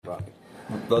Rock.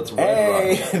 That's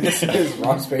Red Rock. This is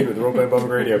Rob Spade with Rope and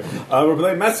Public Radio. We're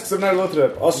playing Masks of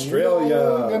Nyarlathotep, Australia.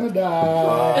 You're gonna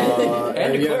die.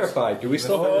 And to yes. clarify, do we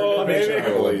still have Oh, the punishment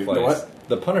baby. rule in The place? what?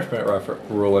 The punishment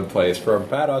rule in place for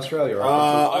bad Australia references.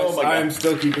 Oh my God. I'm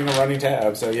still keeping a running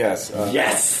tab, so yes.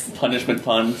 Yes! Punishment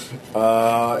puns.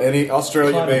 Any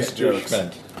Australia-based jokes?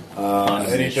 Punishment.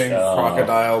 Anything Oh,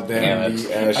 crocodile, damn dandy,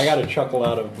 it. ash. I got a chuckle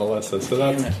out of Melissa, so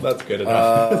that's good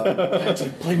enough.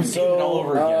 Blame David all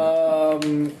over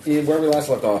again. Where we last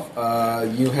left off,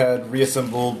 you had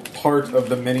reassembled part of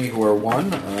the many who are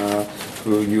one,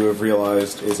 who you have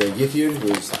realized is a Yithian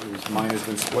whose mind has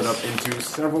been split up into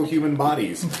several human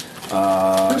bodies.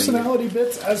 Personality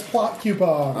bits as plot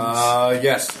coupons.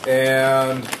 Yes,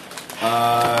 and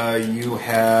you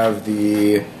have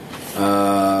the.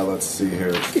 Let's see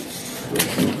here.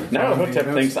 Now Hotep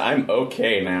thinks I'm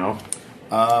okay now.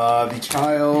 The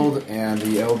child and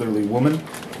the elderly woman,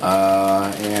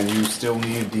 and you still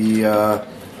need the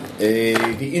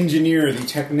engineer, the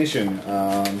technician.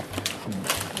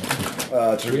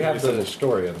 To We have the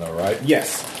historian, though, right?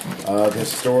 yes, the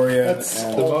historian. That's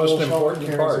and the all most Sean important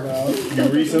cares part. about. you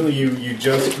recently you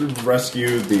just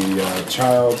rescued the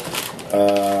child,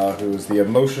 who was the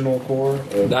emotional core.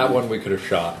 That one we could have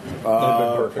shot. That'd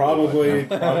been perfect. Probably would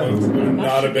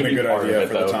not have been a good Part of idea it,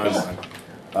 for the though, timeline.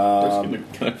 We're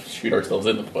just gonna shoot ourselves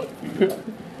in the foot.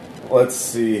 Let's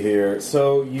see here.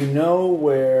 So you know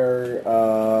where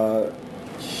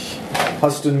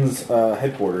Huston's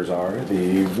headquarters are,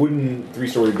 the wooden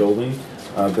three-story building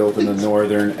built in the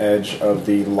northern edge of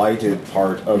the lighted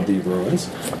part of the ruins.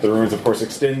 The ruins, of course,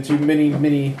 extend to many,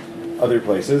 many other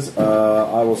places.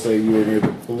 I will say you are near the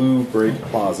Blue Break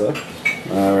Plaza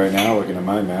right now, looking at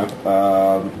my map.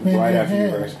 Right after you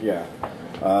rescued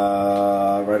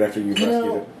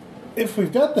it. If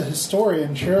we've got the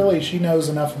historian, surely she knows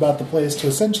enough about the place to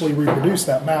essentially reproduce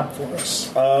that map for us.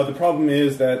 The problem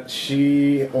is that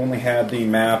she only had the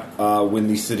map when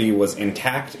the city was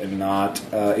intact and not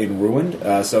in ruined.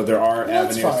 So there are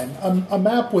That's avenues. fine. A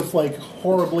map with like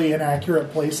horribly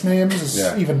inaccurate place names is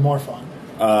Yeah. even more fun.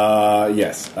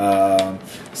 Yes.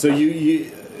 So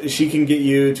she can get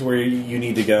you to where you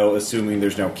need to go, assuming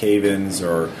there's no cave-ins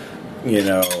or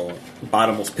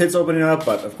bottomless pits opening up.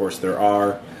 But of course there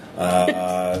are.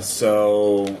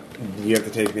 So you have to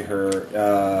take her.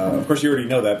 Of course, you already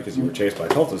know that because you were chased by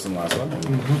cultists in the last one,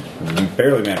 and you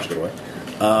barely managed to get away.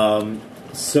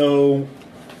 So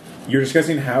you're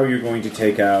discussing how you're going to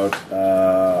take out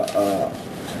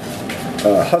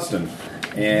Huston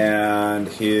and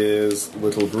his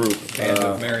little group. Band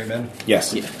of merry men.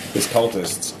 Yes, Yeah. his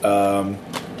cultists.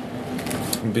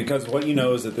 Because what you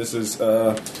know is that this is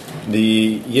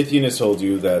the Yithian has told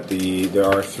you that there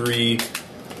are three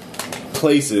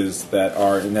places that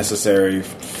are necessary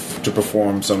to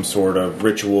perform some sort of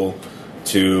ritual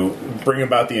to bring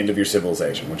about the end of your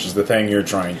civilization, which is the thing you're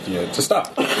trying to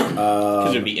stop. Because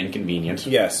it'd be inconvenient.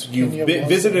 Yes, you Kenya was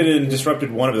visited one. and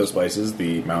disrupted one of those places,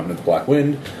 the Mountain of the Black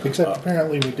Wind. Except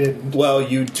apparently we didn't. Well,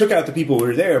 you took out the people who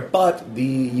were there, but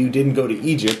you didn't go to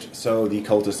Egypt, so the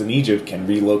cultists in Egypt can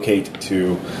relocate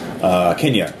to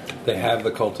Kenya. They have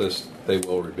the cultists. They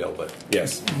will rebuild it.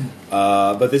 Yes,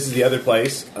 but this is the other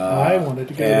place. I wanted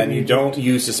to go and to you Egypt. don't.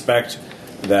 You suspect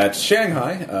that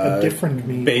Shanghai, A different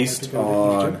me based wanted to go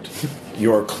to on Egypt.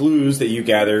 your clues that you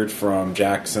gathered from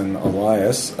Jackson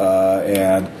Elias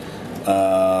and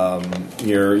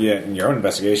in your own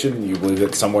investigation, you believe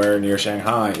that somewhere near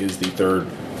Shanghai is the third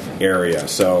area.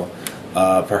 So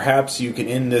perhaps you can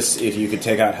end this if you could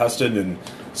take out Huston and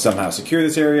somehow secure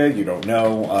this area. You don't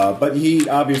know, but he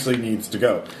obviously needs to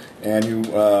go. And you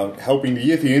helping the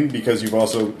Yithian because you've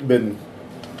also been.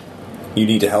 You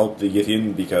need to help the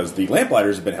Yithian because the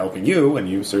Lamplighters have been helping you, and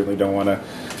you certainly don't want to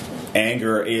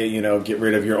anger, get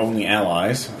rid of your only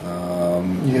allies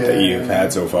that you've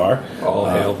had so far. All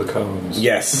hail the cones.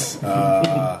 Yes.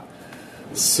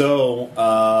 So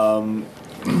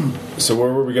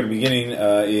where we're going to be beginning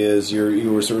is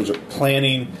you were sort of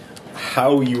planning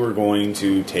how you were going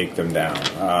to take them down,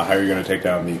 how you're going to take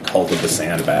down the cult of the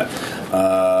Sandbat.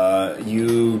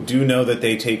 You do know that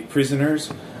they take prisoners,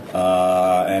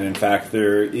 and in fact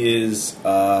there is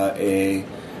a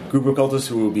group of cultists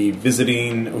who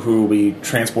will be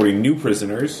transporting new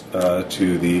prisoners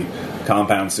to the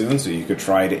compound soon, so you could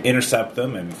try to intercept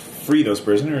them and free those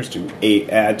prisoners to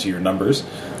add to your numbers.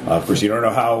 Of course, you don't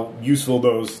know how useful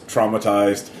those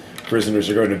traumatized prisoners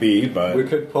are going to be, but We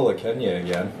could pull a Kenya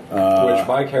again, which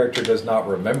my character does not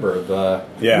remember.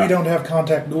 We don't have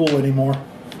contact ghoul anymore.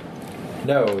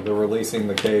 The releasing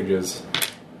the cages.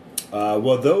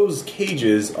 Well, those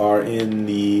cages are in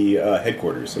the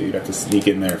headquarters, so you'd have to sneak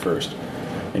in there first.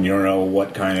 and you don't know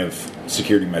what kind of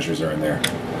security measures are in there.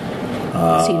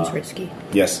 Seems risky.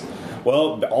 Yes.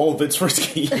 Well, all of it's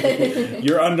risky.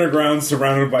 You're underground,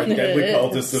 surrounded by deadly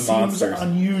cultists and Seems monsters.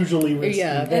 unusually risky.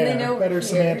 Yeah. There. And they know Better we're here.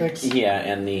 semantics. Yeah,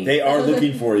 and They are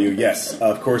looking for you. Yes,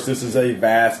 of course. This is a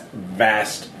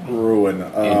vast ruin.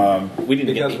 we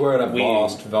didn't Because get we're in a we,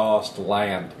 vast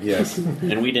land. Yes.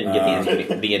 and we didn't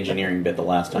get the engineering bit the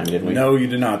last time, did we? No, you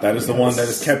did not. That is the one that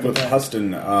is kept with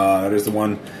Huston. That is the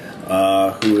one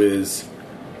who is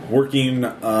working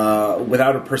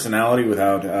without a personality,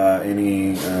 without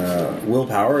any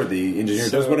willpower. The engineer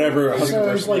does whatever.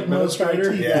 So it's like most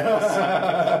IT Yeah.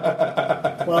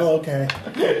 guys. Well, okay.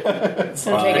 Don't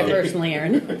take it personally,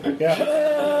 Aaron. Yeah.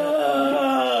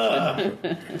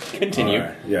 Continue. All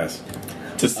right, yes.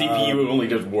 To CPU, it only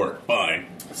does work. Fine.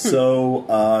 So,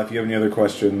 if you have any other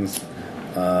questions,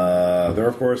 there are,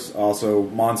 of course, also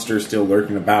monsters still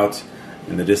lurking about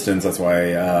in the distance. That's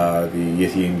why the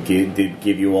Yithian did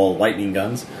give you all lightning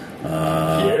guns.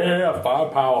 Yeah,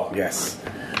 firepower. Yes.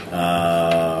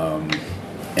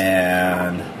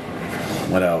 And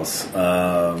what else?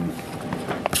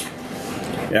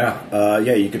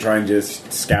 You could try and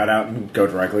just scout out and go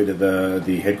directly to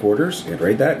the headquarters and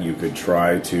raid that. You could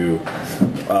try to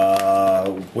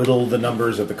whittle the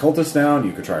numbers of the cultists down.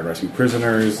 You could try and rescue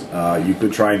prisoners. You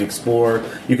could try and explore.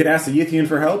 You could ask the Yithian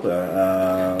for help.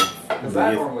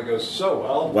 That normally goes so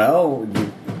well. Well,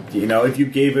 you know, if you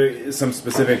gave it some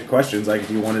specific questions, like if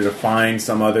you wanted to find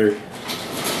some other,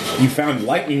 you found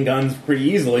lightning guns pretty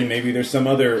easily. Maybe there's some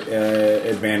other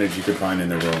advantage you could find in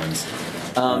the ruins.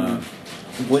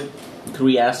 Could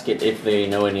we ask it if they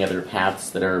know any other paths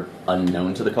that are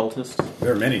unknown to the cultists?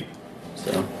 There are many.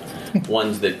 So,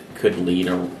 ones that could lead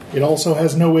or... It also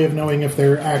has no way of knowing if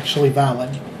they're actually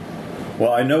valid.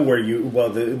 Well, I know where you. Well,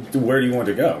 where do you want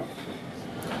to go?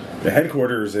 The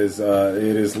headquarters is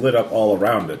it is lit up all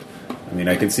around it. I mean,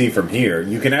 I can see from here.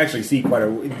 You can actually see quite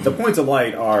a. The points of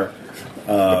light are.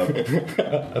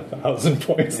 1,000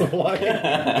 points of light.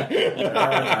 There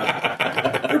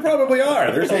probably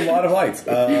are. There's a lot of lights,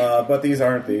 but these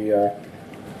aren't the.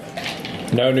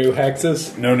 No new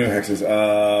hexes. No new hexes.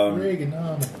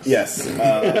 Reaganomics. Yes,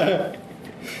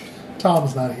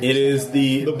 Tom's not here. it is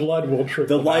The blood will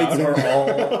trickle. The lights down.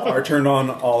 are turned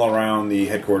on all around the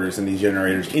headquarters and these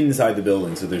generators inside the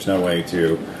building, so there's no way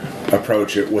to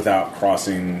approach it without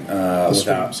crossing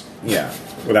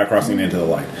without crossing into the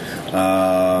light.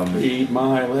 Eat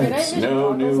my legs.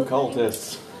 No new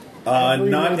cultists. Not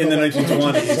in the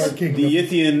 1920s. Kingdom. The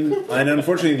Yithian, and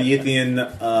unfortunately, the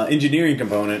Yithian engineering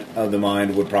component of the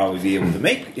mind would probably be able to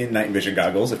make in night vision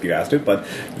goggles if you asked it, but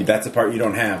that's the part you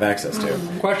don't have access to.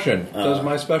 Question: does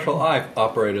my special eye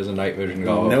operate as a night vision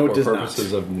goggle No, it for does not.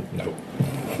 purposes of no?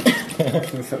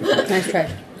 Nice try.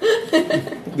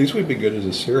 These would be good as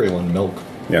a cereal and milk.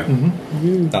 Yeah.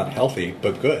 Not healthy,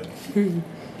 but good.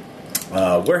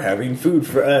 We're having food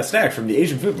for, snack from the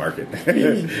Asian food market for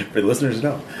the listeners to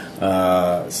know.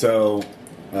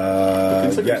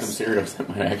 Consider Yes. some cereals that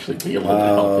might actually be a little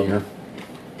bit healthier.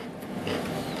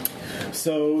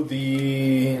 So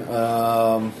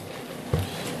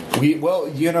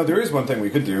there is one thing we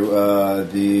could do.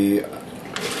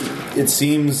 It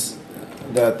seems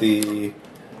that the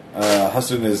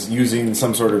Huston is using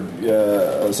some sort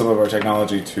of some of our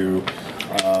technology to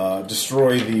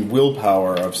destroy the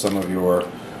willpower of some of your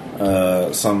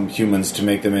some humans to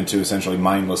make them into essentially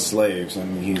mindless slaves,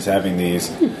 and he's having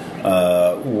these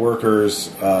workers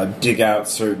dig out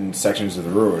certain sections of the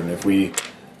ruin. If we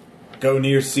go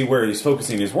near to see where he's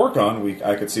focusing his work on,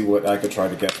 I could try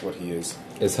to guess what he is.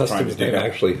 Is trying to Huston's dig name out.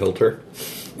 actually Hilter?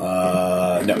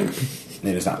 No,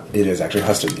 it is not. It is actually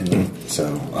Huston.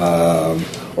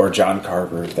 Or John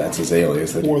Carver, if that's his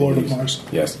alias. That he Warlord of used. Mars.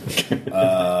 Yes.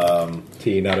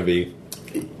 T, not a V.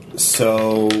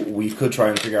 So we could try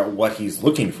and figure out what he's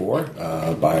looking for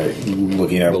by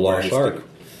looking at The where lost he's shark.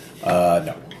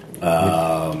 No.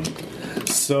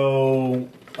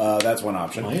 That's one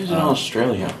option. Why is it in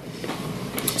Australia?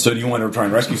 So do you want to try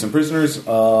and rescue some prisoners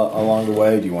along the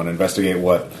way? Do you want to investigate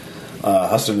what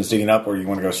Huston is digging up, or do you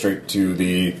want to go straight to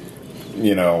the,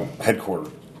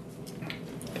 headquarters?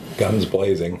 Guns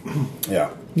blazing.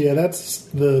 Yeah. Yeah, that's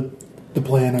the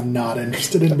plan I'm not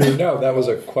interested in doing. No, that was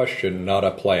a question, not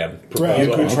a plan. Right. You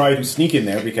Proposal. could try to sneak in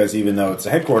there because even though it's a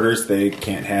headquarters, they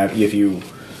can't have. If you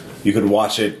could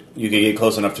watch it, you could get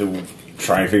close enough to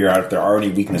try and figure out if there are any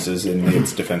weaknesses in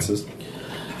its defenses.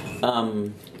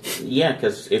 Yeah,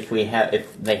 because if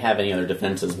they have any other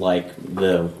defenses like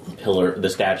the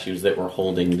statues that were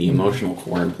holding the emotional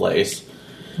core in place,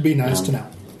 Be nice to know.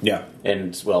 Yeah.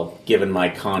 and given my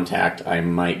contact, I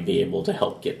might be able to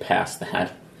help get past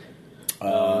that.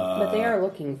 But they are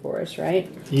looking for us,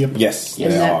 right? Yep. Yes,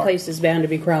 And they that are. place is bound to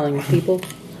be crawling with people.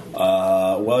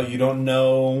 Well, you don't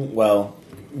know. Well,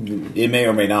 it may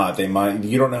or may not. They might.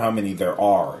 You don't know how many there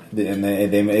are, and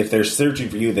if they're searching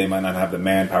for you, they might not have the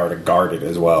manpower to guard it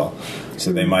as well.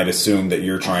 So they might assume that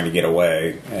you're trying to get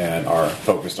away and are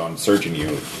focused on searching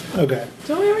you. Okay.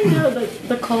 Don't we already know that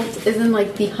the cult is in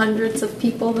like the hundreds of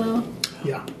people though?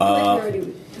 Yeah.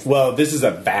 Well, this is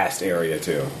a vast area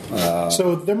too.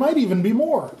 So there might even be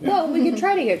more. Well, we could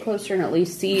try to get closer and at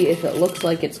least see if it looks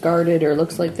like it's guarded or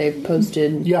looks like they've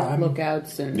posted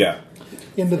lookouts. And Yeah.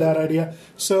 Into that idea.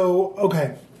 So,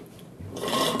 okay.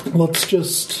 Let's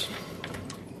just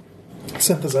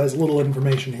synthesize a little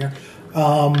information here.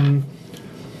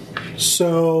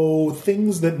 So,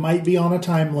 things that might be on a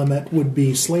time limit would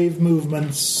be slave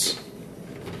movements,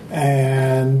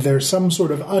 and there's some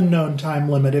sort of unknown time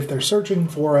limit if they're searching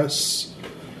for us.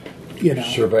 You know.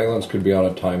 Surveillance could be on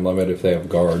a time limit if they have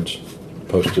guards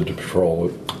posted to patrol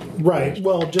it. Right.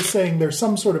 Well, just saying there's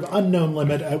some sort of unknown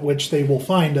limit at which they will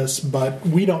find us, but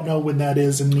we don't know when that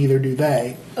is, and neither do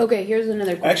they. Okay, here's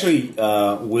another question.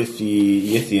 Actually, with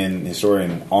the Yithian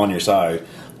historian on your side,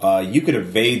 you could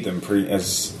evade them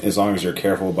as long as you're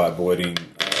careful about avoiding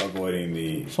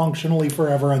the. Functionally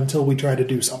forever until we try to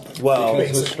do something. Well, Because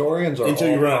basically. historians are until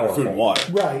you all run out of food and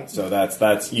powerful. water. Right. So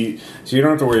that's you. So you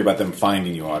don't have to worry about them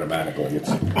finding you automatically.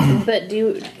 But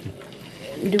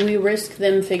do we risk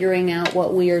them figuring out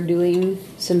what we are doing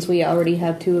since we already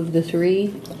have two of the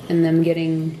three and them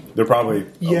getting... They're probably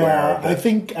aware Yeah, of I it.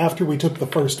 think after we took the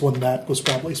first one, that was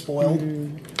probably spoiled.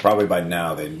 Probably by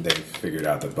now they figured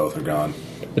out that both are gone.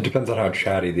 It depends on how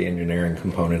chatty the engineering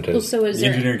component Well, is. so is The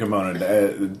there... engineering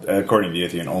component, according to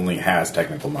Yithian, only has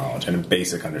technical knowledge and a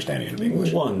basic understanding of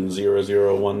English.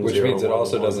 10010. Which means it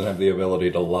also doesn't have the ability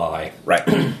to lie. Right.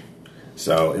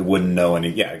 So it wouldn't know any.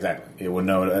 Yeah, exactly. It wouldn't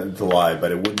know to lie,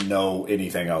 but it wouldn't know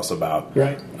anything else about.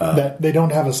 Right. That they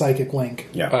don't have a psychic link.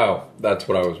 Yeah. Oh, that's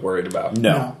what I was worried about.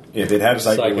 No. If it had a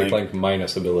Psychic link, link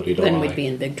minus ability to Then lie. we'd be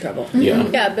in big trouble. Yeah.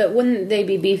 Yeah, but wouldn't they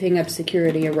be beefing up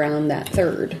security around that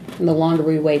third? And the longer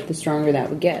we wait, the stronger that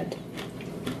would get.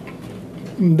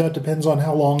 That depends on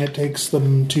how long it takes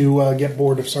them to get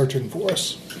bored of searching for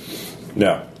us.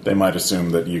 no, they might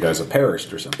assume that you guys have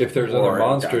perished or something. If there's Or other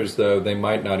monsters, though, they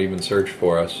might not even search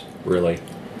for us, really.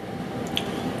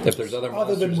 If there's other Other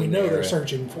monsters than we in know the they're area.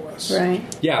 searching for us. Right.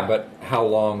 Yeah, but how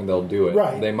long they'll do it.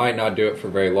 Right. They might not do it for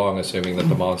very long, assuming that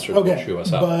the monsters will Okay, chew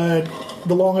us up. but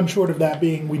the long and short of that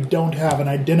being we don't have an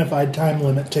identified time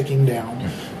limit ticking down.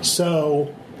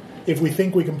 So if we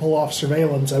think we can pull off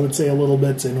surveillance, I would say a little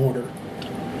bit's in order.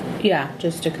 Yeah,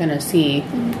 just to kind of see.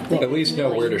 At least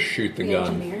know where to shoot the The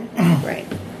gun. engineer. Right.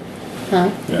 Huh?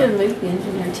 You could move the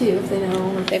engineer too if they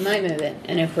know. They might move it,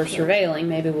 and if we're surveilling,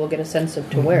 maybe we'll get a sense of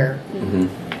to where.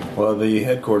 Well, the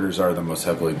headquarters are the most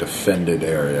heavily defended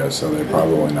area, so they're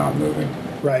probably not moving.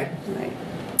 Right. Right.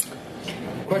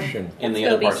 Question. And the Let's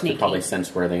go other be parts sneaky. could probably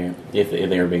sense where if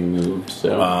they are being moved.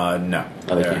 So No.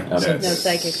 Oh, they can't. Okay. No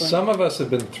psychic link. Some of us have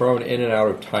been thrown in and out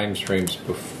of time streams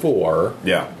before.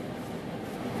 Yeah.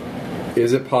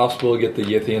 Is it possible to get the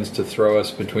Yithians to throw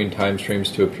us between time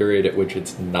streams to a period at which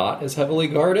it's not as heavily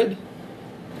guarded?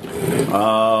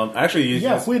 Actually, you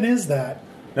Yeah, when is that?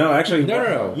 No, actually,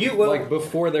 No. You will. Like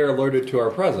before they're alerted to our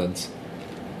presence.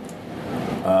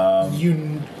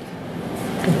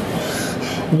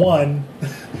 One,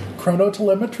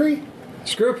 chronotelemetry.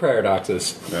 Screw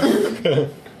paradoxes.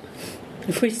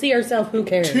 If we see ourselves, who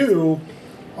cares? Two,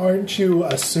 aren't you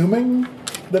assuming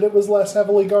that it was less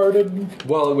heavily guarded?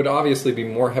 Well, it would obviously be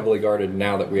more heavily guarded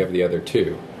now that we have the other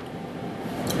two.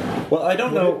 Well, I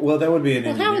don't know. Well, that would be an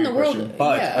Well, how in the engineering world- question,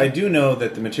 but yeah. I do know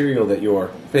that the material that your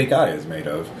fake eye is made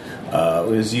of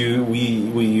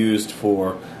we used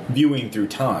for viewing through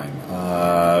time.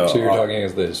 So you're talking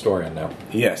as the historian now.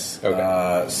 Yes.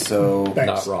 Okay. So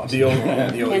Thanks. Not Ross. the old,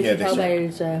 Can't you tell by the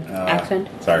his accent?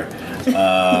 sorry.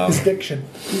 His diction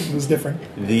was different.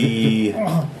 The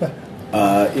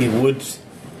it would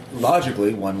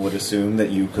logically one would assume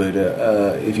that you could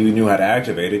if you knew how to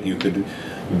activate it, you could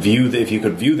if you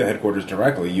could view the headquarters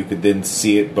directly, you could then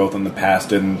see it both in the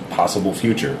past and possible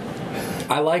future.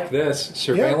 I like this.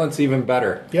 Surveillance even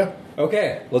better. Yeah.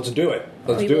 Okay, let's do it.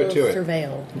 Let's We do will it to it.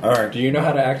 surveil. All right. Do you know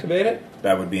how to activate it?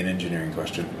 That would be an engineering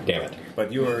question. Damn it.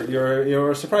 But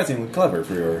you're surprisingly clever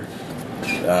for your Oh,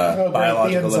 great, the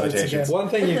biological insights limitations. again. One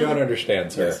thing you don't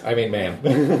understand, sir. Yes. I mean,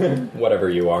 ma'am. Whatever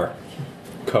you are.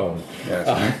 Cone.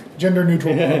 Yes. Gender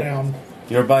neutral pronoun.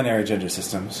 Your binary gender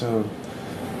system, so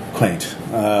quaint.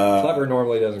 Clever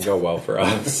normally doesn't go well for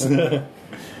us.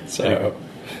 So,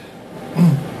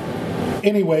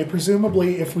 Anyway,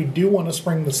 presumably, if we do want to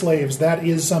spring the slaves, that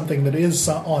is something that is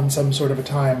on some sort of a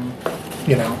time,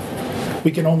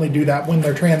 we can only do that when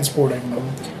they're transporting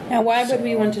them. Now, why would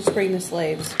we want to spring the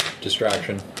slaves?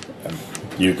 Distraction.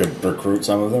 You could recruit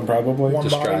some of them, probably. Warm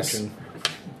Distraction.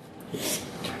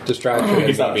 Distraction.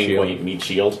 It's is not not being shield. quite meat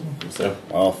shield. So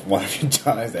Well, one of you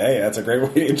dies. Hey, that's a great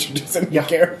way to introduce a new Yeah.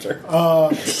 character.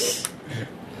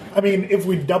 I mean, if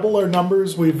we double our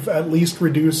numbers, we've at least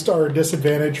reduced our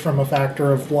disadvantage from a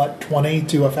factor of, 20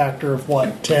 to a factor of,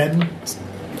 10?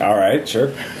 All right,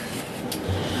 sure.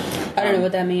 I don't know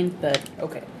what that means, but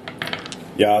okay.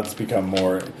 The odds become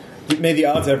more. May the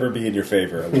odds ever be in your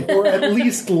favor. A little. Or at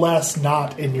least less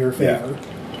not in your favor.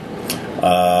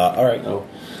 All right.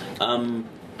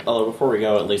 although before we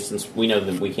go, at least since we know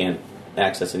that we can't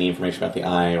access any information about the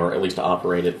eye, or at least to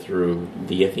operate it through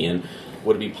the Ythian,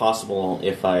 would it be possible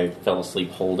if I fell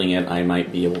asleep holding it, I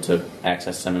might be able to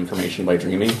access some information by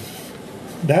dreaming?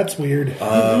 That's weird.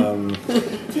 Let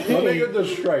me get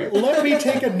this straight. Let me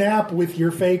take a nap with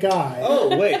your fake eye.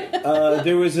 Oh wait,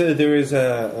 there was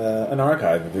an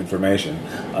archive of information.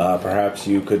 Perhaps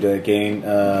you could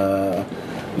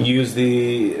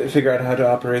figure out how to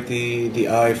operate the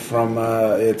eye from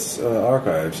its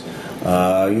archives.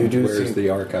 Where's the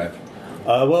archive?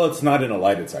 Well, it's not in a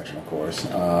lighted section, of course,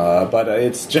 but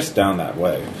it's just down that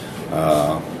way.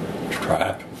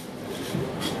 Trap.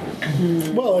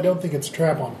 Well, I don't think it's a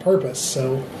trap on purpose,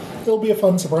 so it'll be a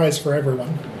fun surprise for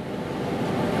everyone.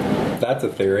 That's a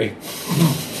theory.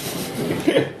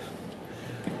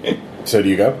 So do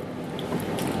you go?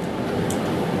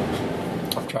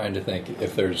 I'm trying to think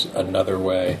if there's another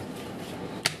way.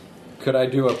 Could I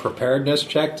do a preparedness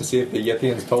check to see if the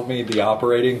Ythians told me the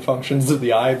operating functions of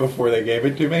the eye before they gave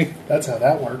it to me? That's how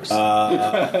that works.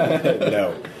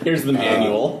 No. Here's the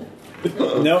manual.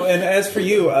 No, and as for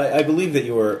you, I believe that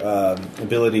your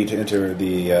ability to enter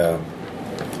the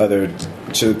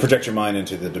to project your mind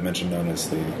into the dimension known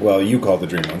as you call the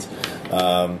dream ones.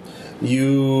 I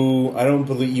don't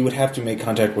believe you would have to make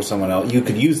contact with someone else. You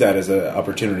could use that as an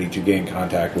opportunity to gain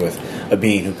contact with a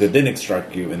being who could then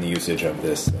instruct you in the usage of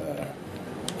this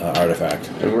artifact.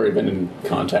 I've already been in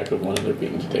contact with one other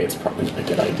being today. It's probably not a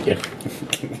good idea.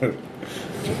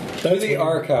 To the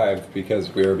archive,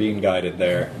 because we are being guided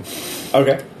there.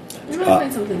 Okay. We might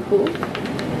find something cool.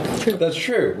 That's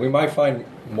true. We might find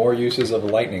more uses of a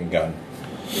lightning gun.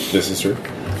 This is true.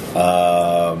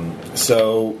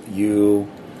 So you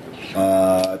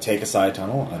take a side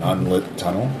tunnel, an unlit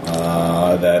tunnel,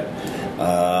 that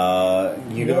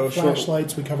you We go have short.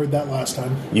 flashlights. We covered that last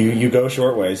time. You go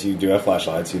short ways. You do have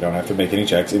flashlights. You don't have to make any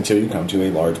checks until you come to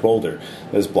a large boulder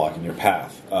that is blocking your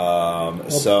path.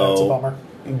 That's a bummer.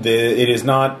 It is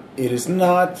not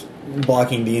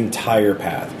blocking the entire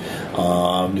path.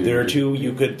 There are two.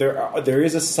 There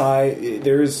is a side.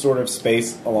 There is sort of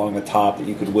space along the top that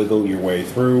you could wiggle your way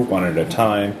through one at a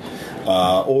time,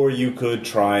 or you could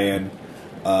try and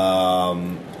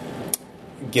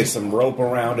get some rope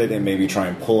around it and maybe try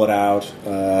and pull it out.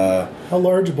 How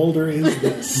large boulder is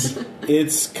this?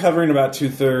 It's covering about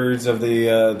 2/3 of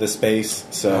the space.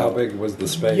 So How big was the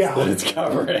space Yeah. that it's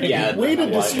covering? Yeah. Way to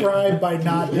describe by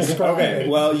not describing. Okay,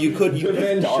 well, you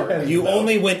Dimensions,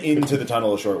 only went into the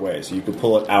tunnel a short way, so you could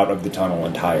pull it out of the tunnel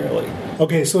entirely.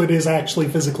 Okay, so it is actually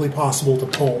physically possible to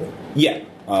pull. Yeah,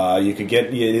 you could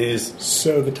get. It is.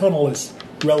 So the tunnel is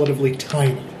relatively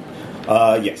tiny.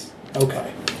 Yes, Okay,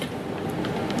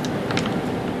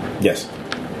 yes.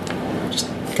 just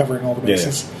covering all the Yeah,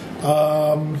 bases.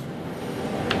 I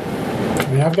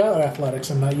mean, I've got athletics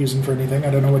I'm not using for anything. I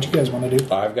don't know what you guys want to do.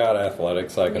 I've got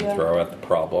athletics I can Yeah. throw at the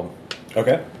problem.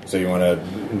 Okay, so you want to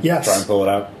Yes. try and pull it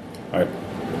out. All right.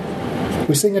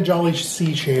 We sing a jolly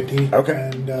sea shanty. Okay.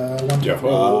 And one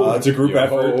It's a group Yo.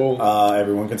 effort.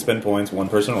 Everyone can spend points. One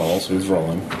person rolls. Who's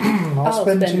rolling? I'll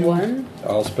spend two. one.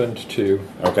 I'll spend 2.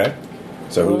 Okay.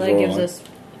 So Well, who's that rolling? gives us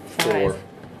 5. 4.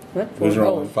 What? Who's Four?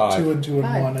 rolling? 5. 2 and 2 and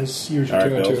 5. 1 is usually All right,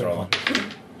 2 and Bill's 2. rolling.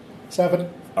 7.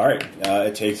 All right.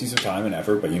 It takes you some time and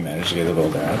effort, but you manage to get the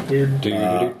build out. Weird.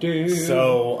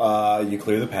 So you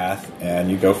clear the path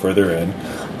and you go further in,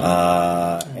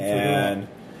 and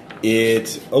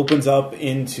it opens up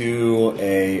into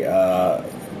a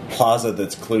plaza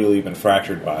that's clearly been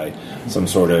fractured by some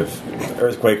sort of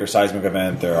earthquake or seismic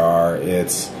event. There are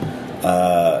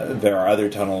other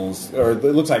tunnels, or it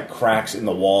looks like cracks in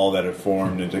the wall that have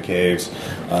formed into caves.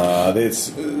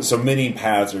 So many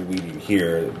paths are leading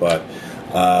here, but.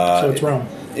 So it's Rome.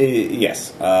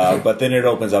 Yes, but then it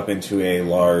opens up into a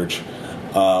large,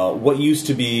 what used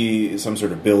to be some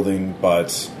sort of building,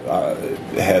 but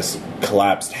has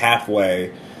collapsed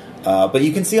halfway But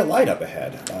you can see a light up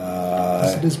ahead.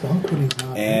 Is it his bunk when he's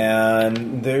not?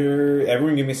 And there,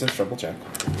 everyone give me a sense trouble check.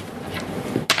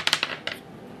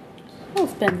 I'll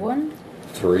spend one.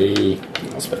 3.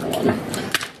 I'll spend 1.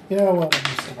 Yeah, well, I'm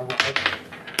just gonna roll.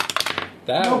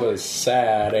 That was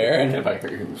sad, Aaron. If I hear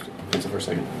you cancel for a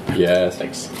second. Yes.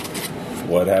 Thanks.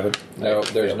 What happened? No,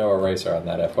 there's no eraser on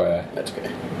that, FYI. That's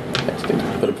okay. That's good.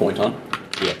 Put a point on.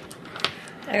 Yeah.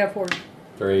 I got 4.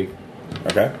 3.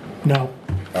 Okay. No.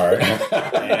 All right.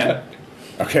 And,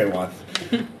 okay, 1.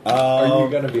 Are you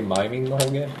going to be miming the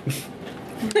whole game?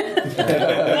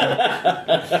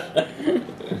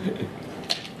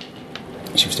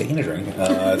 She was taking a drink. It's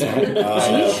fine.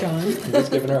 Jeez, Sean. I'm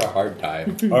just giving her a hard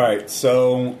time. All right,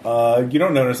 so you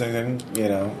don't notice anything,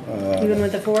 Even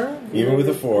with the 4? even with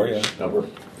a 4, yeah. Number.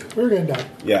 We're gonna die.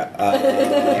 Yeah,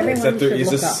 Everyone except there should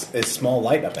is look a small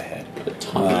light up ahead.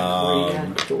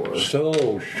 Atomic door.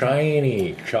 So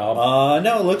shiny, Chop.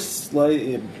 No, it looks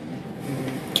like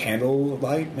candle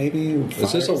light, maybe.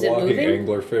 Is this a Is it walking moving?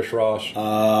 anglerfish, Ross?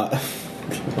 I'll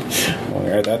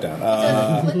write that down.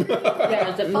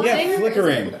 Yeah, is it moving? Yeah,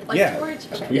 flickering. Like Yeah. torch?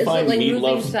 Is We it find like moving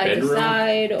Meatloaf's side to bedroom.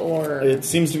 side or It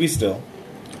seems to be still.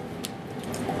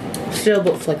 still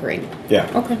but flickering? Yeah,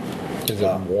 Okay. Is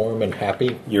it warm and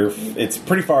happy? it's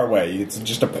pretty far away. It's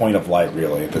just a point of light,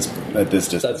 really, at this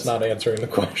distance. That's not answering the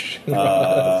question.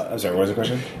 I'm sorry. What was the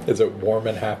question? Is it warm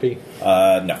and happy?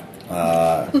 No.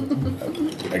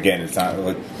 Again, it's not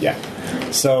like yeah.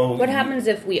 So What happens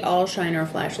if we all shine our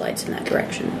flashlights in that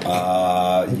direction?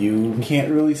 you can't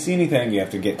really see anything. You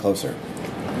have to get closer.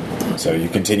 So you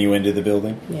continue into the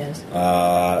building. Yes.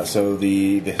 So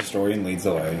the historian leads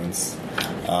the way.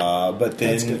 But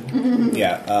then,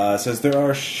 says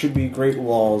there should be great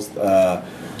walls that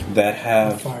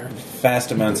have Fire.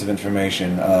 vast amounts of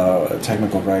information,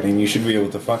 technical writing. You should be able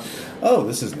to find. Oh,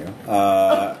 this is new.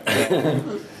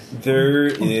 There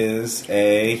is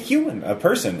a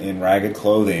person in ragged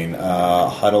clothing,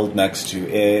 huddled next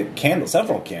to a candle,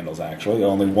 several candles actually,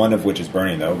 only one of which is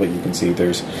burning though, but you can see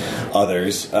there's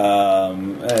others.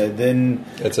 Then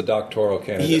It's a doctoral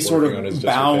candidate. he's sort working on his of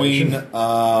bowing dissertation.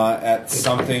 at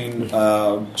something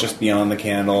just beyond the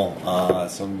candle,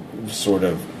 some sort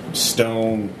of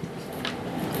stone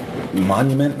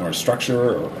monument or structure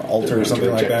or altar or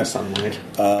something like that. Sunlight.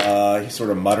 He's sort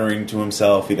of muttering to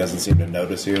himself. He doesn't seem to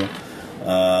notice you.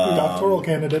 Doctoral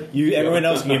candidate. Everyone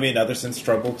else can give me another sense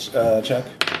trouble check.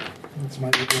 This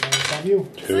might be good. It's not you.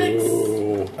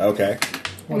 2. Okay.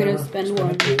 I'm gonna Whatever. spend Spend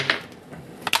one. it, too.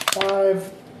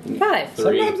 5. 5.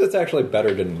 Sometimes it's actually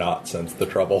better to not sense the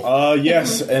trouble.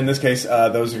 Yes, in this case,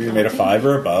 those of you who made a 5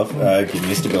 or above, give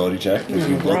me a stability check as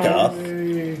you look up.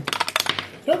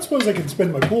 I don't suppose I can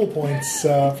spend my pool points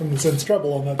from the sense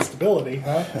trouble on that stability,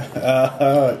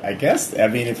 huh? I guess. I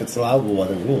mean, if it's allowable by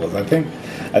the rules, I think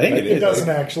it It is. doesn't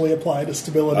actually apply to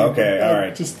stability. Okay, but all I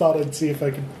right. just thought I'd see if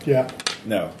I could. Yeah,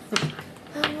 No.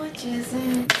 How much is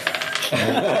it?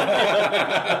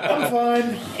 I'm fine.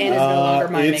 And is no longer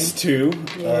miming. It's 2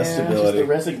 Just the stability.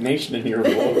 resignation in your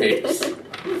voice.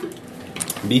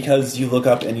 Because you look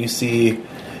up and you see.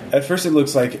 At first, it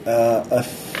looks like a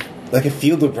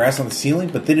field of grass on the ceiling,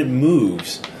 but then it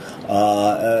moves,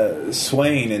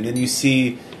 swaying, and then you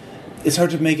see. It's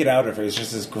hard to make it out of it. It's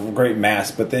just this great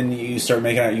mass, but then you start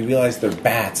making it out. You realize they're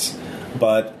bats,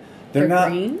 but they're They're not.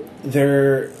 green?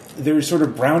 They're sort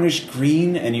of brownish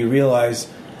green, and you realize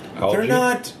Algae? they're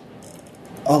not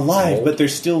alive, Mold? but they're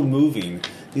still moving.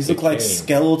 These look like Decaying.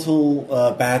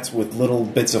 skeletal bats with little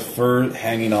bits of fur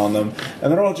hanging on them,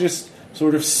 and they're all just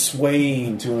sort of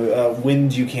swaying to a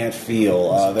wind you can't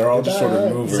feel. They're all just sort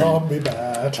of moving. Zombie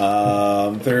bat.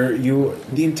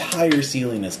 The entire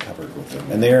ceiling is covered with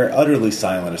them, and they are utterly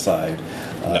silent aside.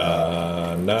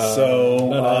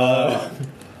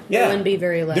 Yeah, Wouldn't be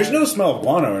very loud. there's no smell of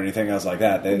guano or anything else like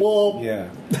that. Well- yeah,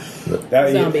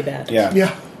 Zombie bat. Yeah,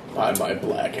 yeah. By my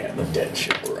black hand, the dead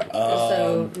shall rise.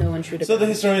 So no one should. So the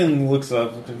historian looks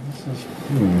up.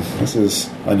 This is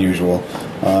unusual.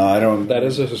 I don't. That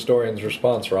is a historian's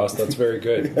response, Ross. That's very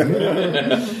good.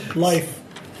 Life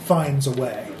finds a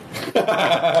way.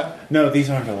 No, these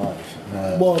aren't alive.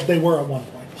 Well, they were at one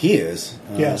point. He is.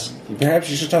 Yes. Perhaps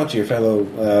you should talk to your fellow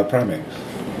primate.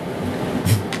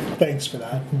 Thanks for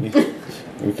that.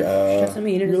 I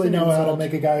mean, You really know how to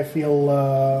make a guy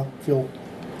feel.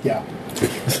 Yeah.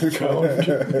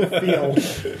 Feel.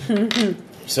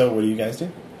 So, what do you guys do?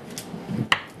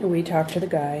 We talk to the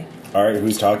guy. All right,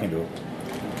 who's talking to him?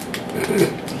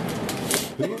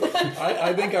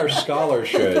 I think our scholar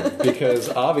should, because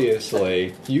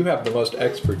obviously you have the most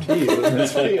expertise in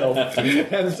this field,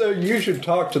 and so you should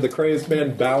talk to the crazed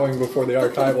man bowing before the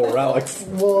archival relics.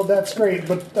 Well, that's great,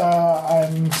 but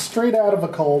I'm straight out of a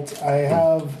cult. I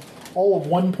have all of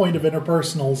 1 point of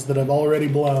interpersonals that I've already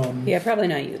blown. Yeah, probably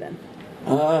not you then.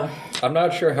 I'm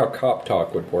not sure how cop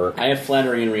talk would work. I have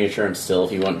flattery and reassurance still.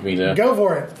 If you want me to, Go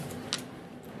for it.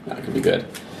 that could be good.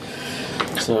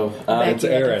 So, Back It's you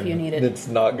up Aaron. if you need it. It's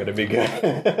not going to be good.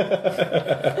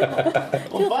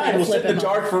 well, fine. We'll sit in the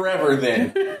dark forever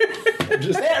then.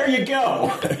 There you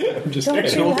go. Just Don't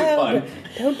It'll you be have? fun.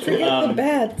 Don't forget the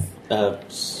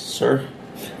bats. Sir.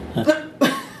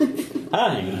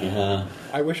 Hi.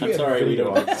 I wish we I'm had sorry we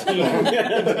video. don't.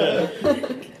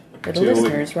 For the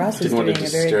listeners, Ross is Didn't want doing to a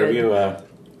very disturb good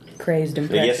you. crazed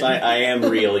impression. Yes, I am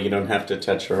real. You don't have to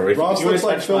touch her. If Ross you want looks to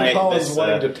like touch Phil Collins this,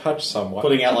 wanting to touch someone.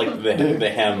 putting out like the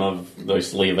hem of the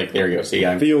sleeve. Like there you go. See,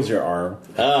 I'm Feels your arm.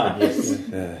 yes,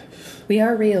 We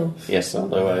are real. yes.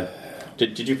 Although,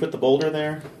 did you put the boulder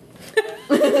there?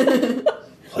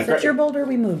 Is that your boulder?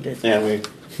 We moved it. Yeah,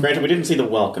 granted we didn't see the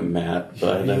welcome mat,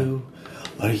 but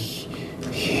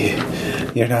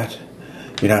You're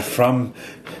not from.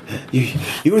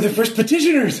 You were the first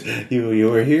petitioners. You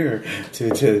were here to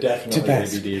Definitely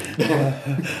bask.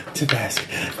 To bask.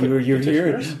 You're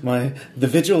here. The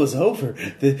vigil is over.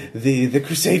 The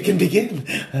crusade can begin.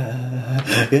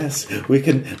 Yes, we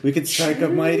can strike a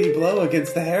mighty blow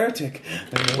against the heretic.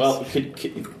 Yes. well, could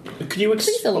you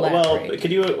Please elaborate.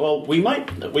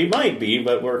 we might be,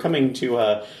 but we're coming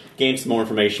to gain some more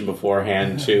information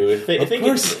beforehand too. Of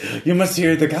course, you must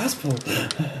hear the gospel.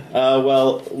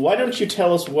 Well, why don't you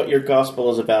tell us what your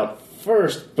gospel is about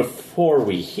first before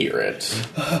we hear it?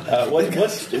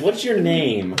 What's your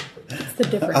name? What's the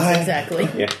difference exactly?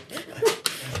 Yeah.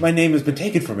 My name has been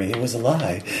taken from me. It was a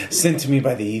lie, sent to me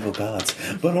by the evil gods.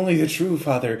 But only the true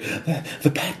Father, the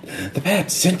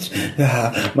bat sent.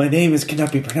 My name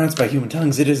cannot be pronounced by human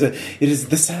tongues. It is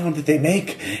the sound that they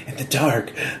make in the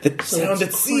dark, the sound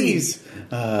it sees.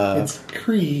 It's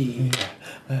Cree.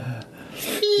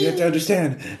 You have to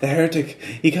understand, the heretic,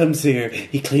 he comes here,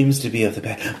 he claims to be of the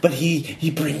bat, but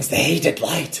he brings the hated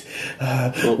light.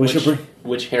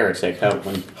 Which heretic?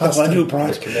 The one who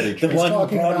brought committee the one who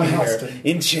talking brought me about here Huston.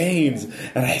 in chains,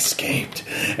 and I escaped.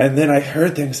 And then I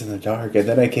heard things in the dark, and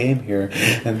then I came here,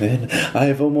 and then I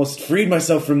have almost freed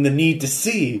myself from the need to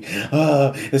see.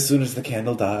 As soon as the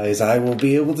candle dies, I will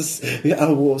be able to. I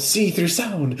will see through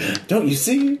sound. Don't you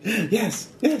see? Yes.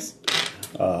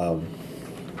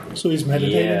 So he's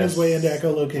meditating Yes. his way into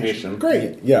echolocation.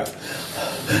 Great. Yeah,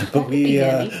 but we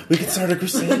dandy. can start a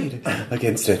crusade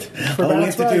against it. For All we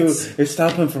have bats' to do rights. is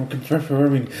stop him from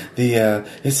performing the.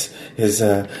 It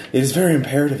is very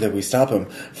imperative that we stop him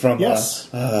from. Yes.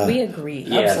 We agree.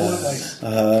 Yes.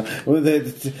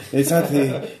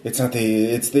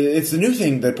 It's the new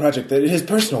thing, the project, that his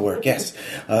personal work. Yes,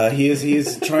 he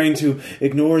is trying to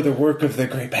ignore the work of the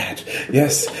Great Bat.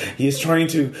 Yes, he is trying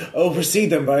to oversee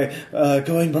them by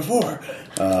going before.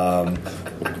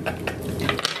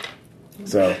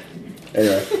 So,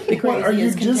 anyway. The What, crazy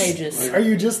is contagious. are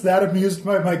you just that amused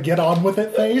by my get on with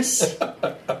it face?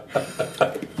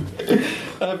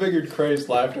 I figured crazed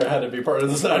laughter had to be part of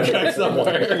the soundtrack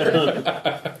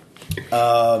somewhere.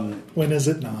 When is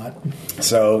it not?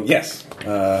 So yes,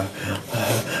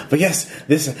 but yes,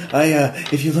 this.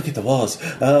 If you look at the walls,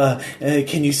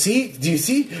 can you see? Do you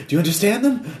see? Do you understand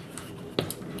them?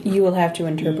 You will have to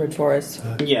interpret for us.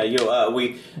 Yeah,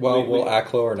 will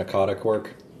Aklo or Narcotic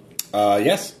work?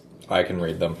 Yes. I can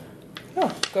read them.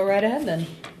 Oh, go right ahead then.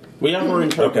 we have our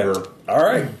interpreter. All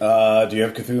right. Do you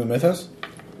have Cthulhu Mythos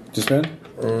to spend?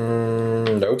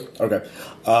 Nope. Okay.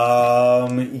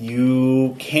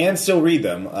 You can still read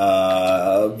them.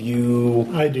 I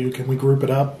do. Can we group it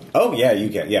up? Oh yeah, you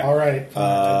can. Yeah. All right.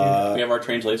 Fine, We have our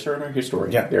translator and our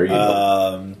historian. Yeah. There you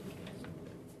go.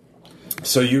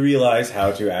 So you realize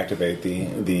how to activate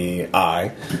the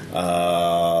eye.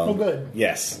 oh, good.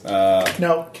 Yes.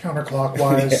 No,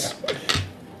 counterclockwise.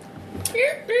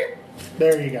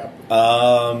 There you go.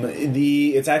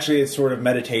 It's sort of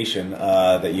meditation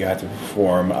that you have to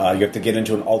perform. You have to get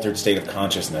into an altered state of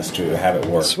consciousness to have it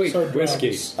work. Sweet. So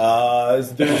Whiskey.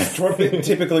 There's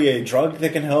typically a drug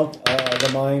that can help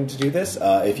the mind to do this.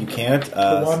 If you can't,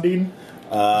 Wandine.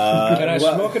 Can I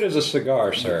smoke it as a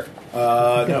cigar, sir?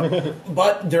 No.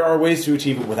 But there are ways to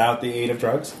achieve it without the aid of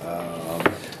drugs.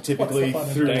 typically What's the fun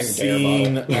in through Dang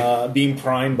seeing, being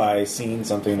primed by seeing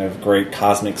something of great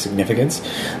cosmic significance.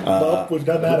 Well, we've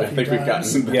done that a I few think we've gotten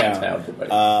times. some bad Yeah, out,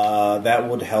 but that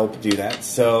would help do that.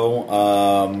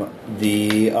 So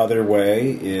the other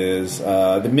way is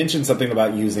they mentioned something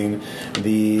about using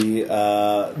the.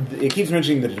 It keeps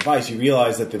mentioning the device. You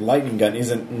realize that the lightning gun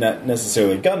isn't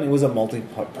necessarily a gun; it was a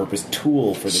multi-purpose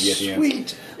tool for the Yithians.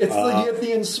 Sweet! It's the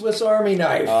Yithian Swiss Army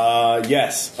knife.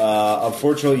 Yes.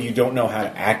 Unfortunately, you don't know how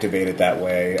to activate it that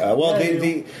way. Well,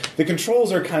 Yeah, the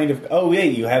controls are kind of. Oh, yeah,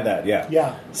 you have that. Yeah.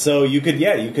 Yeah. So you could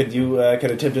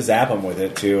attempt to zap them with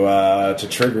it to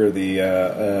trigger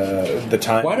the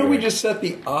time. Why don't we just set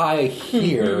the eye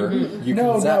here? You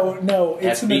No, can zap- no.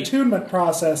 It's an FB. attunement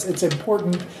process. It's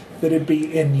important that it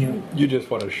be in you. You just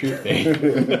want to shoot me.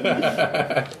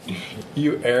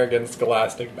 You arrogant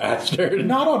scholastic bastard.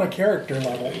 Not on a character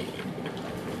level.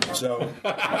 So.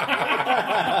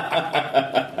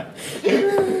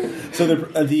 So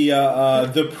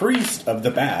the priest of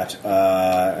the bat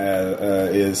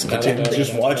is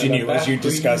just watching you as you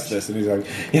discuss this, and he's like,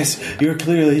 "Yes, you're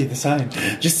clearly the sign.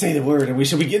 Just say the word, and we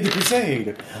shall begin the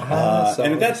crusade."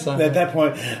 And at that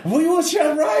point, we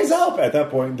shall rise up. At that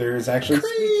point, there's actually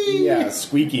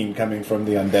squeaking coming from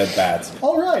the undead bats.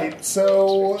 All right,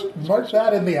 so mark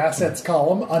that in the assets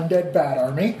column. Undead Bat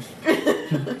Army.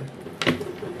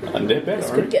 undead This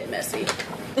better. could get messy.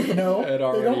 No, It they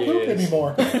don't already poop is.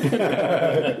 anymore.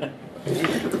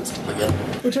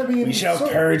 Which I mean, We shall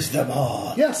purge them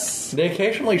all. Yes, They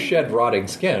occasionally shed rotting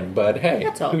skin, but hey,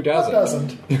 That's all. who who doesn't?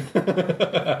 doesn't?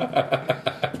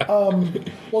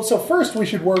 Well, so first we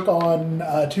should work on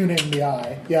tuning the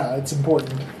eye. Yeah, it's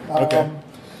important. Okay.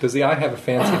 Does the eye have a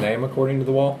fancy name according to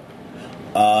the wall?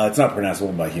 It's not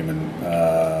pronounceable by human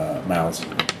mouths.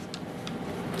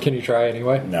 Can you try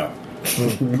anyway? No,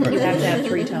 You have to have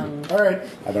 3 tongues. All right,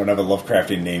 I don't have a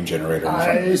Lovecraftian name generator. in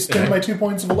front of me. I spend my 2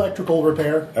 points of electrical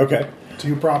repair Okay.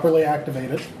 to properly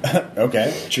activate it.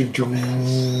 Okay.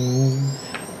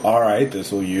 All right.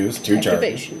 This will use 2 charges.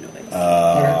 Activation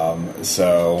noise.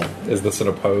 So, Is this an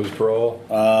opposed roll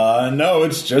no,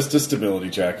 it's just a stability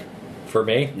check. for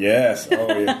me? Yes.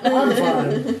 Oh, yeah. I'm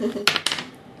fine.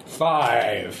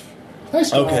 5.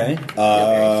 Nice job. Okay.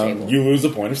 very stable. You lose a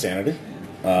point of sanity.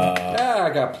 I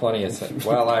got plenty of sense.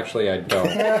 Well, actually, I don't.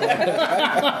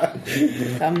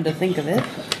 Come to think of it.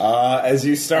 As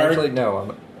you start, Actually,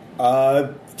 no.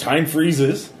 I'm time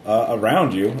freezes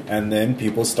around you, and then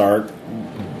people start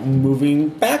moving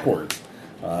backwards.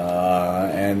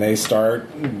 And they start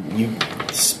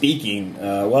speaking.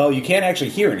 Well, you can't actually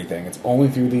hear anything. It's only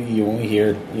through you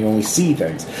only see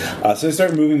things. So they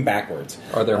start moving backwards.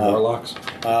 Are there Morlocks?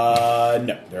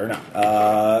 No, they're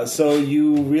not. So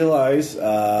you realize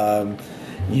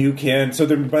you can.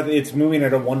 But it's moving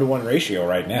at a 1-to-1 ratio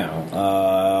right now.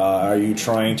 Are you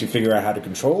trying to figure out how to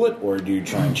control it, or do you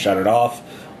try and shut it off,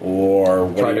 or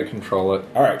what Try do to control it.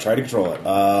 All right, try to control it.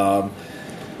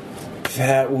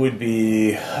 That would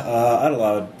be I had a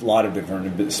lot of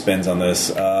different spins on this.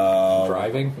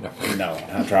 Driving? No. No,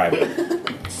 not driving.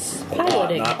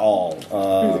 Piloting. Not all.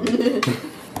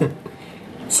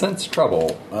 Sense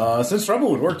trouble. Since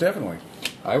trouble would work, definitely.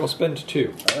 I will spend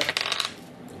 2.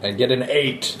 And get an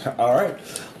 8. All right.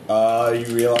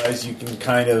 You realize you can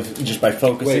kind of just by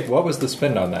focusing. Wait, what was the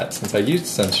spend on that? Since I used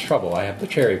sense trouble, I have the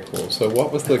cherry pool. So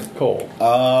what was the goal?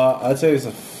 I'd say it's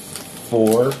a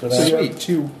 4 for So that. you Sweet. have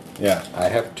 2, Yeah. I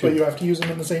have 2. but you have to use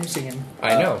them in the same scene.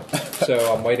 I know.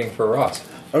 So I'm waiting for Ross.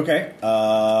 Okay.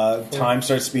 Time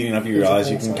starts speeding up. You realize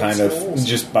you can kind of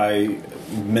just by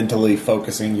mentally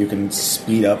focusing, you can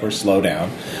speed up or slow down.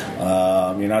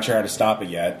 You're not sure how to stop it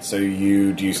yet, so do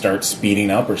you start speeding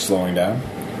up or slowing down?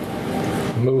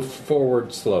 Move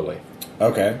forward slowly.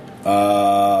 Okay.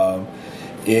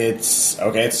 It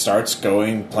starts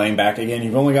playing back again.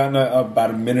 You've only gotten about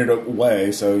a minute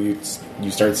away, so you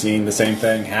start seeing the same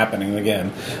thing happening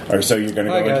again. Or so you're going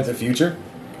to Hi, go into guys. the future?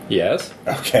 Yes.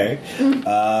 Okay.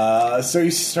 So you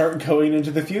start going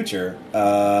into the future.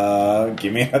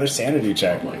 Give me another sanity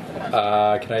check.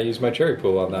 Can I use my cherry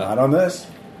pool on that? Not on this.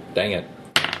 Dang it.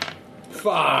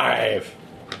 5.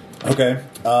 Okay.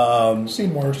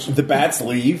 Seen worse. The bats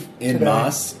leave in Today.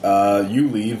 mass. You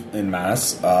leave in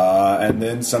mass. And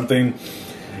then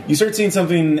you start seeing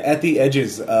something at the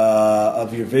edges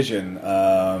of your vision.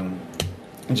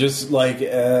 Just like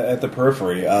at the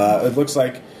periphery. It looks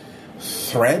like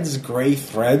gray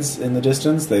threads in the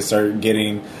distance. They start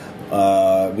getting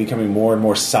becoming more and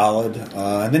more solid,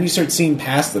 and then you start seeing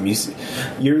past them.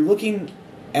 You're looking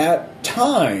at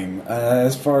time,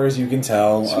 as far as you can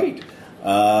tell. Sweet.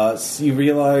 So you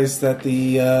realize that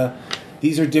these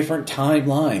are different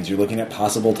timelines. You're looking at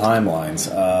possible timelines.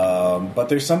 But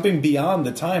there's something beyond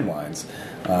the timelines.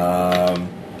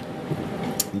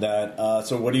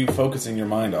 So what are you focusing your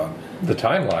mind on? The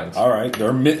timelines. All right,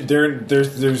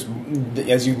 there's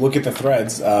as you look at the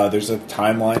threads, there's a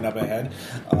timeline up ahead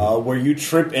where you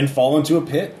trip and fall into a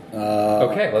pit.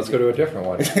 Okay, let's go to a different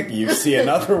one. You see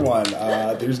another one.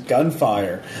 There's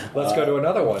gunfire. Let's go to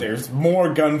another one. There's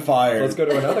more gunfire. Let's go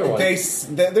to another one. There's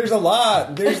a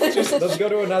lot. There's just. Let's go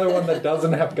to another one that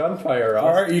doesn't have gunfire.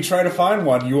 All right, you try to find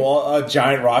one. A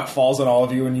giant rock falls on all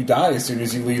of you, and you die as soon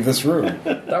as you leave this room.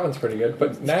 That one's pretty good.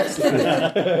 But next,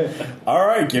 All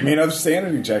right, give me another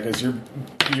sanity check as you're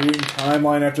viewing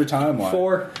timeline after timeline.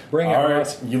 4. Bring it, All right,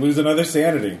 Ross. you lose another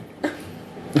sanity.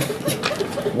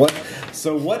 What?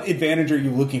 So, what advantage are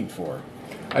you looking for?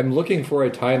 I'm looking for a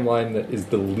timeline that is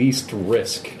the least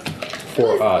risk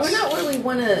for us. We're not where we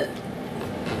want to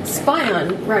spy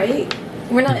on, right?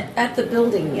 We're not at the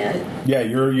building yet. Yeah,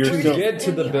 you're to still. get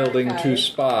to the building to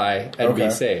spy and Okay.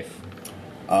 be safe.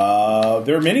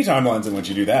 There are many timelines in which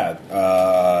you do that.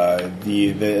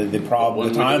 The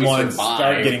problem, the When we timelines survive.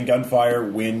 start getting gunfire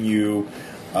when you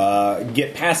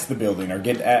get past the building or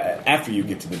get after you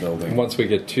get to the building. Once we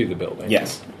get to the building.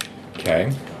 Yes,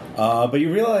 Okay. but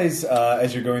you realize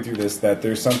as you're going through this that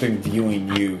there's something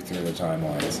viewing you through the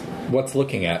timelines. What's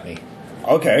looking at me?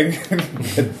 Okay,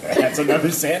 that's another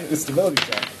stability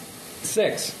check.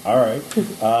 6. All right.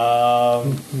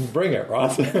 Bring it,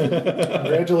 Ross.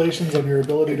 Congratulations on your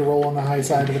ability to roll on the high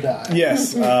side of the die.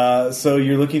 Yes. So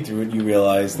you're looking through it. You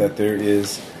realize that there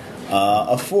is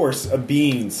a force, a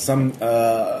being,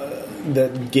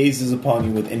 that gazes upon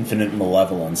you with infinite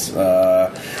malevolence.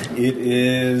 It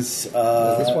is. Is this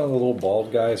one of the little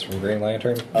bald guys from Green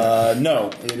Lantern?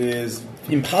 No, it is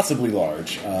impossibly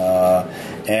large, and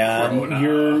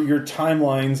your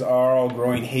timelines are all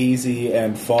growing hazy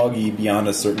and foggy beyond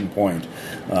a certain point.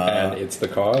 And it's the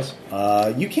cause?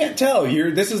 You can't tell.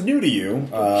 This is new to you,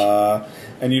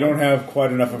 and you don't have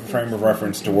quite enough of a frame of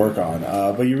reference to work on.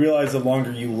 But you realize the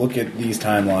longer you look at these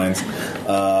timelines,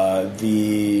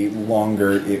 the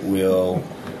longer it will,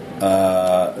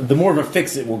 the more of a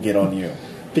fix it will get on you.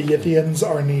 The Yithians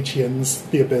are Nietzscheans.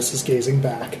 The Abyss is gazing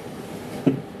back.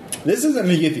 This isn't a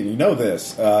Yithian. You know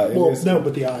this. No,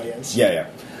 but the eye is. Yeah.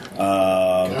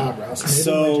 God, Ross,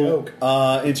 made my joke.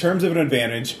 In terms of an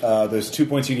advantage, there's 2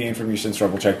 points you gain from your sense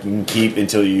trouble check you can keep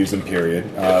until you use them, period,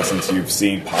 since you've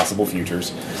seen possible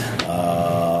futures.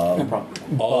 No problem.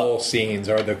 All scenes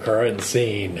are the current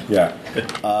scene. Yeah.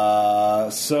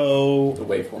 So... The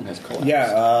waveform has collapsed.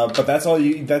 Yeah, but that's all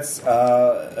you. That's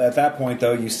at that point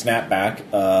though. You snap back.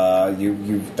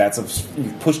 You've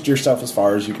pushed yourself as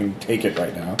far as you can take it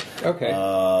right now. Okay.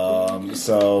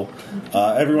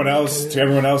 Everyone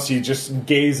else, he just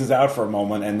gazes out for a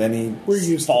moment and then We're he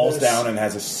used to falls this. down and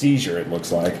has a seizure. It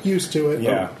looks like. Used to it.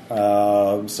 Yeah.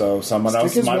 So someone Stick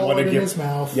else his might want wallet to in give. his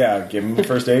mouth. Yeah, give him a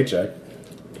first aid check.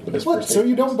 What? So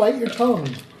you don't bite your tongue?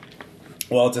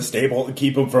 Well, to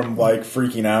keep him from like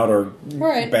freaking out or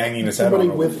Right. banging his Somebody head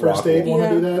on a with first rock aid wall.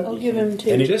 wanna do that? I'll give him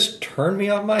 2. And you just turn me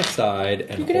on my side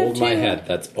and You can have hold my 2. head.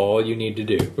 That's all you need to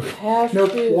do. Have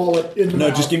Nope. to. Wallet in the No,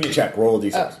 mouth. just give me a check. Roll a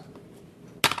d6.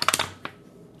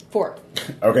 4.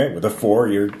 Okay, with a 4,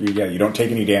 you don't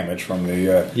take any damage from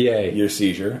the Yay. your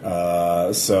seizure.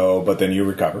 But then you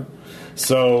recover.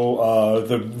 So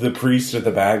the priest at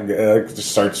the back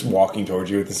just starts walking towards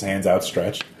you with his hands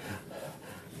outstretched.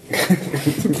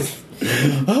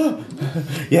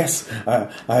 Yes, I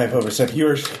have overstepped.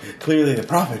 You're clearly the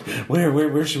prophet.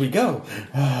 Where should we go?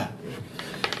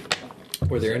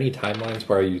 Were there any timelines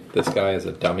where this guy is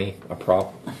a dummy, a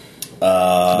prop,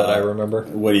 that I remember?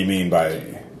 What do you mean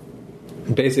by?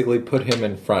 Basically, put him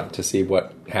in front to see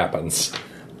what happens.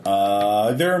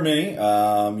 There are many.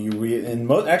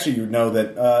 Actually, you know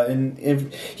that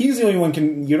if he's the only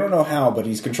one you don't know how, but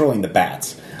he's controlling the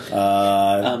bats.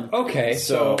 Okay,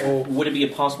 so Would it be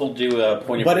possible to do a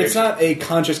point of But it's prediction? not a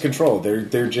conscious control.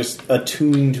 They're just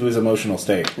attuned to his emotional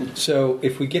state. so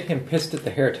if we get him pissed at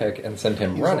the heretic and send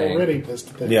him He's running, already pissed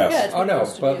at that. Yes. Yeah, it's oh what no,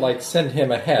 it's supposed but to be. like send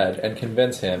him ahead and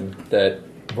convince him that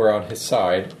we're on his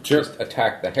side. Sure. Just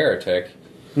attack the heretic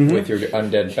with your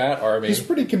undead bat army. He's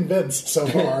pretty convinced so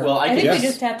far. Well, I I can think Yes. we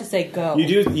just have to say go.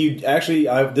 You actually.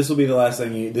 This will be the last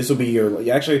thing. This will be your.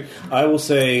 Actually, I will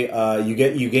say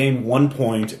you gain 1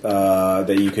 point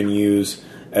that you can use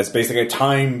as basically a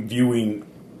time viewing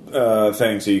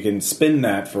thing, so you can spin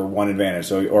that for one advantage.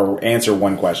 So or answer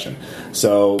one question.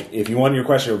 So if you want your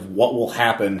question of what will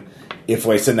happen if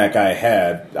I send that guy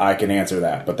ahead, I can answer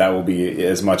that. But that will be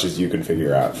as much as you can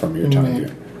figure out from your time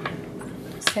view.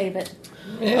 Save it.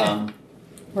 Um,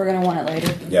 We're going to want it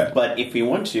later. Yeah. but if we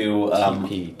want to,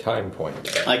 TP time point.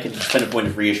 I can spend a point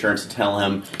of reassurance to tell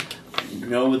him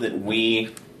know that we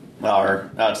are,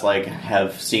 it's like,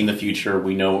 have seen the future,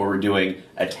 we know what we're doing,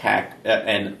 attack,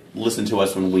 and listen to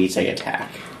us when we say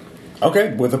attack.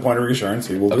 Okay, with a point of reassurance,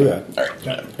 he will do that. All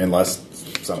right. Unless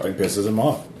something pisses him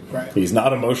off. Right. He's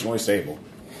not emotionally stable.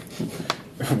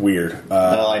 Weird.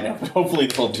 Well, I know. Hopefully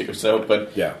they'll do so,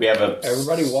 but Yeah. we have a...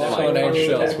 Everybody walks on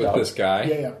eggshells with this guy,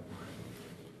 Yeah.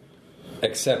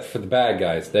 except for the bad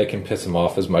guys. They can piss him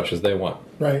off as much as they want.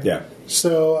 Right. Yeah.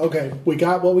 So, okay, we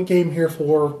got what we came here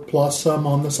for, plus some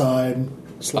on the side.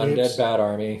 Slaves. Undead bat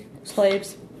army.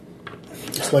 Slaves.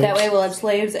 Slaves. That way we'll have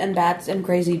slaves and bats and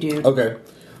crazy dude. Okay.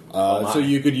 So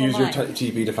you could use your my.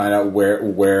 TP to find out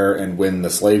where and when the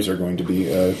slaves are going to be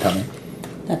coming.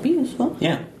 That'd be useful.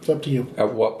 Yeah. It's up to you.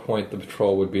 At what point the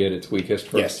patrol would be at its weakest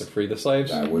for Yes. us to free the slaves?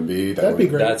 That would be That'd be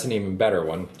great. That's an even better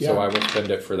one. Yeah. So I will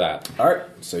spend it for that. All right,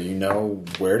 so you know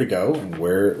where to go and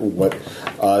what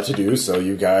to do. So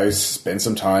you guys spend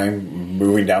some time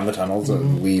moving down the tunnels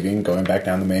and leaving, going back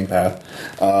down the main path.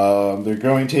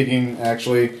 They're taking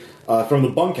actually from the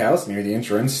bunkhouse near the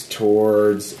entrance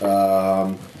towards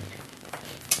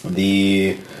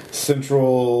the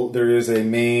central. There is a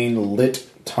main lit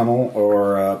tunnel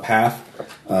or path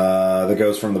that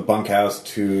goes from the bunkhouse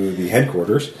to the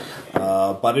headquarters.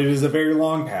 But it is a very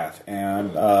long path,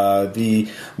 and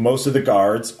most of the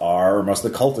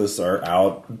cultists are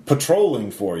out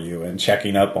patrolling for you and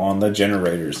checking up on the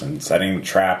generators and setting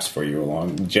traps for you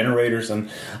along generators and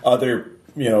other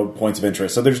points of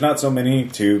interest. So there's not so many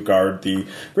to guard the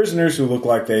prisoners who look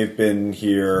like they've been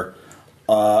here,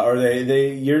 or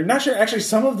you're not sure. Actually,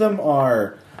 some of them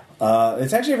are.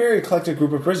 It's actually a very eclectic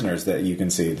group of prisoners that you can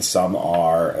see. Some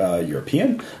are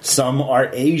European, some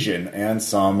are Asian, and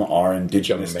some are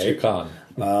indigenous Jamaican.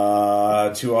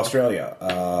 to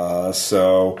Australia.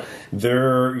 So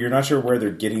you're not sure where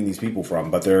they're getting these people from,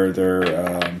 but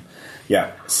they're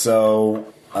yeah. So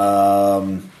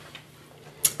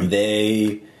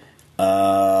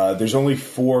there's only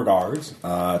 4 guards,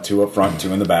 2 up front,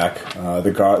 2 in the back.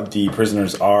 The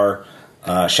prisoners are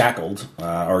shackled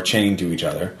or chained to each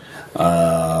other,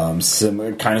 kind of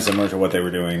similar to what they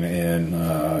were doing in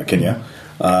Kenya,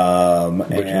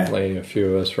 Which only a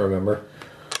few of us remember.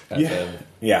 Those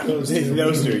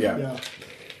 2, yeah.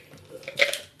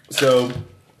 So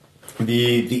the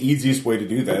easiest way to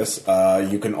do this,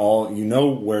 you know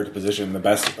where to position. The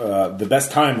best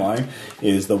timeline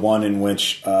is the one in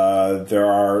which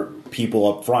there are people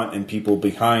up front and people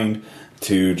behind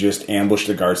to just ambush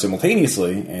the guard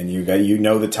simultaneously, and you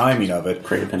know the timing of it.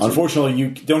 Unfortunately, you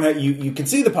don't have you can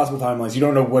see the possible timelines. You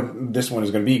don't know what this one is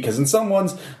going to be, because in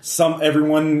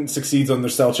everyone succeeds on their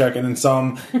stealth check, and in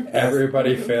some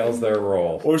everybody fails their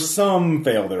roll, or some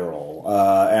fail their roll,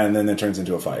 and then it turns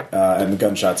into a fight, and the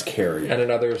gunshots carry. And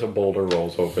in others, a boulder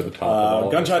rolls over the top. Of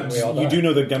all gunshots, you do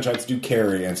know that gunshots do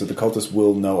carry, and so the cultists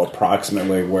will know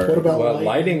approximately where. What about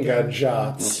lighting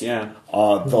gunshots? Yeah.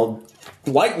 The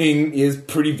lightning is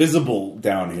pretty visible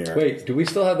down here. Wait, do we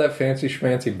still have that fancy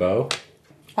schmancy bow?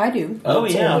 I do. Oh,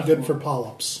 It's yeah. only good for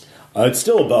polyps. It's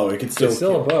still a bow. It can still It's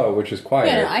still a bow, which is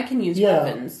quieter. Yeah, I can use Yeah.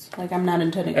 weapons. Like, I'm not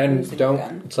intending to And use a don't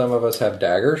gun. some of us have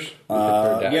daggers? We could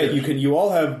throw Yeah, daggers. you can. You all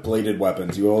have bladed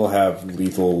weapons. You all have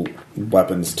lethal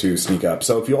weapons to sneak up.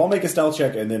 So if you all make a stealth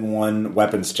check and then one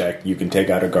weapons check, you can take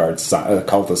out a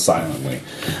cultist silently.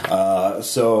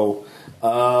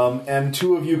 And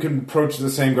 2 of you can approach the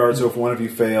same guard. So if one of you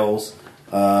fails,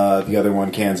 the other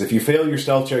one can. If you fail your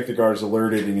stealth check, the guard is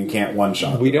alerted and you can't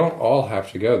one-shot. We don't all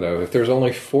have to go, though. If there's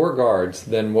only 4 guards,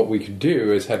 then what we could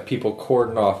do is have people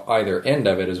cordon off either end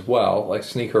of it as well, like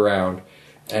sneak around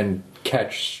and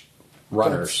catch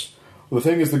runners. Well, the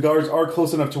thing is, the guards are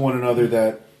close enough to one another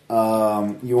that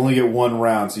you only get 1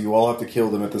 round, so you all have to kill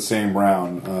them at the same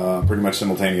round, pretty much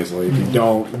simultaneously. If you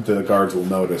don't, the guards will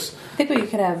notice. I think we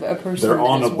could have a person They're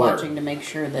on that is alert. watching to make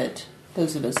sure that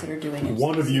those of us that are doing it.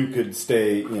 One of you could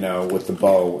stay, with the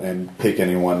bow and pick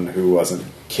anyone who wasn't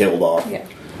killed off. Yeah.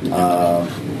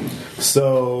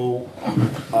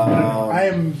 I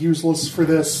am useless for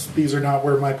this. These are not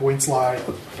where my points lie.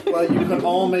 Well, you can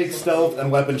all make stealth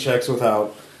and weapon checks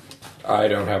without. I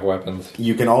don't have weapons.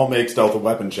 You can all make stealth and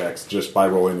weapon checks just by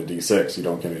rolling a d6. You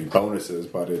don't get any bonuses,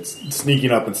 but it's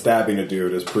sneaking up and stabbing a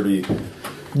dude is pretty.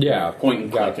 Yeah, Point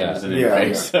and got click, that. isn't it? Yeah, Right?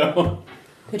 yeah. So.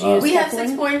 Could you use We have heckling?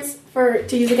 6 points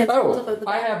to use against Oh,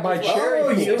 I have my cherry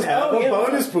Oh, pool. you have a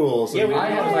bonus pool. So Yeah, we I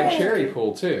have my cherry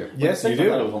pool, too. yes, you I thought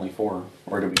it do. was only 4.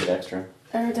 Or did we get extra?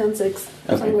 I wrote down 6.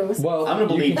 Okay. So I'm going with Well, I'm gonna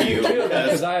believe can you, do it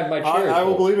because I have my cherry I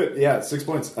will pool. believe it. Yeah, 6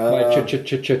 points. My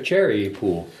cherry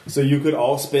pool. So you could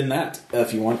all spin that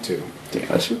if you want to. Damn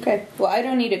it. Okay. Well, I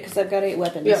don't need it because I've got 8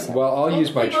 weapons. Yeah. Well, I'll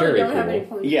use my People cherry don't have any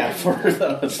pool. points. Yeah, for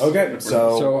those. Okay,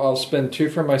 So I'll spend 2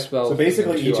 for my spells. So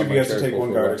basically, and 2 each on of my you has to cherry take pool one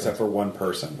for guard weapons. except for one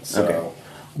person. So Okay.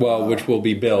 Well, which will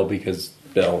be Bill because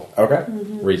Bill okay.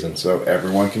 reasons. So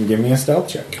everyone can give me a stealth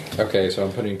check, Okay, so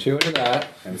I'm putting 2 into that.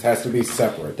 and it has to be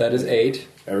separate. That is 8.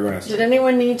 Everyone has Did to.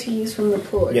 anyone need to use from the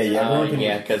pool? Yeah, yeah. Everyone can.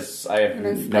 Yeah, because I have And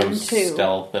then no spend 2.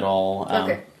 stealth at all.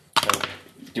 Okay. So, do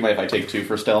you mind if I take 2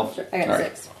 for stealth? Sure, I got All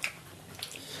right. 6.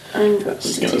 I'm going This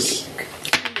is to gonna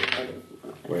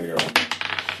take Way to go.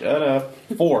 shut up.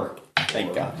 4.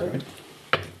 Thank God.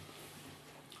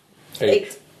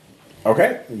 8.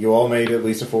 Okay, you all made at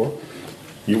least a 4.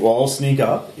 You all sneak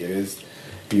up.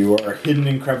 You are hidden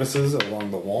in crevices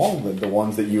along the wall, the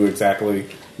ones that you exactly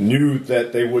knew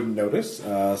that they wouldn't notice.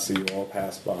 So you all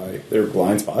pass by their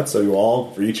blind spots. So you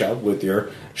all reach out with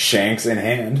your shanks in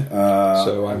hand.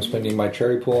 So I'm spending my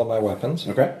cherry pool on my weapons.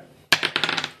 Okay,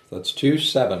 That's 2,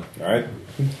 7. all right.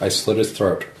 I slit his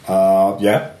throat.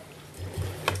 Yeah.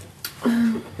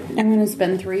 I'm going to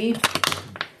spend 3.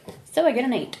 So I get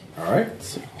an 8. All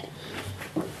right.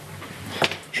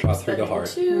 Shot through the heart.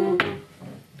 2.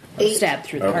 8. Stab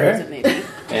through the Okay. heart, is it maybe?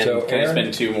 And So, can I Aaron?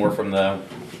 spend 2 more from the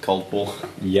cold pool?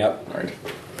 Yep. All right.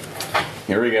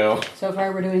 Here we go. So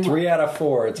far we're doing 3 out of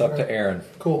 4. It's up to Aaron.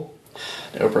 Cool.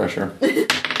 No pressure.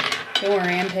 Don't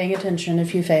worry, I'm paying attention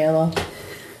if you fail.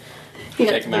 You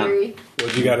got Take 'em out. 3. Well,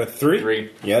 you got a 3? 3.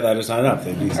 Yeah, that is not enough.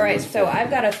 Alright, so I've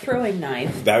got a throwing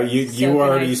knife. That you So can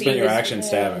already I spent see your this- action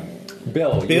stabbing.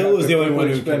 Bill. Bill you have is to the only one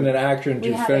quickly who spend can- an action We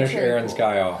to have a finish cherry Aaron's pool.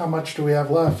 guy off. How much do we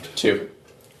have left? 2.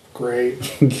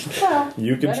 Great.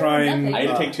 You can Better try than and nothing. I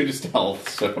had to take 2 to stealth,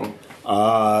 so.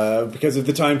 because of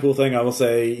the time pool thing, I will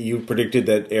say you predicted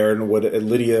that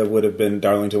Lydia would have been,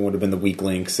 Darlington would have been the weak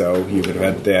link, so you would have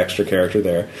had the extra character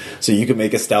there. So you could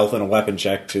make a stealth and a weapon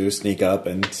check to sneak up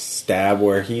and stab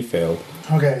where he failed.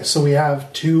 Okay, so we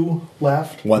have 2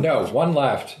 left. One. No, 1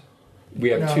 left. We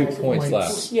have No, 2 points points.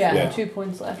 left. Yeah, Yeah. 2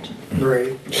 points left.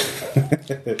 Great.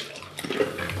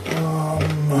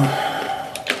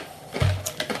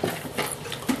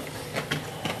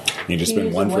 You just You spend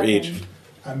use a 1 for weapon. each.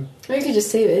 I'm. Or you could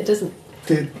just save it. It doesn't.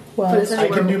 Well, But it's I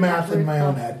can do anywhere math in my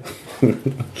own backward.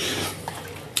 head.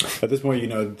 At this point, you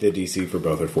know the DC for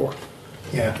both are 4.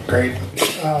 Yeah, great.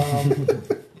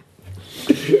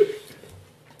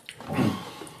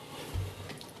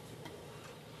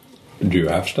 Do you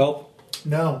have stealth?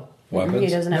 No. he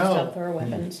Weapons? doesn't have No. stealth or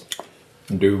weapons.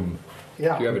 Doom.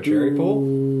 Yeah. Do you have a cherry pool?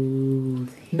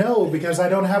 No, because I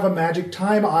don't have a magic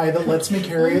time eye that lets me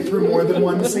carry it through more than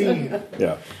one scene.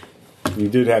 Yeah. You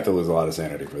did have to lose a lot of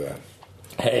sanity for that.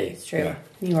 Hey. It's true. Yeah.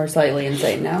 You are slightly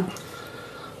insane now.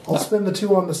 I'll spend the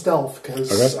 2 on the stealth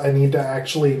because Okay. I need to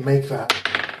actually make that.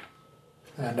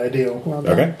 And I do. Well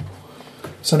done. Okay.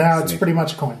 So now it's Sneak. pretty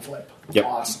much a coin flip. Yep.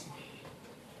 Awesome.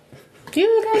 Do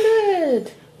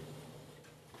it!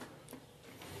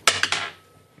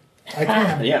 I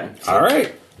can. Yeah. All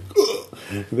right.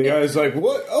 The guy's like,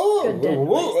 what? Oh, Good dead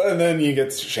whoa. And then he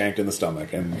gets shanked in the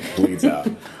stomach and bleeds out.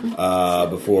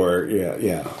 Before,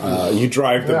 you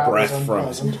drive the That was breath from.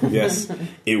 unpleasant. Yes,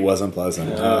 it was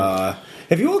unpleasant.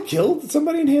 Have you all killed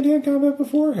somebody in hand-to-hand combat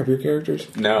before? Have your characters?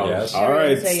 No. Yes. All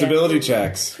right, say yes. stability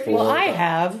checks. Well, I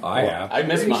have. I have. I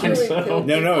missed mine, so.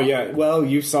 No, yeah. Well,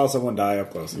 you saw someone die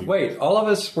up close. Wait, all of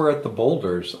us were at the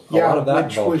boulders. A Yeah, lot of that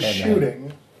which involved was hand-to-hand.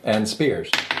 shooting. And spears.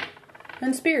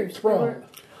 And spears. Thrown.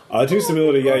 2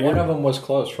 stability, yeah. One You're of them was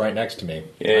close, right next to me.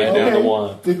 Yeah, down to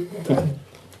 1.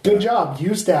 Good job.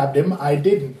 You stabbed him. I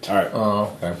didn't. all right.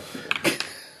 Oh, okay.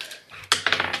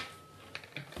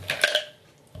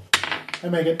 I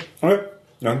make it. Okay.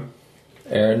 No.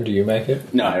 Aaron, do you make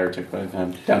it? No, I already took mine.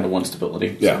 I'm down to 1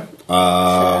 stability. Yeah.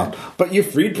 But you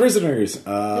freed prisoners. And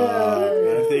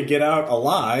if they get out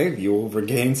alive, you'll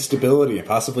regain stability and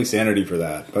possibly sanity for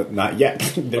that. But not yet.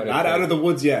 They're But not if out they- of the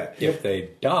woods yet. If they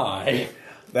die,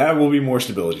 That will be more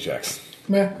stability checks.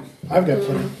 Meh. I've got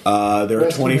plenty. There are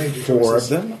Rescue major 24 of choices.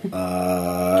 them.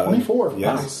 24.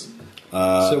 Yes.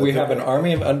 Nice. so we have an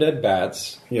army of undead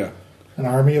bats, Yeah. An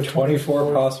army of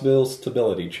 24 possible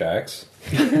stability checks.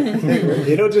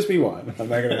 It'll just be 1. I'm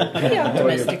not going to. Pretty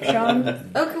optimistic,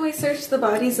 Sean. Oh, can we search the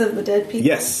bodies of the dead people?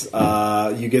 Yes,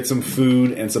 you get some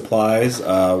food and supplies,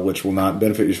 which will not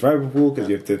benefit your survival pool because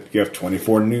you have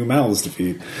 24 new mouths to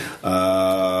feed.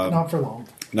 Not for long.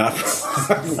 Not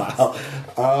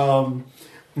wow.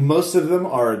 Most of them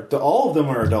are, all of them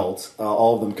are adults.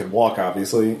 All of them can walk.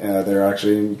 Obviously, they're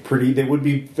actually pretty. They would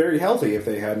be very healthy if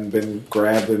they hadn't been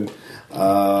grabbed and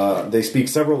They speak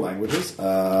several languages.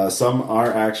 Some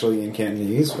are actually in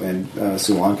Cantonese, and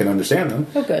Sulan can understand them.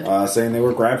 Oh, good. Saying they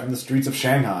were grabbed from the streets of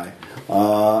Shanghai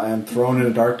and thrown in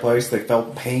a dark place. They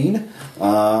felt pain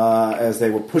as they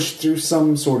were pushed through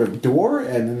some sort of door,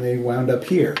 and then they wound up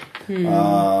here.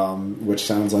 Which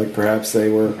sounds like perhaps they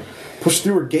were pushed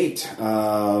through a gate.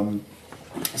 But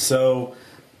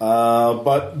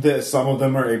some of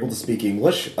them are able to speak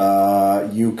English.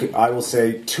 I will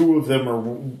say 2 of them are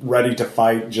ready to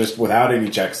fight just without any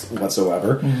checks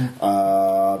whatsoever.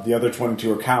 The other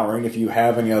 22 are cowering. If you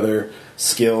have any other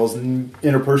skills,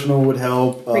 interpersonal would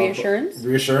help. Reassurance?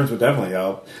 Reassurance would definitely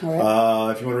help. All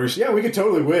right. If you want to, we could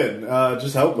totally win.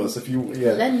 Just help us. If you,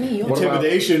 Lend me your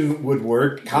intimidation would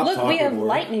work. Cop Look, talk we have would work.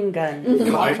 lightning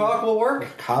gun. Cop talk will work.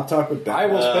 Cop talk would. I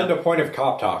will spend a point of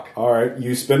cop talk. All right,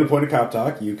 you spend a point of cop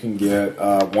talk. You can get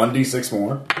 1d6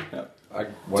 more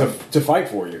to fight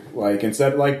for you. Like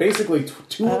instead, like basically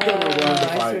 2 of them are willing to I see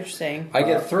what fight. you're saying. I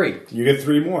get 3. You get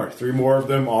 3 more. 3 more of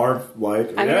them are like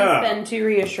I'm gonna spend 2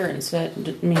 reassurance.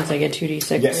 That means I get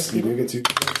 2d6. Yes, you do get 2.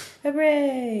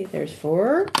 Hooray! There's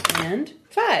 4 and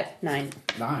 5. 9.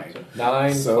 9.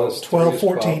 9 So, plus 12, 3 is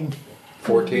 14.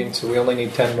 14, so we only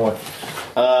need 10 more.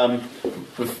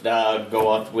 Go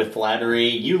off with flattery.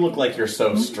 You look like you're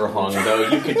so strong, though.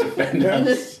 You could defend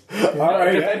us. All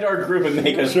right. Defend our group and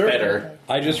make us better.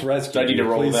 I just rescued. Do I need to you.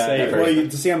 roll Please that? save Well,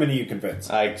 it. to see how many you convince.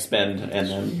 I spend and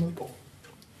then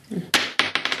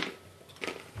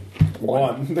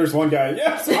 1. There's 1 guy.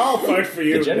 Yes, I'll fight for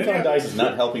you. the Gen Con dice is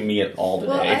not helping me at all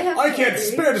today. Well, I have I can't three.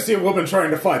 spare to see a woman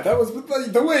trying to fight. That was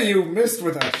the way you missed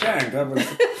with that shank. That was.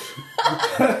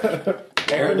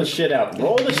 Roll the shit out.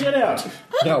 Roll the shit out.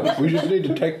 No, we just need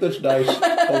to take this dice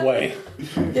away.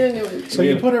 So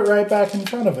you put it right back in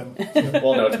front of him.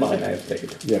 Well, no, it's mine. I have to take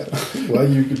it. Yeah. Well,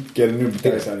 you could get a new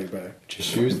dice out of your bag.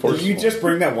 Just use Did you just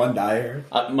bring that 1 die here?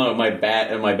 My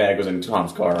bag was in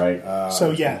Tom's car, right?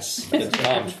 So yes. It's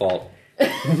Tom's fault.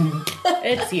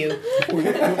 It's you.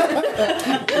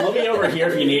 Let me over here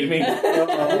if you need me. We just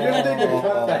need to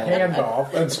cut the hand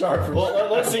off and start from. Well,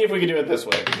 let's see if we can do it this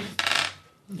way.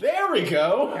 There we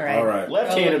go. All right. All right.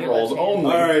 Left-handed rolls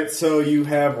only. All right. So you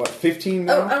have what? 15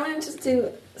 now. Oh, I want to just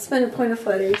spend a point of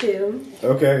flattery too.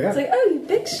 Okay. Yeah. It's like, oh, you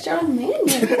big strong man. All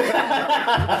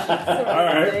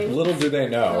right. Little do they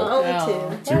know Only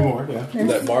 2. 2 more. Yeah.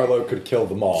 that Marlowe could kill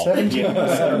them all.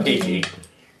 17. PG.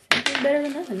 Better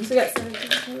than nothing. So we got 17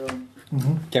 total.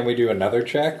 Can we do another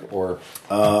check, or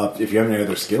If you have any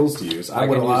other skills to use, I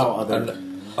would can allow use other.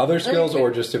 other skills,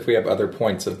 or just if we have other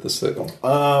points of the skill?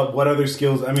 What other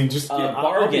skills? I mean, just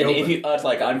Bargain. If you, it's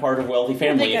like I'm part of a wealthy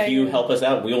family. think If I you agree. help us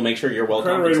out, we will make sure you're well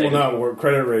credit rating compensated. will not work.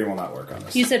 Credit rating will not work on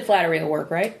this. You said flattery will work,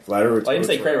 right? Flattery. I didn't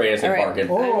say credit rating. I said All right. bargain.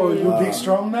 Oh, you big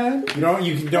strong man? You don't.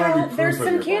 You don't Well, have to be there's proof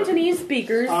some of your Cantonese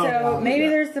speakers, so well, maybe yeah.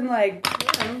 there's some like.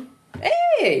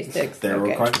 Hey, 6. There okay.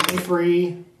 were quite.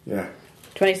 23, Yeah.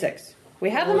 26.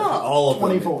 We have them all. All of them.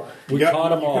 24. We caught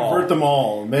them all. Convert them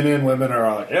all. Men and women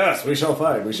are like, yes, we shall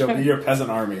fight. We shall be your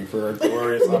peasant army for a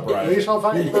glorious We uprising. shall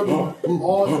fight them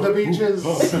all at the beaches.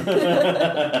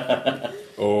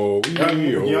 Oh,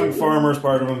 Young farmer's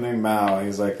part of him named Mao.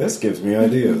 He's like, this gives me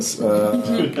ideas.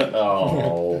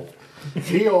 Oh,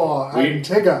 Eeyore and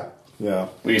Tigger. Yeah.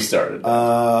 we started.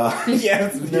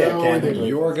 Yes. Yeah. Candidly.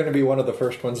 You're going to be one of the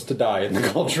first ones to die in the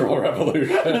Cultural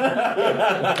Revolution.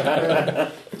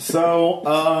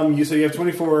 So you have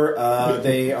 24.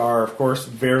 They are, of course,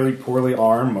 very poorly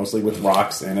armed, mostly with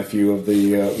rocks and a few of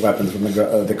the weapons from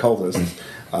the cultists.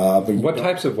 But What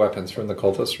types of weapons from the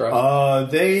cultists, right?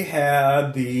 They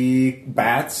had the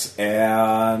bats,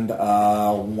 and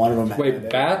one of them had Wait,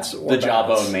 bats or the bats?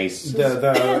 jawbone mace.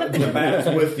 the bats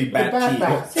with the bat bat teeth.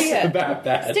 bats. So yeah,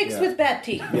 Bats. sticks Yeah. with bat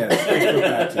teeth. Yeah, sticks with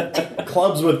bat teeth.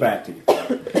 Clubs with bat teeth.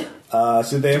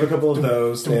 So they have a couple of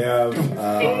those. They have.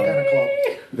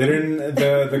 They didn't.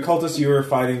 The cultists you were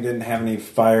fighting didn't have any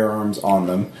firearms on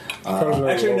them.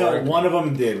 Actually, no. One of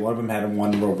them did. One of them had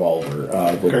one revolver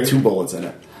with 2 bullets in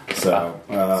it. So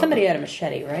Somebody had a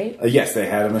machete, right? yes, they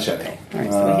had a machete. All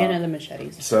right, so we can't have the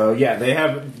machetes. So yeah, they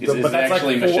have. Is it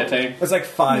actually like 4, machete? That's like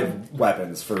 5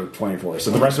 weapons for 24.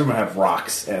 So the rest of them have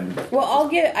rocks and. Well,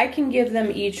 I can give them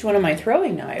each one of my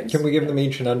throwing knives. Can we give them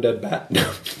each an undead bat?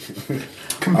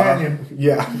 Companion.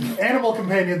 Yeah. Animal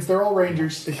companions, they're all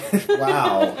rangers.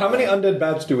 Wow. How many undead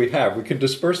bats do we have? We could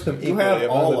disperse them You equally. have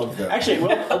all among of them. Actually,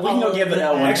 well, we can go give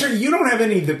that one. Actually, you don't have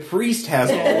any. The priest has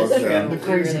all of them. The We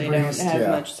crazy really don't priest. have yeah.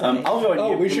 much. Say. I'll go and Oh,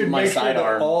 give we should my make sure that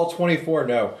sidearm. all 24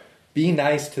 know. Be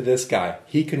nice to this guy.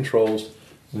 He controls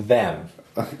them.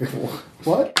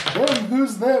 What? Them?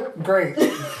 Who's them? Great.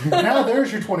 Now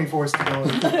there's your 24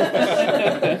 stability.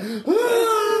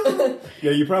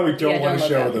 Yeah, you probably don't Yeah, want don't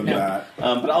to look show up, them no. that.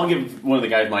 But I'll give one of the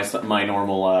guys my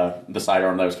normal the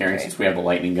sidearm that I was carrying since we have the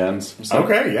lightning guns. So.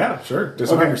 Okay, yeah, sure.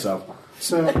 Disarm Okay. yourself.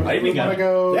 So I we think want I- to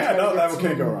go. Yeah, try to no, get that can't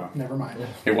some- go wrong. Never mind.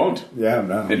 It won't. Yeah,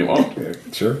 no. It won't. Yeah,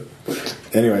 sure.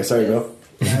 Anyway, sorry, Bill.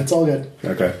 Yeah, it's all good.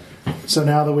 Okay. So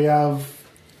now that we have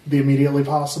the immediately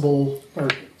possible or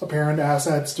apparent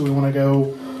assets, do we want to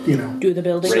go, Do the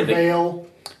building. Raid it.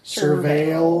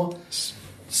 surveil,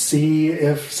 see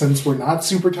if, since we're not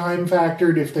super time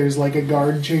factored, if there's like a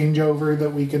guard changeover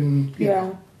that we can, you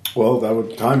know. Well, that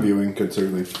would time viewing could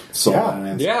certainly solve Yeah. an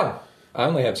answer. Yeah. I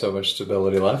only have so much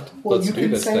stability left. Well, Let's you do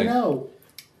can this say thing. no.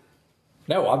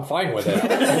 No, I'm fine with it.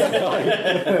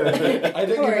 I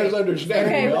think you guys understand.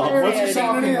 Okay, me. where are What's we your at?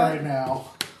 sanity Right at? now.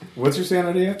 What's your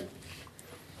sanity at?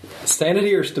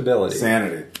 Sanity or stability?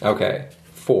 Sanity. Okay.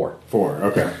 4. 4.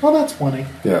 Okay. Well, that's 20.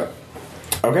 Yeah.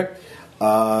 Okay.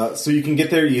 So you can get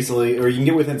there easily, or you can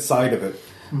get within sight of it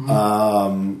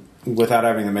without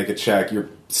having to make a check. You're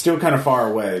still kind of far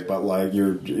away, but like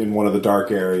you're in one of the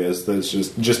dark areas that's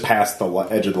just past the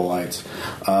edge of the lights.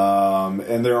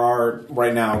 And there are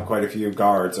right now quite a few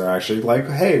guards are actually like,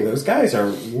 "Hey, those guys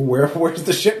are where's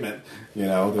the shipment?"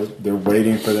 They're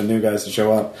waiting for the new guys to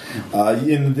show up.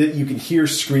 You can hear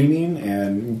screaming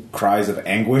and cries of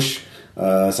anguish.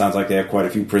 Sounds like they have quite a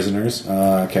few prisoners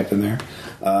kept in there.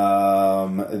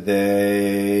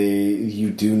 You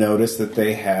do notice that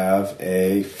they have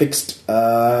a fixed,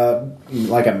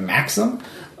 like a Maxim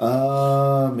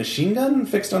machine gun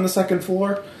fixed on the second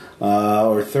floor,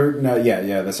 or third. No,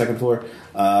 yeah, the second floor.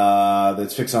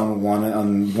 That's fixed on one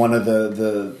of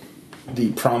the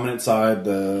prominent side,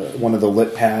 one of the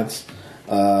lit paths.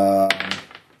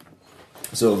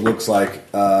 So it looks like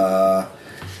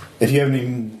if you have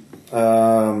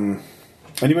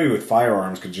anybody with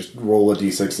firearms could just roll a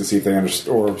d6 to see if they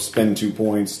understand, or spend 2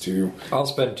 points to. I'll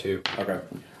spend 2. Okay.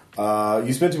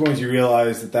 You spend 2 points. You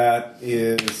realize that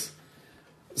is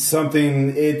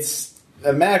something. It's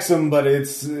a Maxim, but it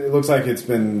looks like it's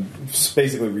been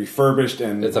basically refurbished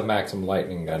and. It's a Maxim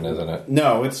lightning gun, isn't it?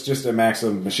 No, it's just a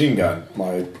Maxim machine gun.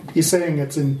 He's saying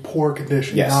it's in poor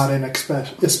condition, Yes. not in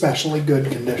especially good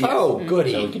condition. Oh,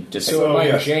 goody. So we could just- So it might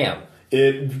yes. jam.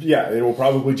 It will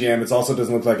probably jam. It also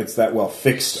doesn't look like it's that well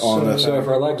fixed on the. So if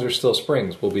our legs are still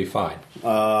springs, we'll be fine.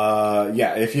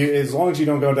 As long as you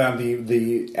don't go down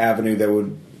the avenue that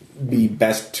would be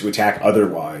best to attack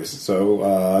otherwise.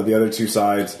 So the other two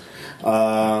sides,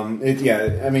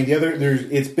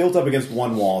 it's built up against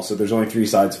one wall, so there's only 3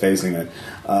 sides facing it.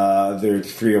 There are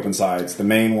 3 open sides. The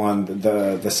main one,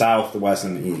 the south, the west,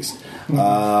 and the east.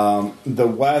 The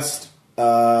west,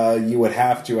 you would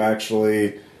have to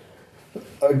actually.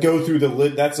 Go through the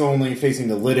lit. That's only facing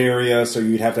the lit area, so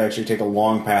you'd have to actually take a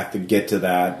long path to get to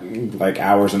that, like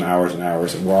hours and hours and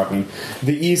hours of walking.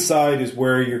 The east side is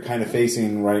where you're kind of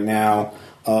facing right now.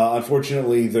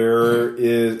 Unfortunately, there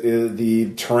is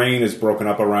the terrain is broken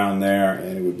up around there,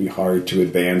 and it would be hard to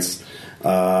advance.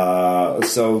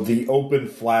 So the open,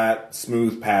 flat,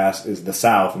 smooth pass is the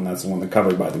south, and that's the one that's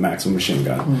covered by the Maxim machine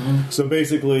gun. Mm-hmm. So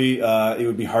basically, it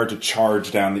would be hard to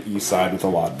charge down the east side with a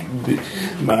lot.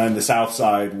 And the south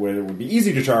side, where it would be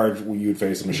easy to charge, you'd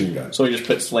face a machine gun. So we just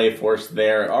put slave force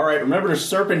there. All right, remember the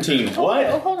serpentine. What?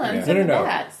 Oh, hold on. Yeah. So No.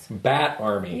 bats. Bat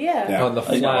army. Yeah. On the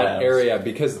I know flat that. area,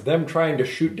 because them trying to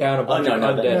shoot down a bunch no, of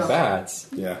no, undead no. bats.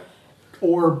 Yeah.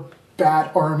 Or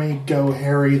Bat Army Go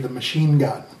Harry the machine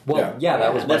gun. Well, yeah,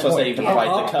 that was my That's what I'm point. saying, you can provide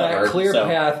the Up cover, that clear so-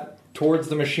 path towards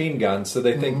the machine gun, so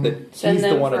they think that Send he's the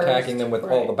them one first. attacking them with all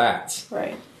Right. the bats.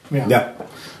 Right. Yeah.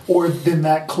 Or then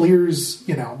that clears,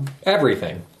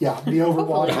 Everything. the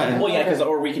Overwatch. Well, yeah,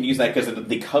 or we could use that because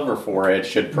the cover for it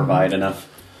should provide enough.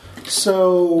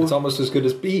 So, It's almost as good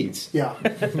as beads. yeah.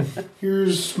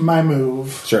 Here's my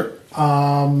move. Sure.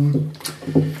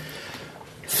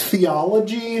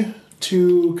 Theology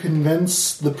to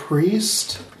convince the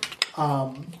priest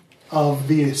of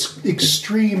the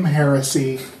extreme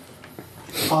heresy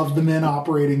of the men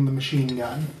operating the machine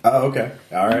gun. Oh, okay.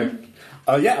 All right.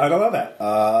 Yeah, I don't know that.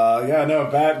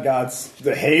 Bat Gods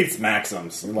hates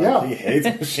Maxims. Yeah. He hates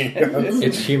machine guns.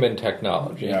 It's human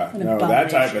technology. Yeah, An no, that type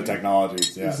abomination. of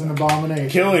technology. Yeah. It's an abomination.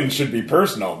 Killing should be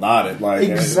personal, not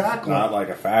Exactly. not like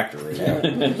a factory. Yeah,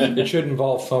 It should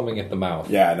involve foaming at the mouth.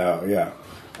 yeah.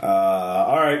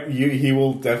 All right, he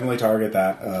will definitely target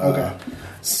that. Okay.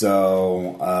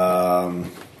 So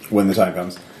when the time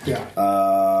comes.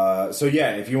 Yeah.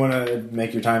 If you want to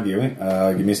make your time viewing,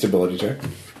 give me a stability check.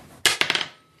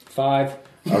 5.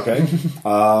 Okay.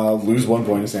 Lose 1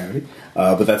 point of sanity,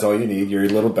 but that's all you need. You're a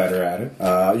little better at it.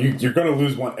 You're going to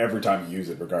lose 1 every time you use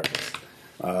it, regardless.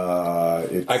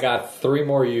 I got 3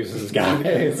 more uses,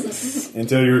 guys.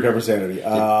 Until you recover sanity.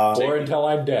 Or until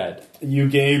I'm dead. You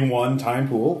gain 1 time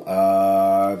pool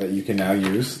that you can now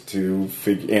use to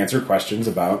answer questions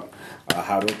about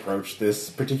how to approach this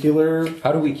particular...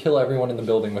 How do we kill everyone in the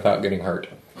building without getting hurt?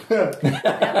 That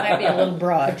might be a little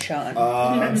broad, Sean.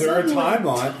 There are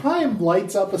timeline. Time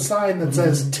lights up a sign that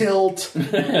says tilt.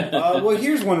 Well,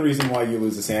 here's one reason why you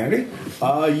lose the sanity.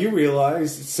 You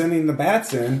realize sending the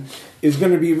bats in is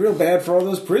going to be real bad for all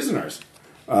those prisoners.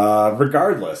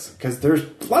 Regardless, because there's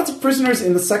lots of prisoners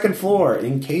in the 2nd floor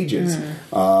in cages that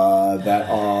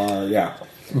are,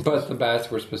 But the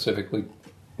bats were specifically...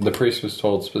 The priest was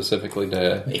told specifically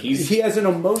to... He has an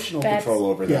emotional Bats- control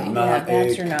over them. yeah,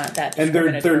 bats are not that And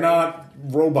they're discriminatory. not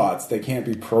robots. They can't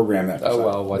be programmed that. Oh,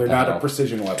 well, what they're the not hell? a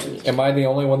precision weapon. Am I the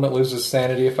only one that loses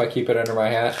sanity if I keep it under my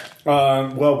hat?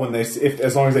 Well, when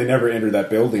as long as they never enter that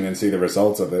building and see the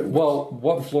results of it. Well,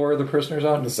 what floor are the prisoners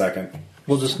on? The 2nd.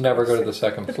 We'll just never go to the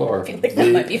 2nd floor. I think that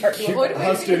might be hard to avoid.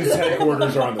 Huston's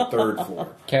headquarters are on the 3rd floor.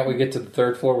 Can't we get to the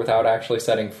 3rd floor without actually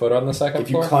setting foot on the 2nd If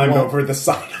you floor? climbed over the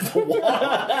side of the wall.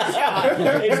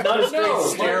 It's not a straight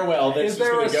stairwell that's Is just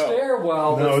there going a to go.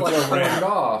 stairwell No, that's it's a like ramp. turned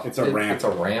off? It's a ramp. It's a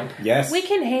ramp? Yes. We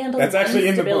can handle That's actually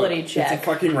in the book. stability check. It's a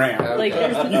fucking ramp. Like,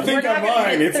 there's You think we're not I'm gonna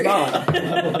lying? get It's through-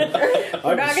 not.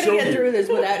 We're not going to get through this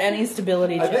without any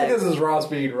stability I check. think this is Ross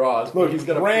being Ross. Look, he's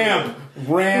gonna ramp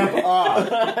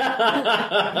up.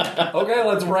 Okay,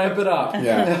 let's ramp it up.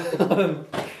 Yeah.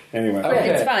 Anyway. Okay.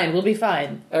 It's fine. We'll be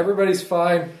fine. Everybody's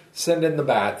fine. Send in the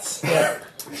bats.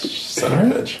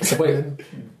 Son of a bitch. Wait,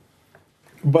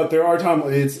 But there are times.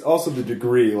 It's also the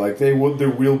degree. Like there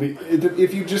will be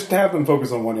if you just have them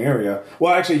focus on one area.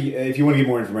 Well, actually, if you want to get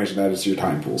more information, that is your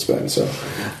time pool spend. So,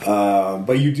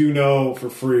 but you do know for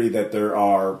free that there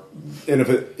are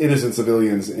innocent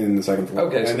civilians in the 2nd floor.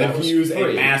 Okay, so and that if was you use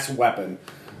free. a mass weapon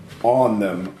on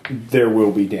them, there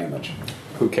will be damage.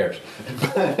 who cares?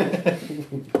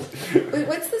 Wait,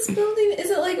 what's this building?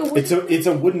 Is it like a wooden? It's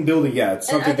a wooden building. Yeah, it's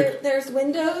and something. there's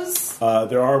windows,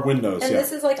 There are windows. and Yeah.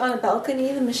 this is like on a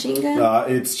balcony. The machine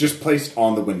gun. It's just placed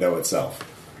on the window itself.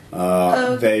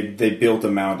 Okay. They built a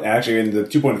mount. Actually, in the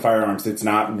 2-point firearms, it's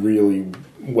not really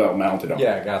well mounted on.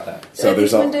 Yeah, I got that. So Are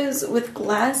there's these a. windows with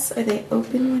glass? Are they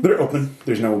open? They're open.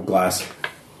 There's no glass.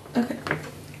 Okay.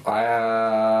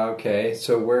 Okay,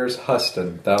 so where's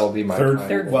Huston? That'll be my Third.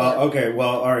 time. Well, okay.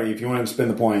 Well, all right. If you want to spin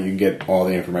the point, you can get all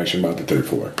the information about the 3rd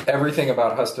floor. Everything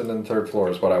about Huston and the 3rd floor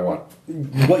is what I want.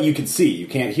 What you can see, you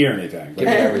can't hear anything. Give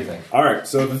me everything. All right.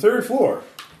 So the 3rd floor.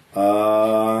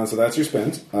 So that's your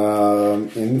spins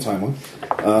in the timeline.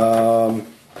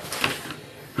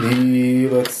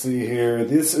 Let's see here.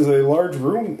 This is a large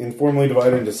room informally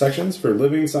divided into sections for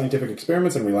living, scientific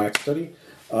experiments, and relaxed study.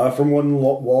 From one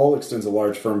wall extends a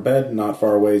large firm bed. Not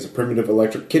far away is a primitive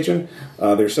electric kitchen.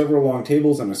 There are several long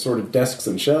tables and assorted desks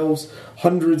and shelves.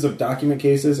 Hundreds of document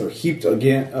cases are heaped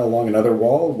again along another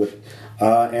wall,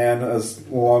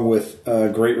 along with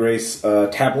Great Race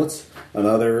tablets and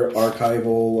other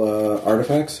archival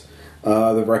artifacts.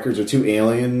 The records are too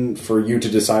alien for you to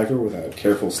decipher without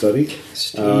careful study.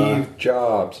 Steve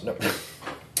Jobs. No.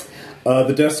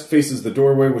 The desk faces the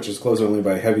doorway, which is closed only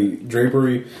by heavy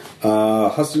drapery.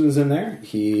 Huston is in there.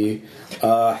 He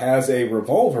has a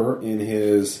revolver in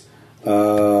his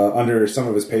under some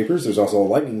of his papers. There's also a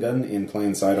lightning gun in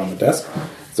plain sight on the desk.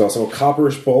 There's also a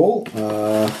copperish bowl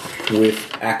with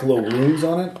Aklo runes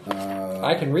on it.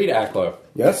 I can read Aklo.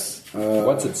 Yes.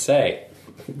 What's it say?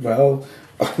 Well,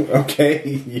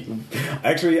 okay.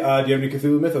 Actually, do you have any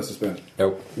Cthulhu Mythos to spend?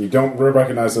 Nope. You don't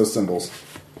recognize those symbols.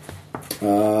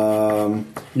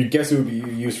 You guess it would be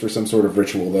used for some sort of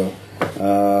ritual, though.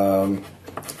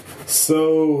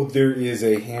 So there is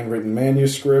a handwritten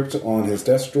manuscript on his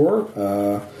desk drawer,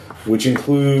 which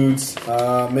includes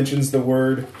mentions the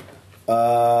word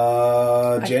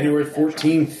January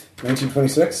 14th,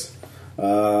 1926,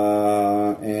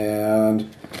 and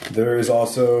there is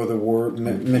also the word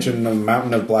mentioned the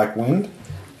Mountain of Black Wind.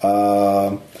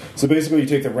 So basically, you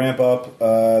take the ramp up.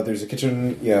 There's a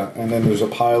kitchen, and then there's a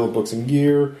pile of books and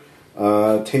gear,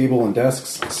 table and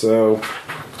desks. So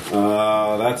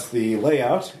that's the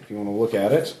layout. If you want to look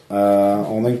at it,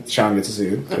 only Sean gets to see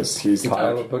it because he's the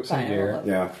Pile couch. of books and gear.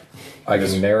 Yeah. I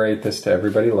can narrate this to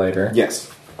everybody later.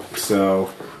 Yes. So.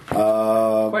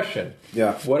 Question.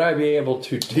 Yeah. Would I be able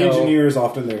to The tell engineer is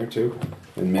often there too.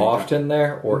 And often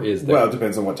there, or is there? Well, it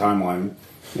depends on what timeline.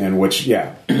 And which,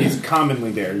 he's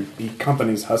commonly there. He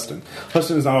accompanies Huston.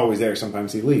 Huston is not always there.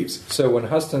 Sometimes he leaves. So when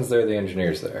Huston's there, the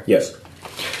engineer's there. Yes.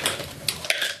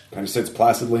 Kind of sits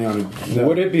placidly on a...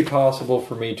 Would it be possible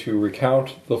for me to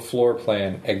recount the floor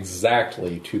plan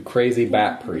exactly to Crazy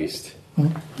Bat Priest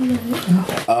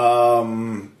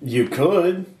You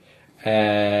could.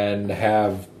 And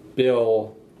have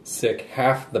Bill sick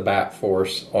half the bat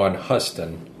force on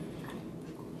Huston.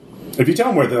 If you tell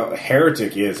him where the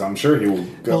heretic is, I'm sure he will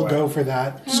go. He'll go for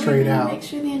that straight out. Make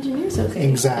sure the engineer's okay.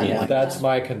 Exactly. Yeah. That's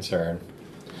my concern.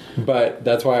 But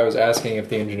that's why I was asking if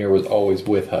the engineer was always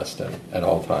with Huston at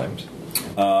all times.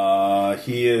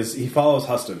 He follows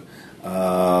Huston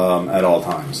at all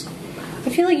times. I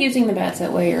feel like using the bats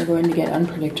that way are going to get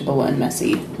unpredictable and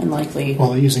messy and likely.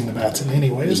 Well, using the bats in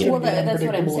any way is Well, going to be that's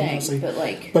what I'm unpredictable and saying. messy. But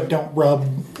like But don't rub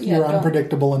Yeah, your don't-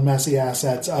 unpredictable and messy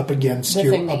assets up against the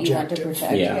your thing that you want to objective.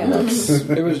 protect. Yeah, Yeah. that's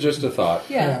It was just a thought.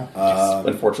 Yeah.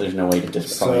 unfortunately there's no way to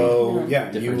discard. So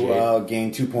yeah, you Differentiate.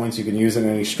 gain 2 points. You can use in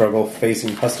any struggle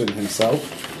facing Huston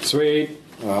himself Sweet.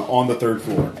 on the 3rd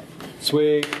floor.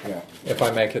 Sweet. Yeah. If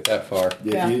I make it that far.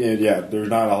 Yeah. Yeah. There's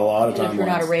not a lot of And time. if you're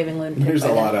not a Raven lunatic, There's a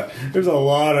by lot then. of. There's a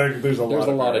lot of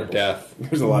Variables. death.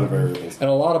 There's a lot of variables. And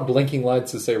a lot of blinking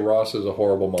lights that say Ross is a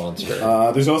horrible monster.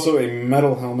 There's also a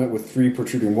metal helmet with 3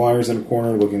 protruding wires in a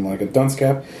corner looking like a dunce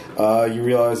cap. You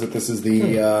realize that this is the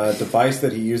device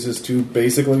that he uses to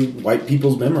basically wipe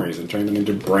people's memories and turn them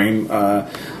into brain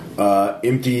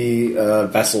empty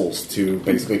vessels to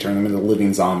basically turn them into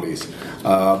living zombies.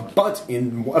 But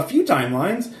in a few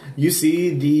timelines, you see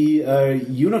the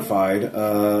unified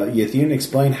Yithian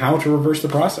explain how to reverse the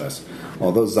process.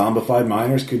 All those zombified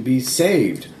miners could be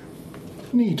saved,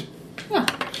 Neat. Huh.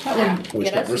 That would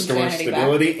which get would us some restore sanity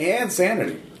stability and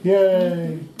sanity.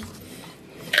 Yay.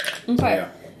 back. Okay. Yeah.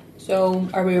 So,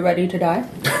 are we ready to die?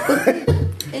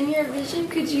 In your vision,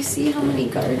 could you see how many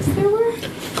guards there were?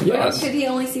 Yes. Or could he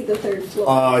only see the 3rd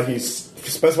floor? He's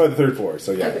specified the 3rd floor,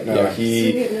 so yeah. Okay. No, Yeah. So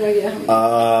you he have no idea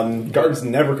how many. guards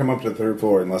never come up to the 3rd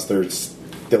floor unless they're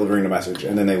delivering a message,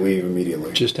 and then they leave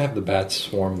immediately. Just have the bats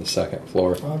swarm the 2nd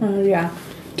floor. Yeah.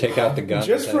 Take out the guns.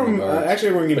 Just and the from guards.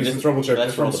 actually, we're going to give But you some trouble check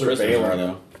that's just where from all the prisoners are, surveilling.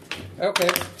 though. Okay,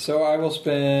 so I will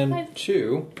spend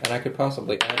 2, and I could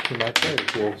possibly add to my charity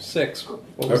pool 6.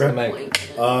 What was Okay. the make?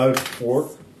 4.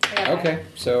 Okay,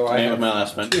 so I I have have my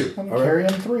last one. 2. I'm All right. carrying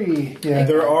 3. Yeah.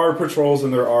 There are patrols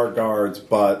and there are guards,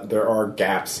 but there are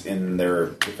gaps in their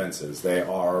defenses. They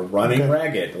are running Okay.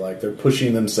 ragged, like they're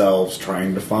pushing themselves,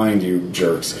 trying to find you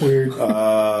jerks. Weird.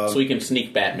 So we can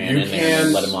sneak Batman You in there can,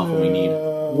 and let him off when we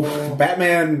need.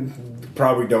 Batman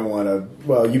probably don't want to.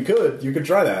 Well, you could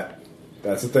try that.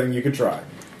 That's the thing you could try.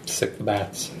 Sick the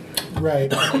bats.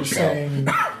 Right. I'm saying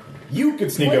You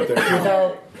could sneak up there.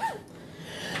 without.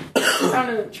 I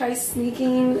don't know, try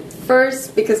sneaking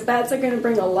first because bats are going to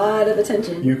bring a lot of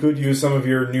attention. You could use some of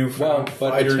your Well, newfound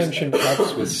but fighters. attention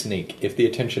helps with sneak if the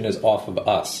attention is off of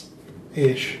us.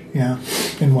 Ish. Yeah.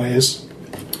 In ways.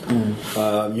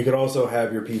 You could also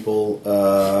have your people.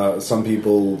 Some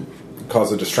people cause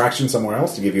a distraction somewhere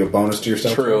else to give you a bonus to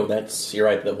yourself. True, you're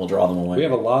right. That will draw them away. We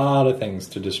have a lot of things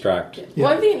to distract. Yeah.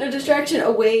 Well, I'm thinking a distraction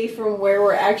away from where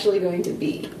we're actually going to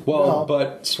be. Well,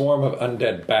 but swarm of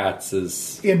undead bats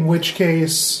is In which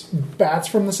case, bats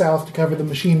from the south to cover the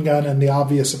machine gun and the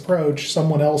obvious approach.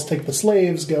 Someone else take the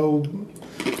slaves, go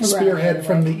spearhead Right.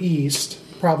 from the east.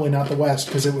 Probably not the west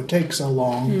because it would take so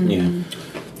long. Yeah.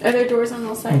 Are there doors on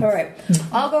all sides? All right.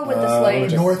 I'll go with the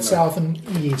slaves. North, south, and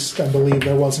east. I believe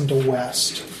there wasn't a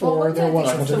west, Well, or what's there that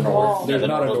wasn't next a to the north. wall? there's the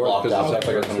not a north was door blocked because off it's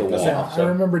by up against the the wall. Yeah, I So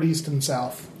remembered east and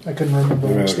south. I couldn't remember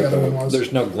which the other one was.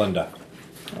 there's no Glinda.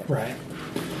 Right.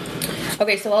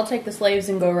 Okay, so I'll take the slaves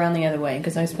and go around the other way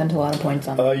because I spent a lot of points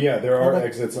on that. Yeah, there are Okay.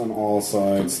 exits on all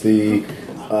sides. The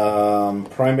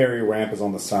primary ramp is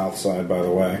on the south side, by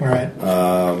the way. All right.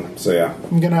 So yeah,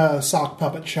 I'm gonna sock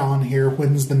puppet Sean here.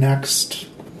 When's the next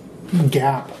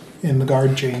gap in the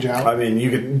guard change I out? mean, you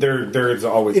could. There is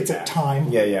always. It's at time.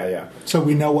 Yeah. So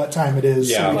we know what time it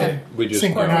is. Yeah, so we okay. can We just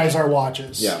synchronize our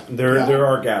watches. Yeah, there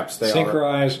are gaps. They are.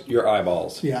 Synchronize your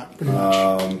eyeballs. Yeah, pretty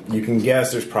much. You can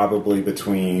guess there's probably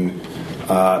between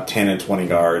 10 and 20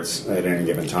 guards at any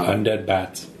given time. Undead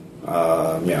bats.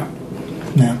 Yeah.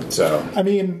 Yeah. So I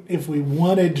mean, if we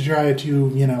wanted to try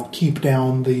to, keep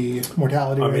down the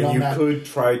mortality I rate mean, on you that, could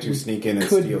try to sneak in and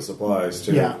could- steal supplies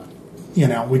too.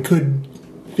 yeah, we could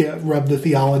rub the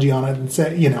theology on it and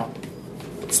say,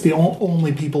 it's the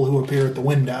only people who appear at the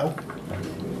window.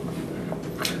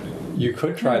 You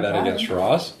could try that against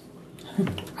Ross.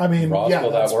 I mean, Ross, yeah,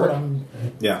 will that that's work?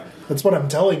 Yeah. what I'm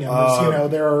telling him.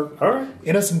 Is, there are All right.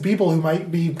 innocent people who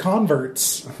might be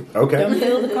converts. Don't Okay.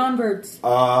 kill the converts.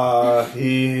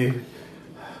 He.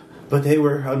 But they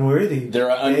were unworthy. There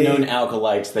are unknown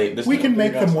alkalites. We can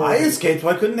make them I work. escaped.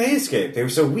 Why couldn't they escape? They were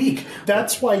so weak.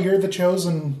 That's why you're the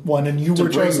chosen one, and you were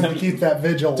bring chosen them- to keep that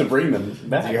vigil. to bring them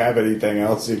back. Do you have anything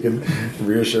else you can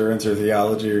reassurance or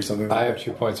theology or something? I have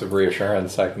 2 points of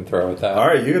reassurance I can throw at that. All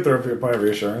right, you can throw up your point of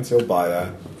reassurance. He'll buy that.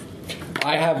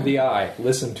 I have the eye.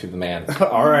 Listen to the man.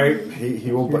 All right,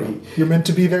 he will. You're meant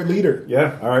to be their leader.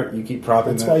 Yeah. All right, you keep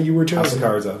propping. That's that why you were house of chosen.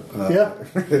 cards up. Yeah.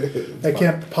 That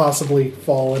can't possibly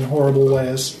fall in horrible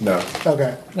ways. No.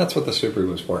 Okay. That's what the super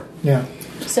was for. Yeah.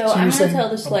 So you're I'm going saying- to tell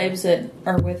the slaves that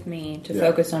are with me to Yeah.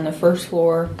 focus on the first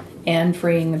floor and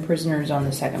freeing the prisoners on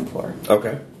the second floor.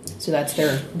 Okay. So that's their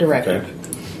Okay.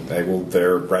 directive.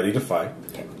 They're ready to fight.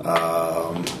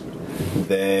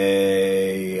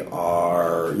 They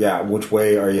are. Yeah. Which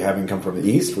way are you having come from? The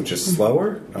east, which is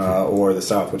slower, or the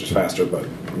south, which is faster, but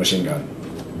machine gun?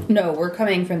 No, we're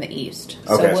coming from the east.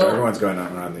 Okay, so we'll- everyone's going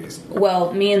around the east.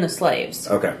 Well, me and the slaves.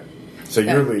 Okay. So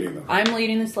you're leading them. I'm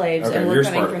leading the slaves, Okay, and we're you're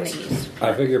coming from the Spartacus. east.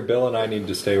 I figure Bill and I need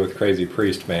to stay with Crazy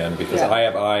Priest Man because Yeah. I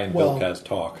have eye and Well- Bill has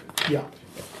talk. Yeah.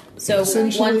 So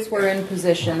Essentially- once we're in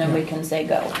position, then we can say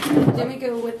go. Then we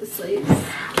go with the slaves.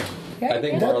 I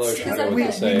think That's- Marlo should go we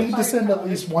with the need save. to send at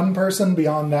least one person.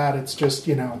 Beyond that, it's just,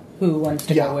 Who wants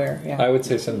to Yeah. go where? Yeah. I would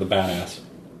say send the badass.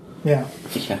 yeah.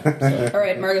 All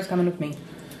right, Margot's coming with me.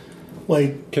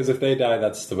 Like, Because if they die,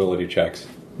 that's stability checks.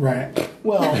 right.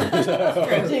 Well,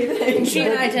 She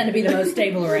and I tend to be the most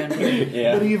stable around here.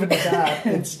 Yeah. but even at that,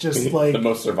 it's just like The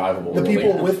most survivable. the role people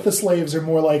they have. with the slaves are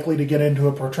more likely to get into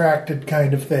a protracted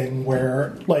kind of thing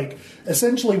where, like,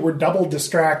 essentially we're double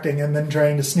distracting and then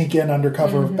trying to sneak in under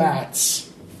cover of bats.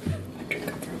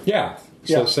 Yeah.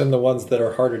 So Yeah. send the ones that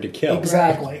are harder to kill.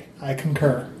 Exactly. I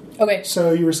concur. Okay.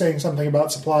 So you were saying something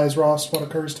about supplies, Ross? What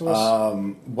occurs to us?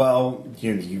 Well,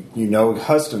 you know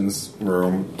Huston's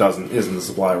room isn't the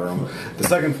supply room. The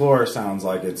second floor sounds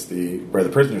like it's where the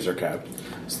prisoners are kept.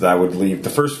 So that would leave the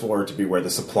first floor to be where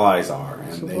the supplies are,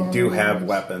 and they do have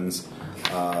weapons.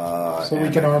 So we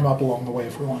can arm up along the way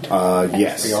if we want to.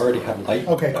 Yes. We already have light.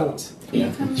 Okay, cool. guns.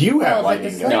 You have Well, like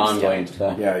lightning the guns. No, I'm going to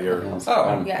the. Yeah, you're.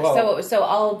 Oh, Yeah, well, so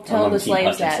I'll tell on the Team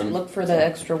slaves that Hutchinson. look for the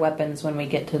extra weapons when we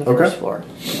get to the Okay. first floor.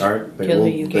 All right. They Kill will.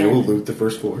 who you They can. will loot the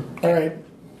first floor. All right.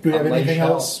 Do we have I'll lay anything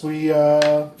shell. else we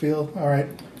feel? All right.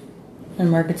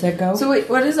 And Margot said go. So wait,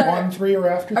 what is our? 1, 3, or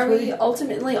after Are 3? we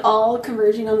ultimately all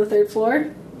converging on the third floor?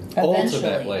 Eventually.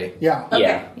 ultimately, Yeah. Okay.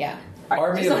 Yeah. Yeah.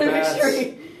 army Just of wanna make bats, sure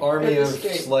we- army get of this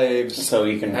straight. slaves, So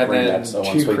you can and bring then that. So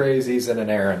once 2 we. crazies and an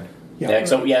Aaron. Yeah,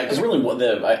 because really,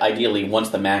 ideally, once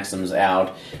the Maxim's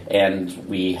out and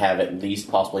we have at least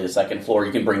possibly the second floor,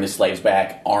 you can bring the slaves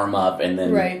back, arm up, and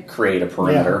then Right. create a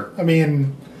perimeter. I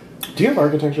mean, Do you have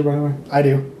architecture, by the way? I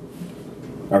do.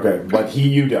 Okay, but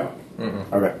you don't.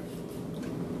 Okay.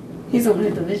 He's the one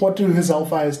with the vision. What do his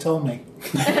elf eyes tell me?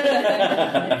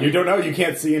 You don't know. You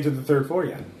can't see into the third floor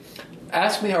yet.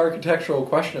 Ask me architectural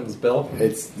questions, Bill.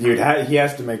 He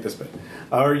has to make this bit.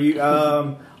 Are you?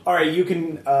 All right. You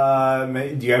can.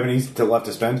 Do you have any left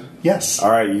to spend? Yes. All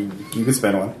right. You can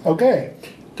spend one. Okay.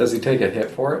 Does he take a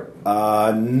hit for it?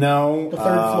 No. The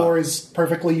third floor is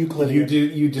perfectly Euclidean.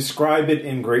 You describe it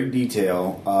in great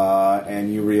detail,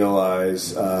 and you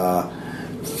realize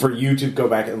for you to go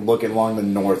back and look along the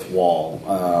north wall,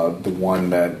 the one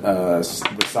that the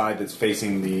side that's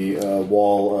facing the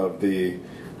wall of the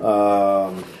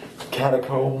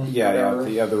Catacomb. yeah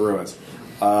the ruins.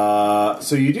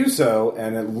 So you do so,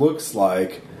 and it looks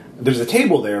like there's a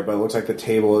table there, but it looks like the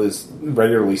table is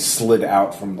regularly slid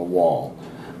out from the wall.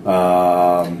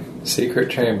 Secret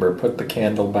chamber. Put the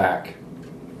candle back.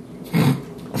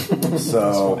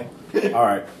 So, all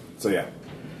right. So yeah.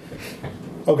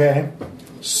 Okay.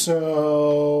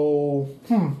 So,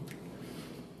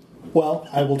 well,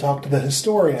 I will talk to the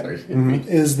historian.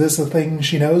 Is this a thing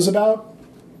she knows about?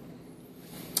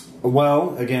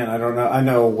 Well, again, I don't know. I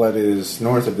know what is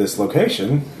north of this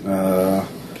location.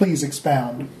 Please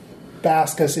expound.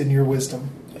 Bask us in your wisdom.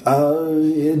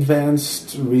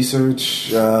 Advanced research,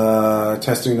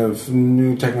 testing of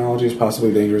new technologies,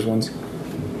 possibly dangerous ones.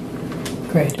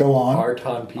 Great. Go on.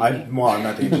 Arton P. I'm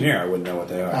not the engineer. I wouldn't know what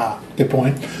they are. Good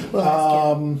point.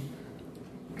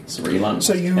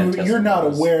 So you're not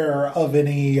aware of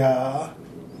any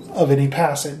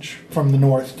passage from the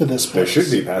north to this There place? should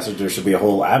be a passage. There should be a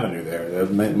whole avenue there. There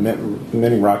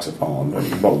many rocks have fallen,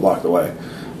 but both blocked away.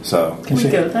 So Can we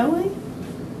go that way?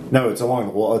 no, it's along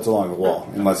the wall. It's along the wall,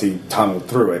 unless he tunneled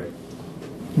through it.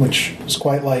 Which is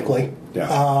quite likely. Yeah.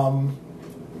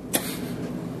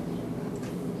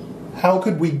 How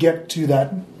could we get to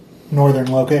that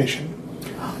northern location?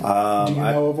 Do you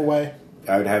know of a way?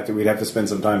 We'd have to spend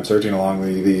some time searching along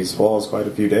these walls, quite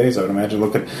a few days. I would imagine.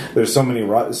 There's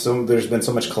there's been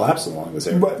so much collapse along this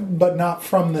area. But not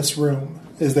from this room.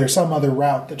 Is there some other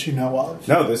route that you know of?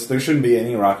 No, there shouldn't be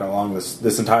any rock along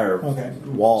this entire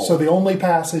wall. So the only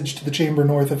passage to the chamber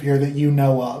north of here that you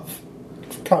know of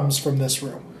comes from this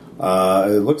room.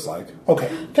 It looks like.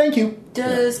 Okay, thank you.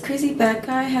 Does Crazy Bat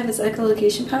Guy have his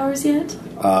echolocation powers yet?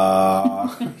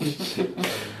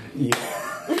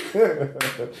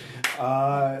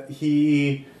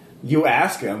 You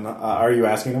ask him. Are you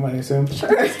asking him? I assume. Excuse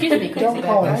me, crazy Don't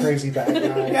call bad him guy. crazy bad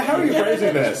guy. Yeah. How are you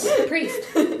phrasing this? Priest.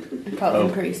 Call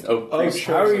him priest. Priest,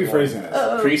 How are you phrasing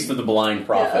this? priest of the blind Yeah,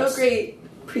 prophets. oh, great.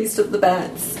 Priest of the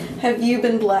Bats. Have you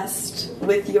been blessed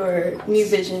with your new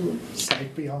vision?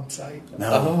 Sight beyond sight.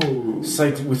 No.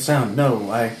 Sight with sound. No.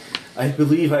 I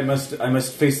believe I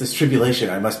must face this tribulation.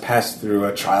 I must pass through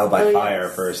a trial by fire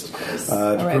first to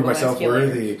right, prove we'll myself ask you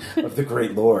worthy of the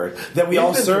great Lord that we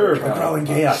all serve, the crawling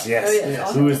chaos. Yes. Oh,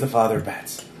 yes. Who is the father of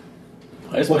bats?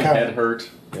 Why does Look my how- head hurt?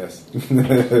 Yes.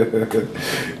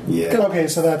 Yeah. Okay,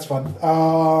 so that's fun.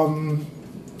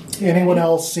 Anyone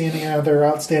else see any other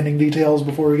outstanding details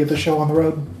before we get the show on the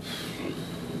road?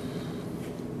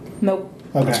 Nope.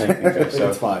 Okay.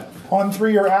 That's fine. On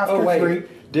 3 or after Oh, wait. 3?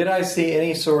 Did I see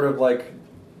any sort of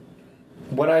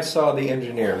when I saw the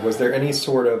engineer, was there any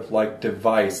sort of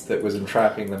device that was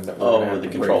entrapping them that were gonna have The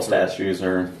to control break through? statues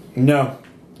are. No.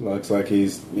 Looks like he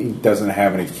doesn't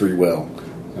have any free will.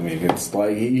 I mean, it's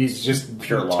like he's just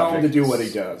Pure tell logic. him to do what he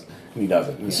does, and he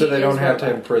doesn't. So they He don't is have to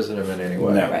right. imprison him in any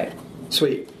way. No. Right.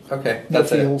 Sweet. Okay. No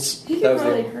That's it. feels. He That could was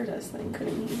probably it. hurt us then,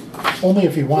 couldn't he? Only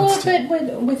if he Well, wants to.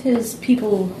 but with his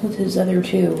people, with his other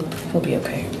two, he'll be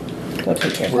okay. They'll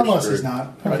take care of it. Unless screwed. he's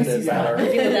not. Right, He's that's not. all right.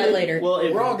 We'll deal with that later. Well,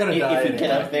 We're all gonna die If we get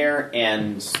anyway. up there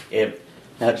and if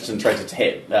Hutchinson tries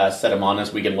to set him on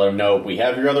us, we can let him know we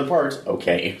have your other parts.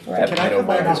 Okay. Right. Can I come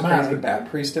back as Not crazy mad. bat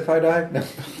priest if I die? No.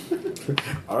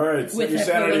 All right, set With your that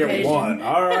sanity at relocation. 1.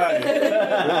 All right,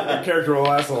 your character will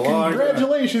last a long time.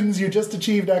 Congratulations, you just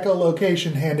achieved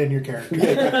echolocation. Hand in your character.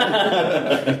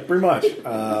 Pretty much. It'd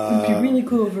be really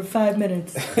cool for 5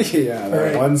 minutes. Yeah, that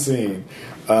Alright. one scene.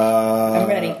 I'm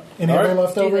ready. Any All other right.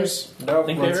 leftovers? Nope,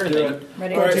 think let's they're do everything. it.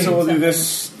 Ready? All right, so we'll do Something.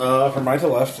 this from right to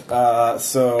left.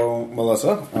 So,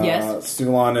 Melissa, Yes?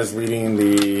 Stulon is leading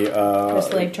the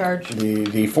slave charge.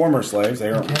 The former slaves. They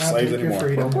aren't Cannot slaves take your anymore.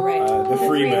 freedom. Right. The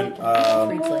freemen.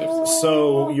 Freed slaves.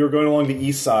 So you're going along the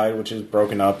east side, which is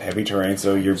broken up, heavy terrain.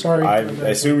 So you're. Sorry. I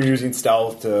assume you're using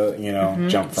stealth to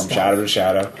jump from shadow to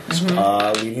shadow,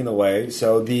 leading the way.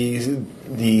 So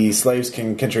the slaves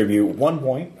can contribute 1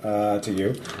 point to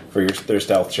you for their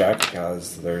stealth check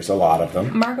because there's a lot of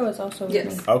them. Margot is also with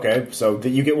Yes. me. Okay, so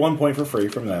you get 1 point for free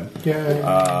from them. Yeah.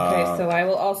 Okay, so I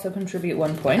will also contribute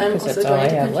 1 point I'm because also that's all I going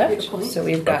to have contribute left. a point. So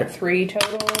we've got Okay. 3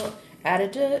 total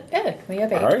added to we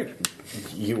have 8. All right,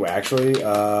 you actually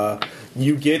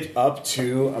you get up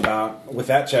to about with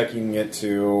that check you can get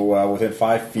to within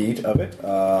 5 feet of it,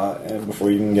 and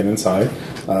before you can get inside.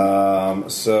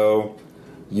 So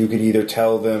you could either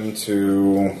tell them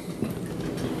to.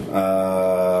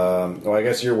 Well, I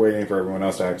guess you're waiting for everyone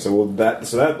else to act. So that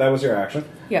was your action.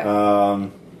 Yeah.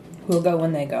 Who'll go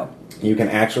when they go. You can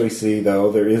actually see,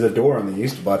 though, there is a door on the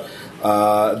east, but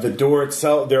the door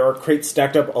itself, there are crates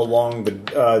stacked up along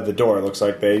the door. It looks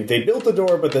like they built the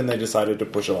door, but then they decided to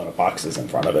push a lot of boxes in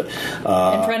front of it. In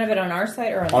front of it on our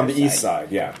side or On their the east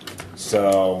side, yeah.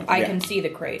 So I yeah. can see the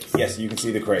crates. Yes, you can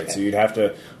see the crates. Okay. So you'd have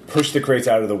to push the crates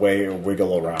out of the way or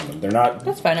wiggle around them. They're not.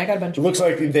 That's fine. I got a bunch It of looks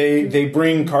like they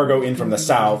bring cargo in from the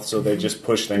south, so they just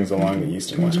push things along the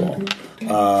east and west wall.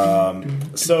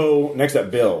 So next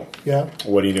up, Bill. Yeah.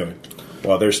 What are you doing?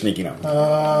 Well, they're sneaking up.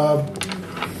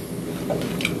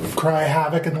 Cry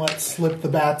havoc and let slip the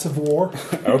bats of war.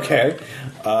 Okay.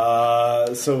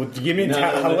 So give me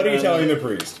what are you telling the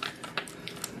priest?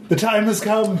 The time has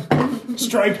come.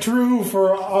 Strike true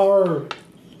for our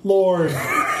Lord.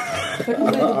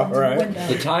 All right.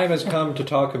 The time has come to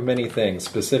talk of many things,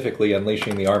 specifically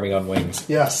unleashing the army on wings.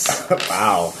 Yes.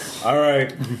 Wow. All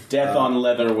right. Death on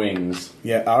leather wings.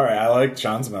 Yeah. All right. I like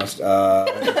Sean's most.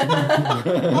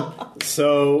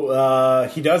 So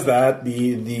he does that.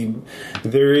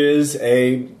 There is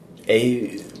a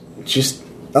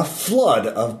flood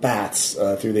of bats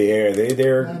through the air.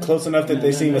 They're close enough that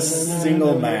they seem a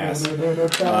single mass.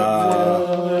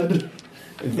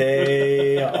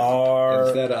 They are.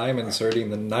 Instead, I'm inserting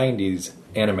the 90s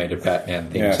animated Batman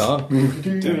theme Yes. song.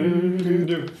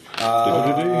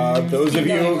 Those of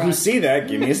you who see that,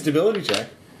 give me a stability check.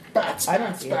 Bats. I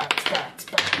don't see it. Bats.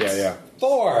 Yeah.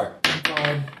 4!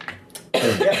 Fine.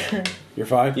 You're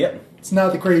 5? Yep. It's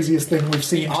not the craziest thing we've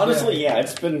seen. Honestly, today. yeah,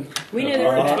 it's been. We knew they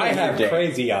were I dead. have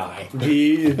crazy eye.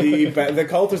 The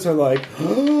cultists are like,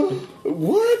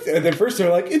 what? And then first they're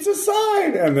like, it's a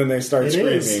sign, and then they start It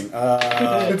is. screaming.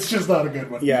 It's just not a good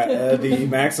one. Yeah, the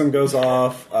Maxim goes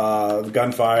off.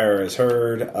 Gunfire is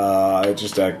heard. It's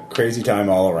just a crazy time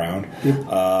all around.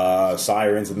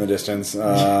 Sirens in the distance.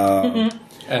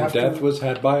 And death was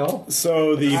had by all.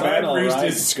 So the bad all priest right.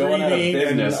 is Going out of screaming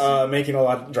and business. drawing a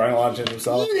lot of attention to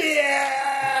himself.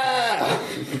 Yeah!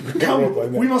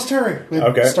 Come, we must hurry. We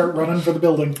Okay. start running for the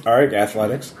building. All right,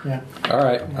 athletics. Yeah. All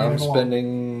right, I'm along.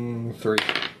 spending 3.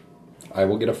 I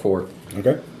will get a 4.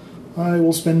 Okay. I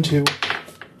will spend 2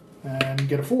 and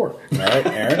get a 4. All right,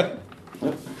 Aaron.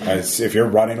 If you're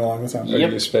running along this time. Are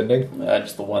Yep. you spending?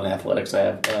 Just the one athletics I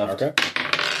have. Okay.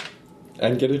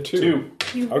 And get a 2.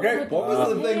 2. Okay. What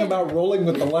was the thing about rolling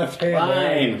with the left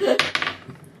hand? Fine.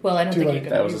 Well, I don't think you late.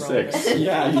 could. That was a 6.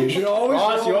 Yeah, you should always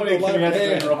Ross, roll you want with me the to left give you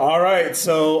hand. a roll? All right.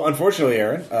 So, unfortunately,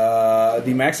 Aaron,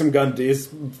 the Maxim gun is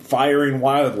firing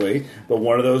wildly, but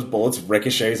one of those bullets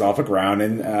ricochets off the ground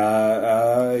and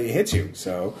hits you.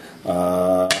 So,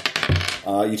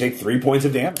 you take 3 points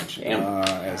of damage Damn.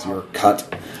 as you're cut.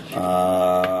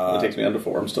 It takes me under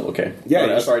 4. I'm still okay. Yeah, Oh,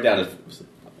 no, just- sorry, down to.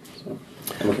 So,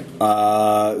 I'm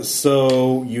okay.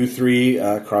 So you 3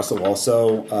 cross the wall.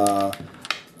 So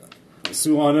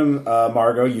Sulan and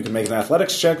Margot, you can make an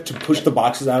athletics check to push the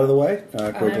boxes out of the way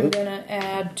quickly. I'm gonna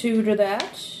add 2 to that.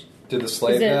 Did the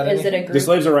slave Is it, add is it a anything? group? The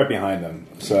slaves are right behind them.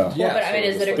 So Yeah, Well, but I mean, so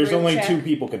is it a there's group only check 2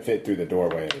 people could fit through the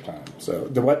doorway at a time. So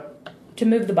the what? to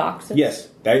move the boxes? Yes,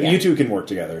 that Yeah. you 2 can work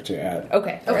together to add.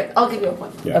 Okay. Okay, I'll give you a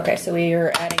point. Yeah. Okay, so we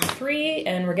are adding 3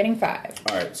 and we're getting 5.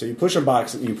 All right, so you push the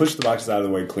boxes out of the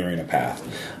way, clearing a path.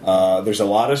 There's a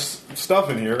lot of stuff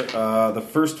in here. The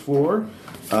first floor,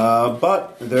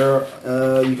 but there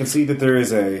you can see that there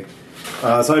is a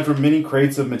aside from many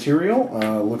crates of material,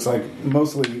 looks like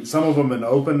mostly some of them in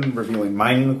open, revealing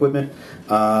mining equipment.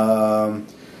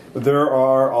 There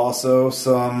are also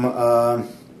some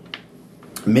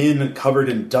men covered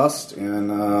in dust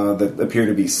and that appear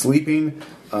to be sleeping.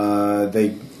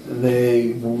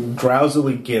 They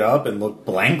drowsily get up and look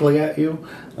blankly at you,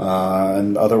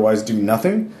 and otherwise do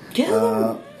nothing.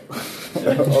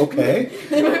 Okay.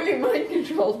 They might be mind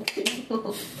controlled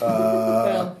people.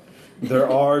 Well, There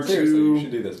are Seriously, you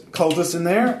should 2 do this. cultists in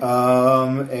there,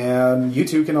 and you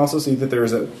 2 can also see that there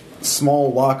is a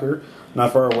small locker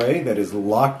not far away that is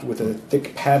locked with a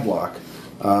thick padlock.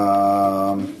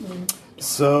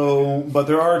 But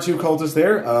there are 2 cultists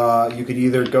there. You could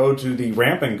either go to the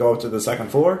ramp and go up to the second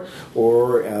floor,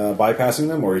 or bypassing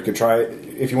them, or you could try,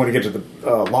 if you want to get to the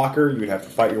locker, you'd have to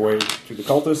fight your way to the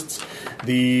cultists.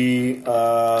 The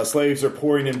slaves are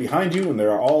pouring in behind you, and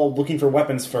they're all looking for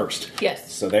weapons first.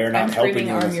 yes. So they are not I'm helping screaming,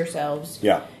 you. arm yourselves.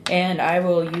 Yeah. And I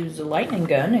will use the lightning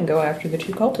gun and go after the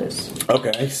 2 cultists.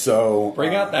 Okay, so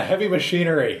Bring out the heavy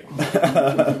machinery.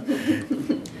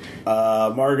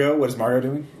 Margot, what is Margot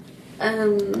doing?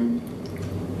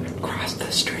 Cross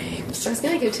the streams. I was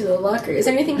gonna go to the locker. Is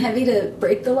there anything heavy to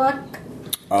break the lock?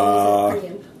 Or is it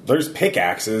pretty There's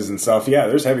pickaxes and stuff. Yeah,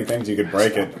 there's heavy things you could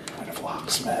break it.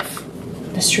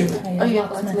 That's true. Oh, yeah,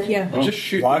 locksmith. Yeah. Just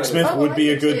shoot. Locksmith Oh, would I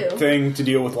be a do good too. thing to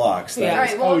deal with locks. Yeah. All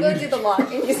right, well, I'll go do the lock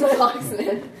and use my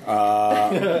locksmith.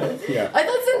 Yeah. I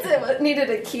thought since it needed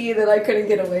a key that I couldn't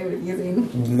get away with using.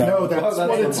 No, that's Oh,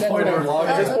 what it's the point of for. log.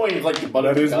 At this point, you've like the butt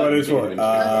That of the is gun. what it's for.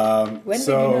 When we do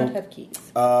So, not have keys.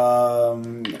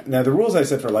 now the rules I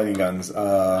said for lightning guns.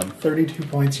 32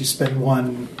 points, you spend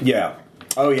 1. Yeah.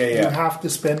 Oh yeah, You yeah, have to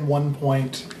spend 1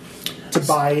 point to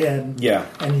buy in. yeah.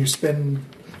 And you spend,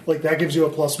 like, that gives you a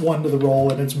 +1 to the roll,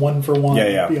 and it's 1 for 1 Yeah,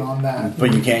 yeah. beyond that.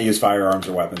 But you can't use firearms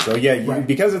or weapons. So yeah, Right.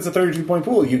 because it's a 32-point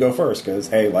pool, you go first. Because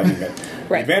hey, lightning gun.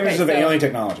 Right, Advantages okay, of the so- alien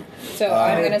technology. So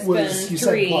I'm going to It was- spend you said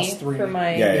 3 +3 for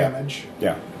my. Yeah, yeah. damage.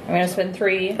 Yeah. I'm going to spend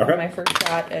 3 Okay. on my first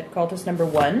shot at cultist number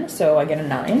 1, so I get a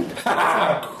 9.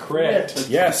 Crit.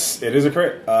 Yes, it is a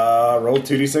crit. Roll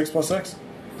 2d6 plus 6.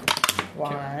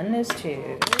 1 is 2,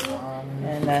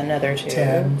 and then another 2,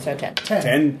 10. so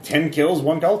 10. 10 kills,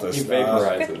 1 cultist. He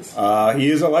vaporizes.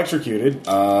 He is electrocuted.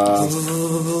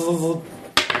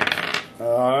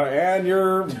 And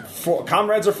your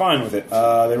comrades are fine with it.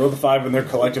 They rolled a 5 in their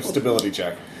collective stability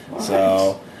check.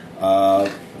 So,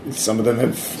 some of them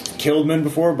have killed men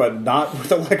before, but not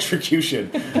with electrocution.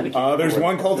 There's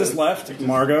 1 cultist left.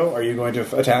 Margot, are you going to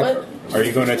attack? What? Are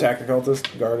you going to attack the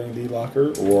cultist guarding the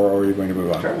locker, or are you going to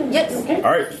move on? Yes. All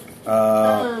right.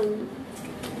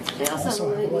 I also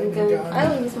have a lightning gun. gun. I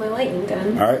will use my lightning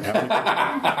gun. All right.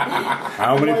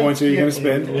 How many points are you going to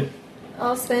spend?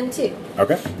 I'll spend 2.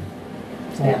 Okay.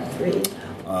 So I have 3.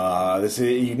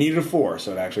 You needed a 4,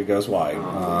 so it actually goes wide.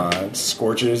 It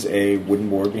scorches a wooden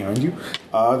board behind you.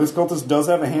 This cultist does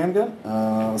have a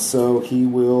handgun, so he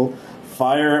will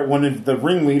fire at one of the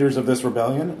ringleaders of this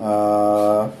rebellion.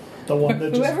 The one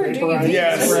that just Whoever do you vaporized think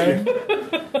Yes.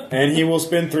 Fred. And he will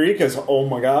spin 3 because, oh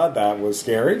my god, that was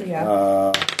scary.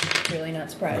 Yeah. Really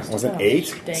not surprised. Was it Oh,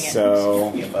 8? Dang it.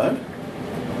 So You bug?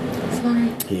 Sorry.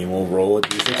 he will roll a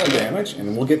d6 of damage,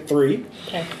 and we'll get 3.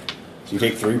 Okay. So you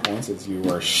take 3 points as you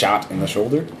are shot in the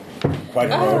shoulder. Quite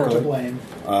To heroically. blame.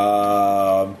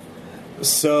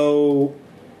 So,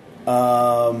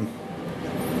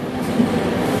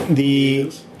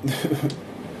 the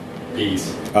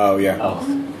Peace. oh yeah,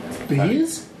 Oh.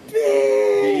 Bees?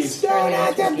 bees, don't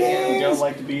have the You don't bees.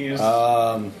 like the bees?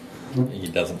 He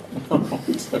doesn't.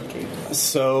 It's okay.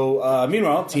 So,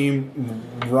 meanwhile, team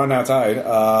run outside.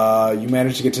 You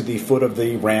manage to get to the foot of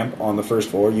the ramp on the first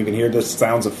floor. You can hear the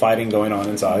sounds of fighting going on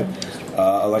inside.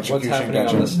 What's Electrocution. happening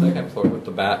on the second floor with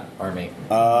the bat army?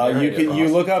 You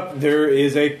look up. There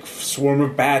is a swarm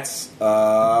of bats. They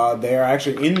are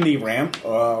actually in the ramp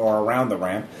or around the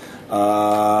ramp,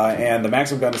 and the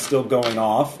Maxim gun is still going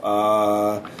off.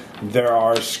 There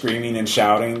are screaming and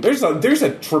shouting. There's a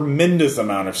tremendous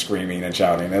amount of screaming and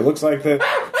shouting. It looks like that.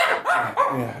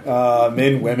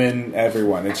 Men, women,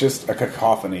 everyone. It's just a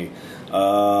cacophony.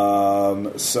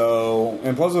 And plus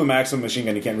with the Maxim machine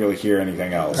gun, you can't really hear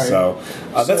anything else. Right. So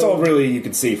that's So- all really you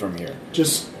can see from here.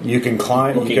 Just You can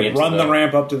climb. You Looking can into run the the-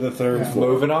 ramp up to the third Yeah. floor.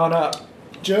 Moving on up.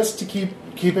 just to keep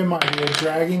in mind, we're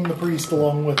dragging the priest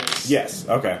along with us. Yes.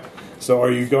 Okay. So are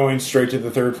you going straight to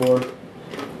the third floor,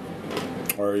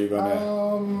 or are you going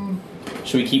to?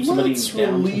 Should we keep somebody Let's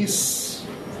down?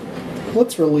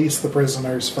 Let's release the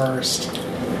prisoners first.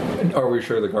 Are we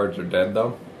sure the guards are dead,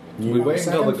 though? We on wait the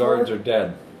until the second guards floor? are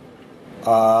dead.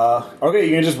 Okay,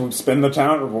 you can just spin the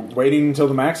town, waiting until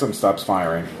the Maxim stops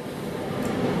firing.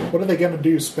 What are they going to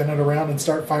do? Spin it around and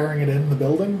start firing it in the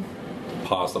building?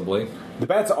 Possibly. The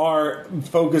bats are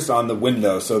focused on the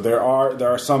window, so there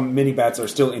are some mini bats that are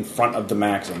still in front of the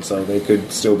Maxim, so they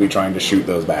could still be trying to shoot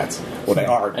those bats. Well, they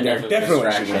are. And They're there's a definitely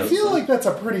distraction. shooting I them. feel like that's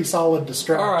a pretty solid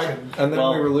distraction. All right, and then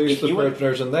Well, we release if the you would-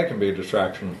 prisoners, and they can be a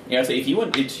distraction. Yeah, so if you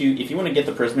want to get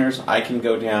the prisoners, I can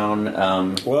go down.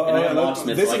 Well, and I have look,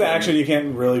 locksmiths this is like an action you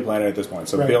can't really plan it at this point.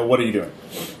 So, Right. Bill, what are you doing?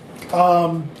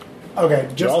 Okay,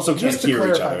 just, also can't just to hear each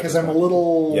other clarify, at because this I'm a point.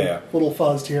 little Yeah. little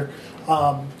fuzzed here.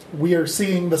 We are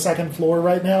seeing the second floor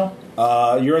right now.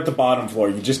 You're at the bottom floor.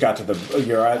 You just got to the.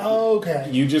 You're at. Okay.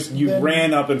 You Then-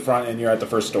 ran up in front, and you're at the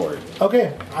first story.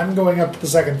 Okay, I'm going up to the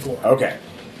second floor. Okay.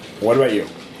 What about you?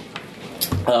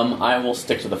 I will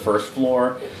stick to the first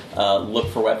floor. Look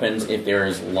for weapons. If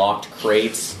there's locked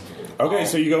crates. Okay,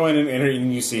 so you go in and enter,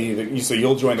 and you see. So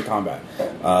you'll join the combat.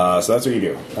 So that's what you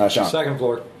do, Sean. Second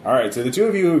floor. All right. So the two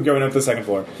of you going up to the second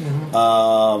floor.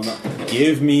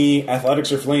 Give me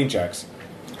athletics or fleeing checks.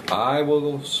 I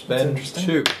will spend interesting.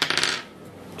 2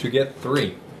 to get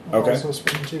 3. Okay. Also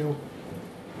spin 2.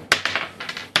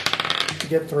 To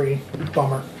get 3.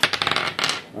 Bummer.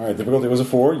 All right. Difficulty was a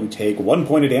 4. You take 1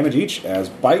 point of damage each as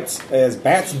bats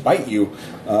bite you.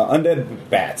 Undead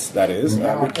bats, that is,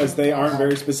 because they aren't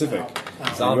very specific.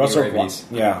 Zombie You also- rabies.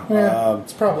 Yeah. Yeah,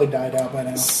 it's probably died out by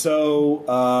now. So,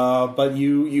 but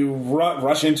you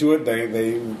rush into it.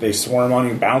 They swarm on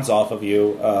you, bounce off of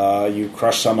you. You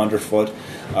crush some underfoot.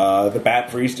 The bat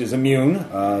priest is immune.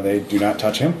 They do not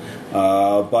touch him.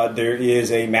 But there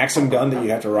is a Maxim gun that you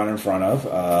have to run in front of,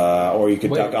 or you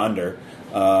could Wait. duck under.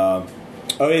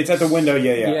 Oh, it's at the window.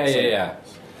 Yeah. Yeah.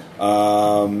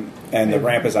 And the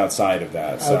ramp is outside of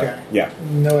that. So, Okay. Yeah.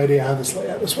 No idea how this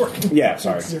layout is working. Yeah,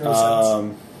 sorry. Makes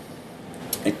 0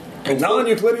 sense.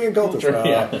 Non-Euclidean cultist. Sure,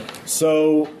 yeah.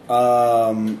 So,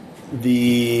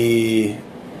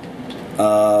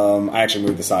 I actually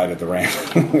moved the side of the ramp.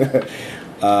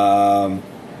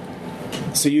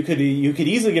 So you could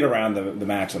easily get around the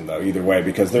Maxim though, either way,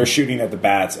 because they're shooting at the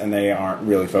bats and they aren't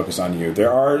really focused on you.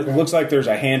 It looks like there's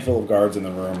a handful of guards in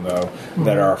the room though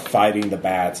that are fighting the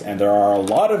bats, and there are a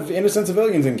lot of innocent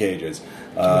civilians in cages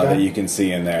that you can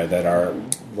see in there the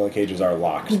cages are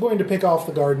locked. I'm going to pick off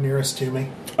the guard nearest to me.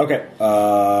 Okay,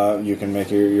 you can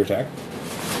make your attack.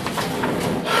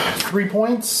 3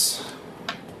 points.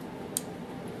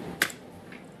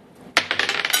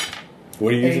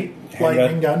 What are you 8 using?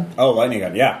 lightning gun. Oh, lightning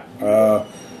gun. Yeah.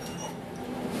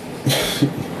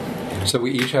 So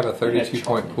we each have a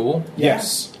 32-point pool?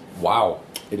 Yes. Wow.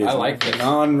 It is I like this.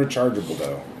 non-rechargeable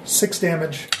though. 6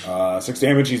 damage. 6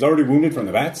 damage. He's already wounded from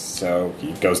the bats, so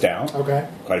he goes down. Okay.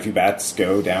 Quite a few bats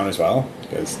go down as well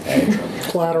because hey,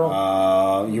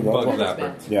 Collateral. you roll. Bug one.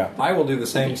 zapper. Yeah. I will do the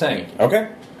same thing.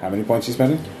 Okay. How many points you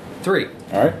spending? 3.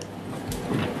 All right.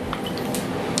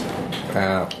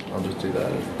 I'll just do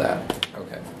that as that.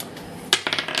 Okay.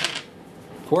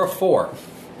 For a 4.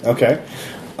 Okay.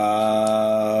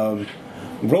 Roll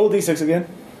a d6 again.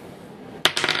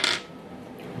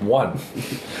 1.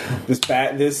 This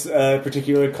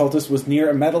particular cultist was near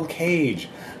a metal cage.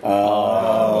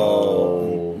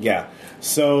 Yeah.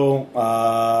 So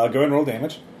go ahead and roll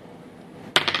damage.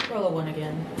 Roll a 1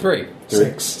 again. 3.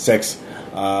 6.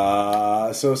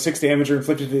 So 6 damage are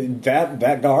inflicted to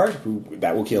that guard,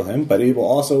 that will kill him, but it will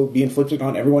also be inflicted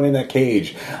on everyone in that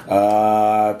cage.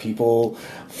 People,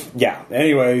 yeah.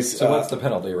 Anyways, So what's the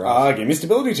penalty, Ross? give me a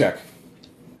stability check.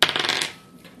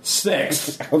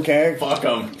 6. Okay. Fuck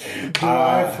them. Do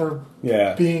I for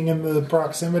Yeah. being in the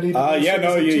proximity? To this, yeah, or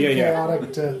no, is it too yeah.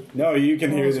 chaotic to. No, you can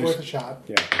Well, hear it's worth a this. shot.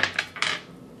 Yeah.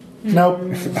 Nope.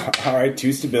 All right,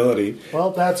 2 stability. Well,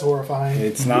 that's horrifying.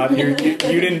 It's not you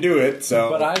didn't do it, so.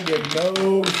 But I get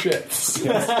no shits.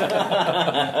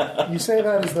 You say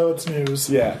that as though it's news.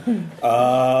 Yeah.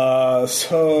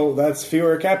 So that's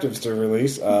fewer captives to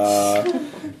release. I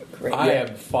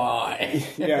am fine.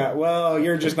 Yeah, well,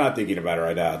 you're just not thinking about it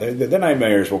right now. The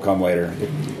nightmares will come later.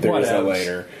 There is a Whatevs.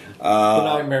 later. The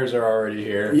nightmares are already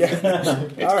here. Yeah. It's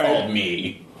All right. called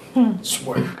me.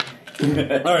 Swear. All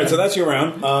right, so that's your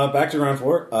round. Back to round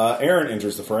 4. Aaron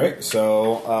enters the fray.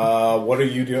 So, what are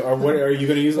you doing? Or what are you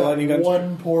going to use the lightning gun?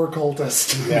 One poor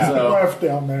cultist Yeah. left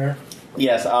down there.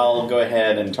 Yes, I'll go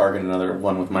ahead and target another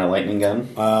one with my lightning gun.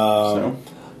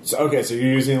 So Okay, so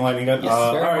you're using the lightning gun. Yes.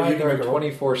 All Bear in right, you mind can there make are a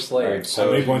 24 slaves. So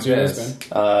how many points are you going to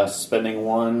spend? spending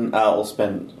 1, we'll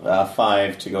spend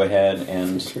 5 to go ahead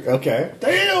and... Okay.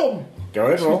 Damn! Go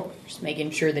ahead, roll. Just making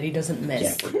sure that he doesn't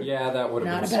miss. Yeah, that would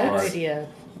have Not a been bad smart. idea.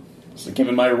 So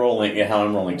given my rolling, how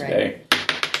I'm rolling Right. today,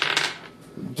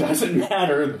 doesn't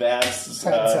matter. That's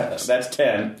 10. that's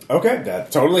 10. Okay,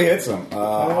 that totally hits him.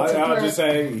 That's I'll okay. just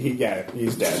say, he's dead.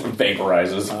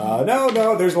 Vaporizes.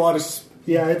 No, there's a lot of...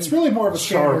 Yeah, it's really more of a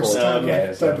Sharp. scanner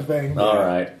Okay, type of thing. All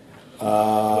right. You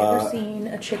ever seen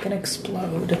a chicken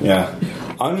explode? Yeah.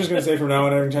 I'm just going to say from now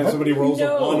on, every time somebody rolls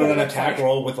No. a 1 on an attack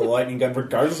roll with a lightning gun,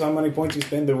 regardless of how many points you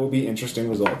spend, there will be interesting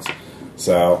results.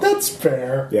 So, That's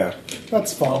fair. yeah.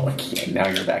 That's fun. And now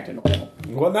you're back to normal.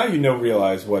 Well, now you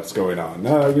realize what's going on.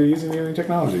 No, you're using alien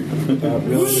technology without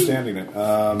really understanding it.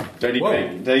 Do I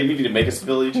need to make a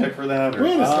stability check for that? Or?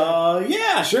 Wait a second.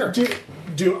 Yeah, sure.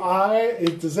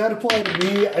 Does that apply to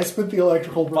me? I spent the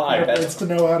electrical 5, requirements to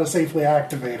know how to safely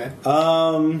activate it.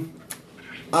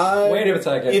 Wait a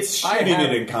second. It's shooting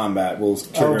it in combat will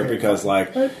trigger it Okay. because,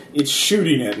 like, it's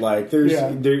shooting it. Like, there's Yeah.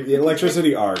 the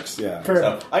electricity arcs. Yeah. Fair So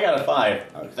enough. I got a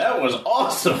 5. That was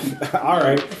awesome. All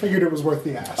right. I figured it was worth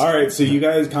the ask. All right. So you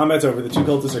guys, combat's over. The 2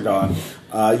 cultists are gone.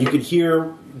 You could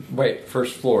hear. Wait,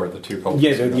 first floor, the 2 cultists.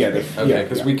 Yeah, Okay, yeah,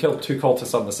 because yeah. we killed 2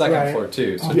 cultists on the second Right. floor,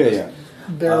 too. So Yeah.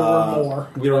 There were more.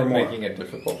 we There like were more. making it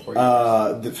difficult for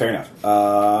you. Fair enough.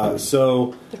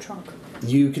 So The trunk.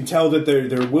 you can tell that there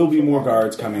will be more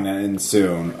guards coming in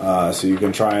soon. So you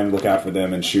can try and look out for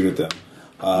them and shoot at them.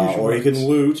 Or you can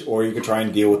loot, or you can try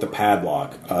and deal with the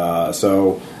padlock.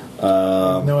 No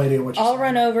idea what I'll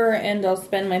run over and I'll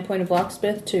spend my point of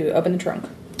locksmith to open the trunk.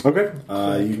 Okay.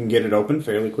 You can get it open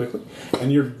fairly quickly.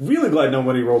 And you're really glad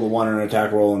nobody rolled a 1 on an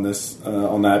attack roll on this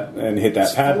on that and hit that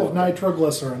It's full of padlock.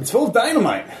 nitroglycerin. It's full of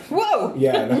dynamite. Whoa!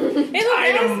 Yeah. No.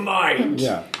 Dynamite!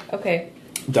 Yeah. Okay.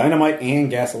 Dynamite and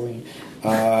gasoline.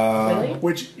 Really?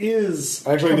 Which is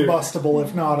Actually, there- combustible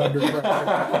if not under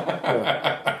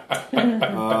pressure.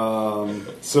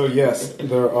 So yes,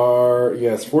 there are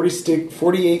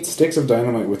 48 sticks of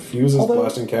dynamite with fuses, Although-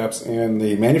 blasting caps, and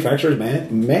the manufacturer's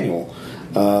manual.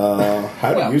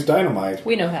 How to Well. use dynamite.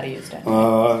 We know how to use that.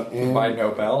 And, By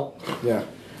Nobel. yeah.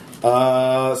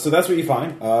 So that's what you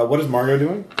find. What is Margot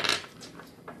doing?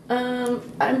 I'm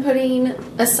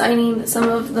assigning some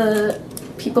of the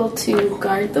people to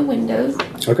guard the windows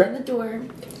and the Okay. door.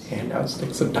 Hand out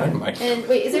sticks of dynamite. And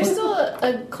wait, is there still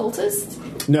a cultist?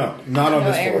 No, not on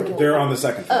No, this floor. Aaron. They're on the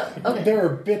second floor. Okay. There are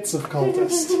bits of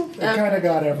cultists. They kind of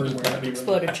got everywhere.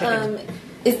 Exploded chicken.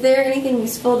 Is there anything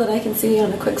useful that I can see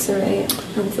on a quick survey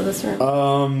into this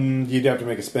room? You'd have to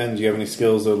make a spend. Do you have any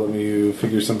skills that let me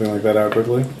figure something like that out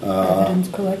quickly? Evidence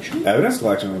collection. Evidence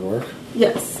collection would work.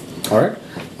 Yes. All right.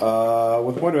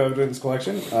 With the point of evidence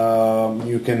collection,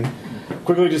 you can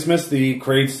quickly dismiss the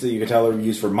crates that you can tell are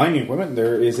used for mining equipment.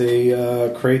 There is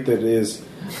a crate that is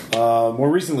more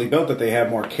recently built that they have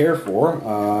more care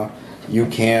for. You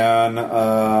can,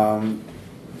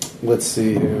 let's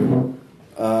see here.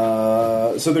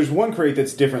 So there's one crate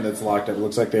that's different that's locked up. It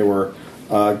looks like they were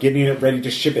getting it ready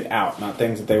to ship it out. Not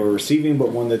things that they were receiving, but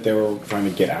one that they were trying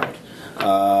to get out.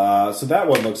 So that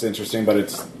one looks interesting, but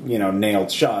it's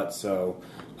nailed shut. So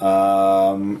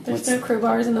There's no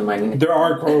crowbars in the mining. There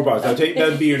are crowbars.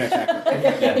 That'd be your next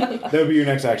action. That would be your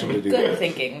next action to do Good that.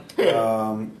 thinking.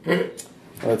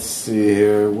 Let's see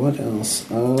here. What else?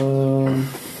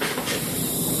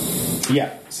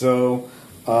 Yeah. So.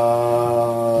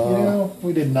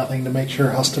 We did nothing to make sure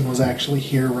Huston was actually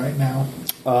here right now.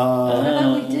 I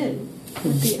thought we did.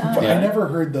 With the eye. I never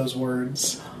heard those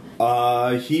words.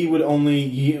 He would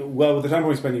only. With the time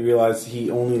point spent, you realize he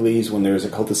only leaves when there's a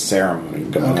cultist ceremony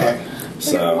going Okay. on.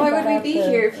 So. Why would we be the-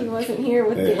 here if he wasn't here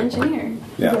with the engineer?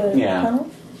 Yeah. The Yeah. tunnel?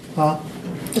 Huh?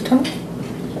 The tunnel?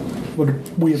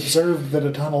 We observed that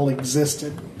a tunnel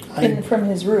existed. In from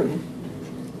his room.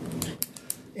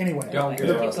 Anyway, Don't get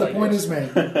the us point is made.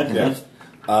 Yeah.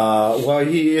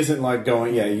 He isn't like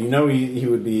going. Yeah, he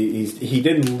would be. He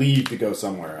didn't leave to go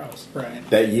somewhere else. Right.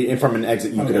 That from an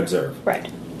exit you could observe. Right.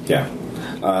 Yeah.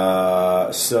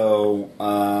 So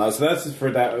that's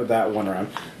for that one round.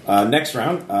 Next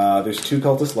round, there's 2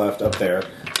 cultists left up there.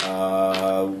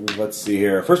 Let's see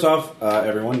here. First off,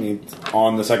 everyone needs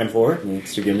on the second floor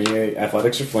needs to give me a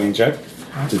athletics or fling check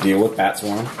to deal with Bat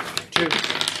Swarm.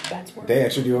 That's where. They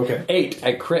actually do okay. 8.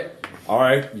 I crit. All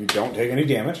right, you don't take any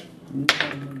damage.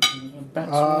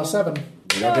 7.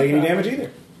 You don't take any damage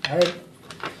either. All right.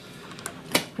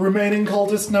 Remaining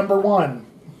cultist number 1.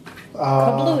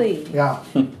 Kablooey. Yeah.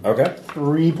 Okay.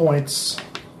 3 points.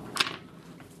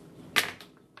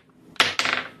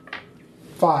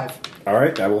 5. All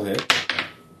right, that will hit.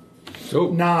 Oh,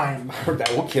 9.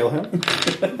 That will kill him.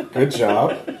 Good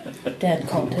job. Dead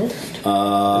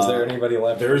cultist. is there anybody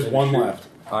left? There's for me to one shoot? left.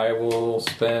 I will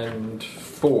spend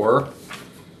 4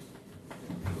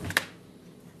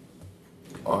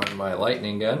 on my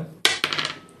lightning gun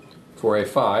for a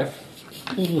 5.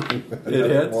 It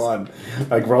hits. 1.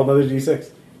 Like roll another d6.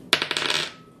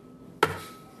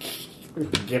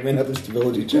 Give me another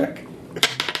stability check.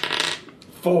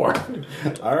 4.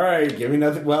 All right, give me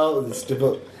nothing. Well, the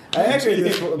stability. Actually, at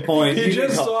this point, He you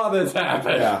just can saw this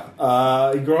happen. Yeah.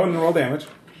 You go ahead and roll damage.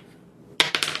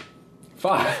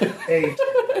 5.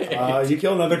 8. You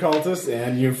kill another cultist,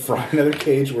 and you fry another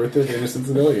cage worth of innocent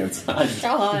civilians.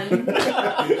 Sean.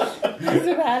 What's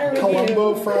the matter with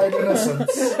Columbo you? fried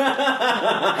innocence.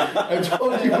 I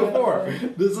told you before,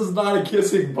 this is not a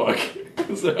kissing book.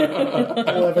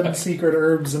 11 secret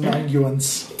herbs and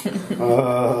unguents.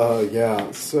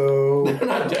 Yeah. So They're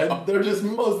not dead. They're just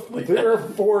mostly there are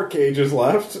 4 cages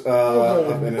left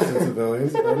of innocent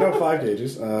civilians. Or no, 5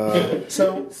 cages.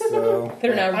 So,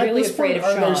 They're not at really this afraid point, of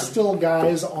are there Sean. still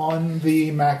guys on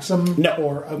the Maxim? No.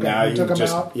 Or, okay, Now we you took them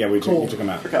just out? yeah, we cool. took them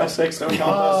out. For God's sakes, don't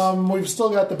help us. We've still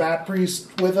got the Bat Priest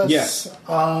with us. Yes.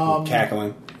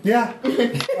 Cackling. Yeah. All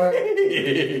right.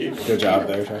 Good job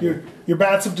there. Chuck. Your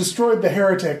bats have destroyed the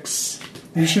heretics.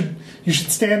 You should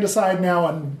stand aside now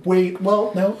and wait.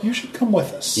 Well, no, you should come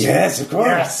with us. Yes, of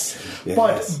course.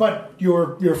 Yes. But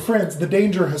your friends, the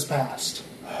danger has passed.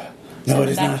 No, it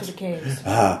is Back not. to the caves.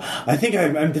 I think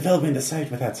I'm developing the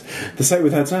sight without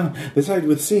sound, the sight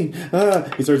with seeing.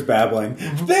 He starts babbling.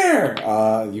 There,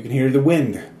 you can hear the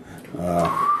wind.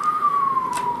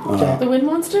 The wind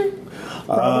monster?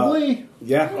 Probably.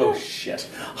 Yeah. Oh shit!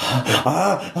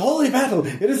 Holy battle!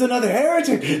 It is another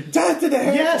heretic. Death to the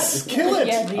heretic. Yes, kill it.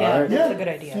 Yeah, Alright. that's a good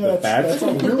idea. Yeah, bats? that's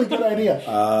a really good idea.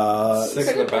 6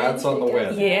 of the bats on the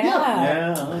wind.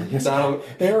 Yeah. That'll-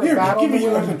 They're Here, battle give me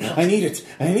your the weapon. wind. I need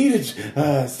it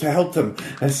to help them.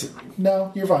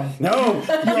 No, you're fine. No, give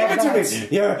it to bats. me.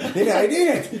 Yeah, I need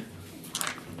it.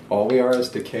 All we are is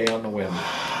decay on the wind.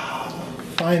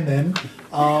 Fine then.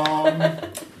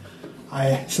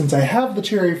 Since I have the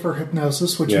cherry for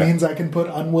hypnosis, which Yeah. means I can put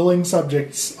unwilling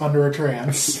subjects under a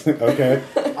trance, Okay.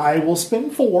 I will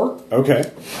spend 4. Okay.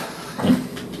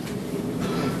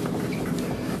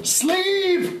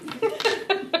 Sleep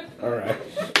All right.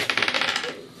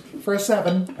 for a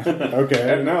 7.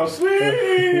 Okay. And now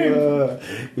sleep.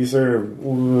 He sort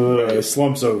of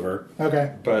slumps over.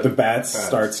 Okay. But The bats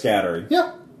start scattering.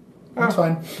 Yeah, that's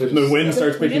fine. The wind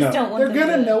starts We picking just up. don't want They're them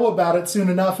gonna to know about it soon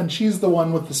enough, and she's the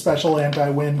one with the special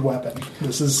anti-wind weapon.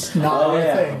 This is not our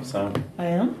thing. So I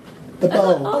am? The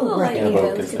bow. All the right. lightning bow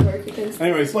guns is- could work against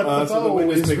Anyways, But the so the bow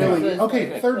wind is is picking really up.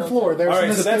 okay. Third floor. There's All right,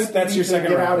 an so escape. that's We your need to second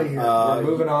get round. out of here. We're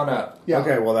moving on up. Yeah.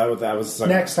 Okay, well that was the second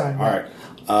Next time, All yeah. right.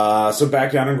 So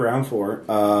back down on ground floor.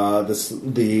 They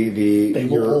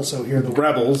will your also hear the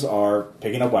rebels are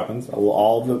picking up weapons.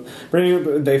 All of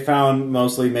they found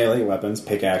mostly melee weapons,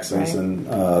 pickaxes Right. and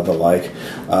the like.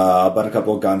 But a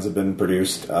couple of guns have been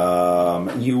produced.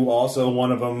 You also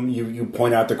one of them. You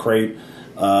point out the crate.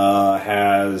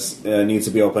 Needs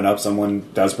to be opened up. Someone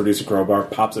does produce a crowbar,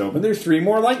 pops it open. There's 3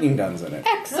 more lightning guns in it.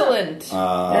 Excellent.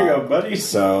 there you go, buddy.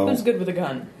 So Who's good with a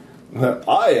gun?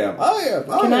 I am.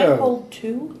 Can I hold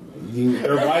two?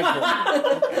 They're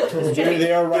rifles.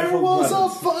 They are rifle weapons.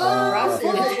 Ross,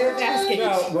 into your basket.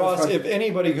 Now, Ross, if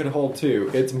anybody could hold two,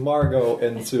 it's Margot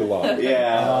and Sulan.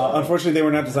 Yeah. Unfortunately, they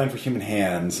were not designed for human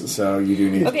hands, so you do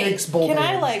need. Okay, takes both can I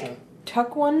hands like to-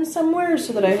 tuck one somewhere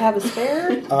so that I have a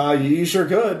spare? You sure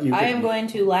could. You I could. am going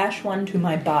to lash one to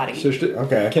my body. So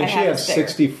Okay. Can I she have have a spare.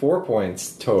 64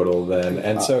 points total then?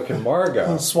 And so can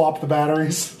Margot. Swap the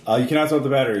batteries. You cannot swap the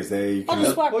batteries. They. I'll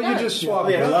just swap Well, you that. just swap.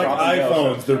 Yeah, They're like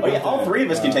iPhones. They're Oh, yeah, all three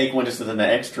of us can take one just as an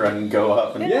extra and go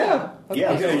up. And Yeah.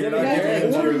 Yeah. Okay, you're not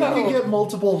getting Or you could get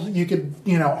multiple. You could,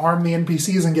 arm the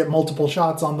NPCs and get multiple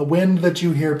shots on the wind that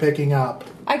you hear picking up.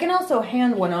 I can also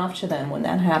hand one off to them when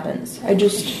that happens. I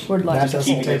just would like That to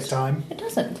doesn't keep take it. time. It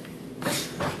doesn't.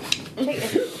 Take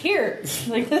it. Here.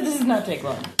 Like, that does not take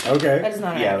long. Okay. That is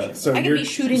not an Yeah, action. So I can you're be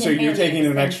shooting So and you're handing taking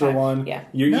at an the same extra time. one. Yeah.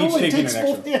 You're No, each it taking takes an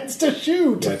extra. both hands to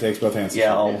shoot. Yeah, it takes both hands.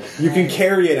 Yeah, You can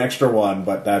carry an extra one,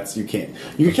 but that's you can't.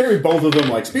 You can carry both of them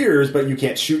like spears, but you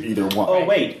can't shoot either one. Oh,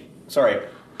 wait. Sorry.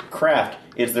 Craft.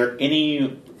 Is there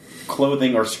any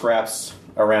clothing or scraps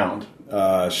around?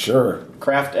 Sure.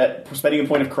 Craft, spending a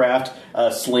point of craft,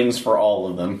 slings for all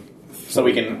of them. So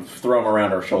we can throw them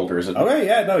around our shoulders. And, Okay,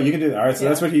 yeah, no, you can do that. All right, so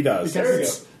that's what he does. Because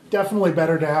it's definitely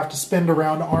better to have to spend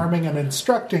around arming and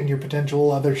instructing your potential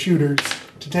other shooters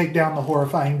to take down the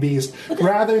horrifying beast,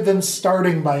 rather than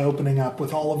starting by opening up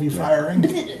with all of you firing.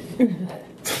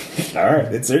 All right,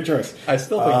 it's their choice. I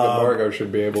still think that Margot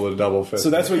should be able to double fist. So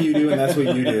that's what you do, and that's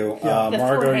what you do. The Margot,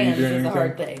 four are you hands doing is a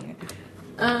hard anything?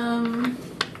 thing.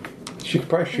 She could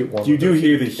probably shoot one. You with do her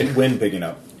hear feet. the wind picking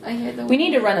up. I hear the We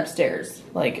need to run upstairs,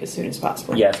 like, as soon as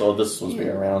possible. yeah, so this was being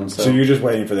around. So, So you're just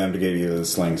waiting for them to give you the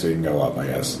sling so you can go up, I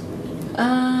guess.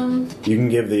 You can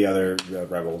give the other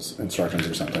rebels instructions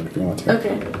or something if you want to.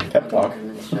 Okay. Pep talk.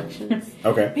 Instructions.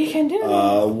 Okay. We can do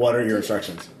it. What are your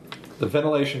instructions? The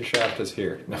ventilation shaft is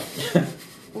here. No.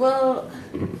 Well,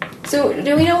 so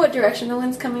do we know what direction the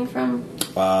wind's coming from?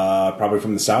 Probably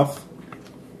from the south.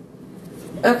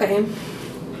 Okay.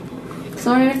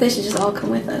 So I wonder if they should just all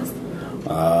come with us.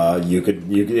 You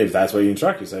could, if that's what you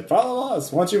instruct. You said, "Follow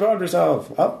us. Once you've armed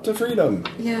yourself, up to freedom."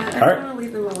 Yeah, I All don't right. want to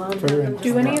leave them alone. Fair Let them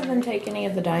Do any of them take any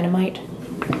of the dynamite?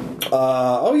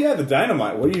 Oh yeah, the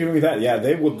dynamite. What are you doing with that? Yeah,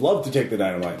 they would love to take the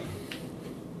dynamite.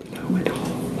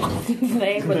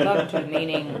 They would love to,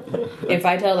 meaning if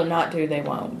I tell them not to, they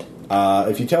won't.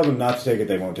 If you tell them not to take it,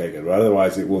 they won't take it. But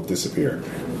otherwise, it will disappear.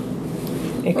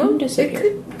 It Well, could it disappear.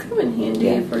 could come in handy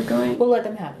Yeah. if we're going. We'll let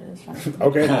them have it. It's fine.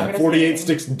 Okay, gonna 48 say-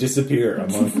 sticks disappear.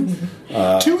 Among,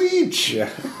 2 each! yeah,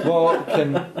 Well,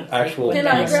 can actual Can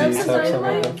I grab NPCs some have some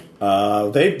of dynamite?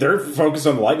 them? they're focused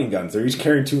on lightning guns. They're each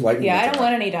carrying 2 lightning Yeah, I guns. don't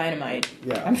want any dynamite.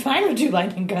 Yeah. I'm fine with 2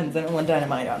 lightning guns. I don't want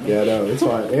dynamite on me. Yeah, no, it's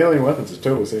fine. Alien weapons is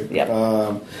totally safe. Yep.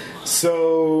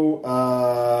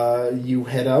 You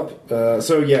head up.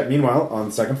 Meanwhile, on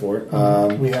the second floor,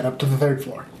 We head up to the 3rd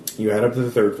floor. you head up to the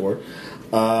 3rd floor.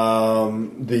 Are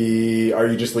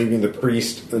you just leaving the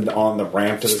priest on the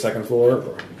ramp to the 2nd floor?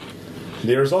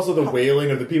 There's also the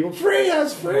wailing of the people. Free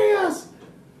us! Free us!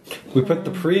 We put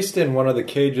the priest in one of the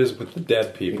cages with the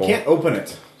dead You people. can't open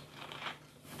it.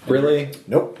 Really?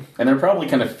 Nope. And they're probably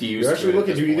kind of fused. You're actually to it at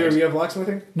looking. this Do either of point. you have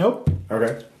locksmithing? Nope.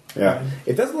 Okay. Yeah.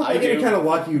 It doesn't look I like any do. kind of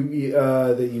lock you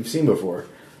that you've seen before.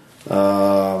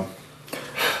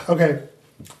 Okay.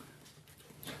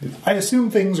 I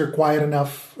assume things are quieter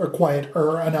enough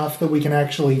that we can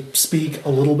actually speak a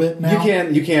little bit now.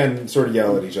 You can sort of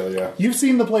yell at each other, yeah. You've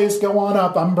seen the place. Go on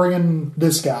up. I'm bringing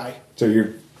this guy. So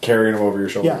you're carrying him over your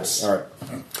shoulders. Yes. All right.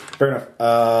 Fair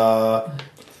enough.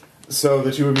 So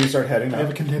the two of you start heading I have a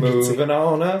up. contingency. Moving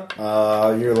on up.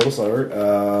 You're a little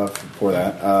slower for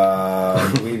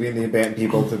that. Leaving the abandoned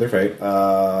people to their fate.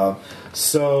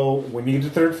 So when you get to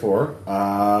the 3rd floor,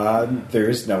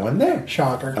 there's no one there.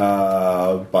 Shocker.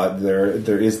 But there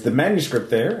is the manuscript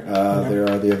there. There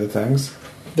are the other things.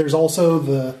 There's also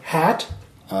the hat.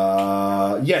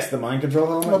 Yes, the mind control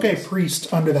helmet. Okay,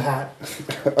 priest under the hat.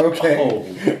 Okay. Oh,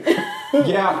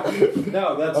 Yeah.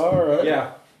 No, that's All right.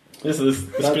 Yeah. this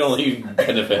can only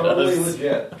benefit Totally us.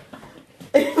 legit.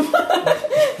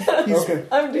 He's Okay.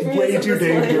 I'm doing way this too on this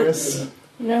line. dangerous.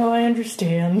 No, I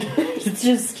understand. It's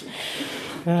just.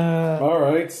 All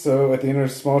right. So at the end are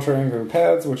small triangular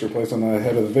pads, which are placed on the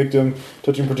head of the victim,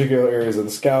 touching particular areas of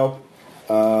the scalp.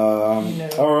 All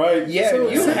right. Yeah. So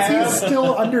you since have. he's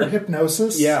still under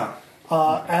hypnosis, Yeah.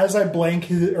 as I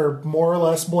blank or more or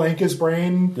less blank his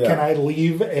brain, Yeah. can I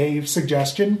leave a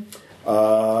suggestion?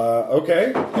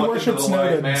 Okay. He worships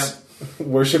Nodens.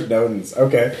 Worship Nodens.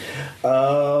 Okay.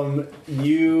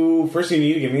 You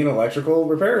need to give me an electrical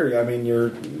repair. I mean,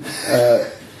 you're.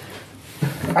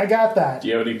 I got that. Do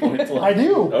you have any points left? I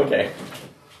do. Okay.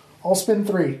 I'll spin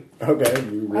 3. Okay.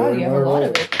 You Oh, really you have a wanna lot roll.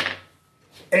 of it.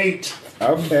 8.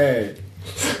 Okay.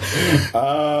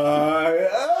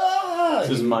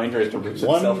 His mind tries to rip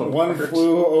itself One apart.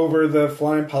 flew over the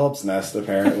flying polyp's nest,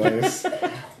 apparently.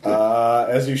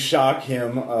 As you shock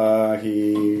him,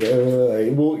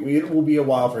 it will be a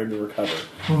while for him to recover.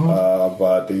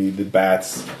 But the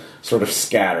bats sort of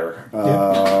scatter.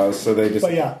 So they just...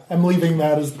 But yeah, I'm leaving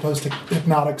that as the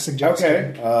post-hypnotic suggestion.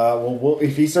 Okay. Well,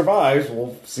 if he survives,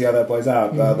 we'll see how that plays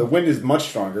out. The wind is much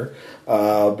stronger,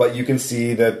 but you can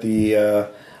see that the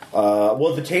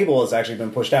table has actually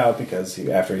been pushed out because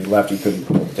after he left, he couldn't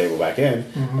put the table back in.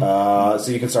 So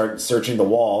you can start searching the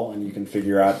wall, and you can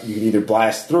figure out. You can either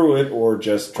blast through it or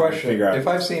just try to Question: figure out. if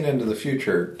I've seen into the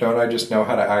future, don't I just know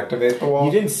how to activate the wall?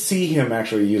 You didn't see him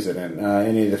actually use it in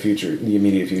any of the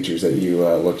immediate futures that you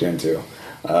looked into.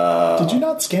 Did you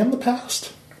not scan the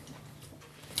past?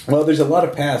 Well, there's a lot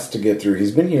of past to get through.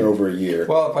 He's been here over a year.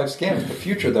 Well, if I've scanned the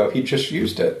future, though, he just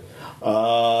used it.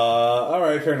 All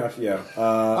right, fair enough. Yeah.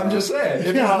 I'm just saying, if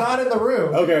he's Yeah. not in the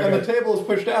room Okay, and okay. the table is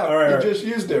pushed out, All right, he all right. just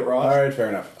used it, Ross. All right, fair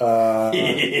enough.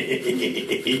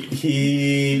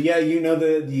 You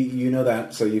know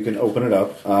that, so you can open it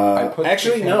up. put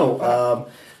Actually, the no,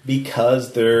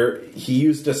 because he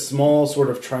used a small sort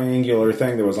of triangular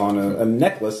thing that was on a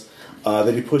necklace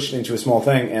that he pushed into a small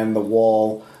thing, and the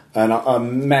wall and a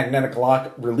magnetic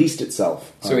lock released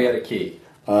itself. So he had a key.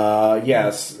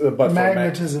 Yes, but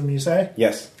Magnetism, you say?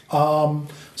 yes, So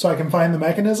I can find the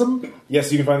mechanism,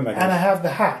 yes, you can find the and I mechanism. have the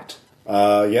hat.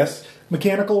 Yes.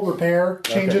 Mechanical repair,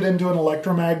 change Okay. it into an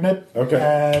electromagnet, Okay.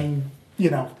 and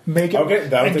make it Okay,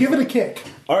 that'll and take- give it a kick.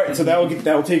 All right, so that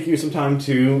will take you some time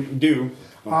to do.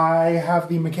 I have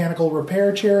the mechanical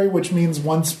repair cherry, which means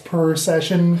once per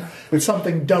session,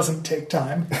 something doesn't take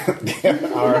time.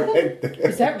 All right.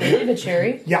 Is that really the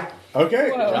cherry? Yeah. Okay.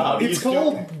 job. It's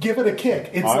called Give It a Kick.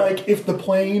 It's All right. like if the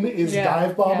plane is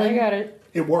dive bombing, Yeah, I got it.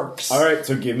 it works. All right,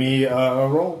 so give me a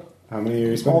roll. How many are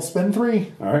you I'll spending? spin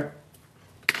 3. All right.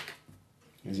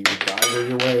 As you dive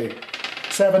your way.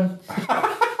 7.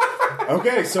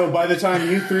 Okay, so by the time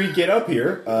you three get up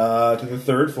here to the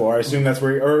third floor, I assume that's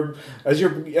where, as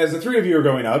the three of you are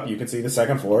going up, you can see the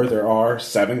second floor. There are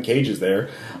 7 cages there,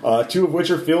 2 of which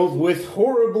are filled with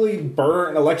horribly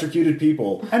burnt, electrocuted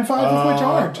people, And 5 of which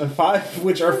aren't. and 5 of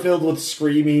which are filled with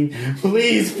screaming,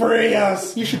 "Please free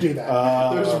us!" You should do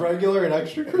that. There's regular and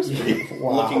extra crispy.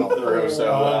 Looking through,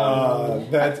 so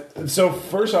So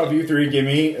first off, you three give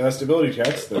me stability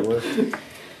checks. There were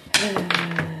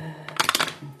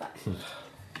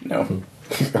no.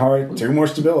 all right, 2 more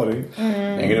stability.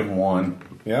 -1.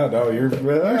 Yeah, no, you're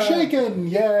You're shaking!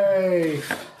 Yay!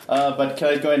 But can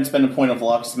I go ahead and spend a point of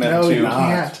locksmith No, to you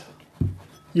can't.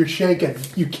 You're shaken.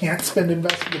 You can't spend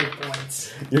investigative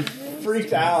points. You're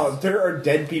freaked out. There are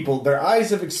dead people. Their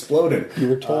eyes have exploded. You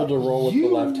were told to roll with the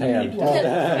left hand.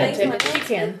 Technically, you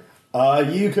can.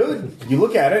 You could. You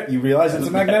look at it. You realize it's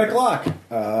a magnetic lock.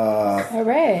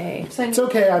 Hooray. It's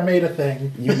okay, I made a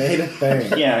thing. You made a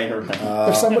thing. Yeah, I heard that.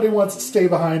 If somebody wants to stay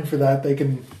behind for that, they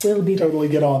can totally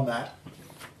get on that.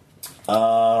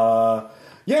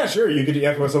 Yeah, sure. You could.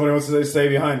 If somebody wants to stay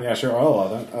behind, yeah, sure. I'll allow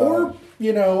that. Or,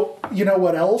 you know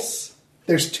what else?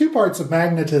 There's 2 parts of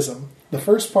magnetism. The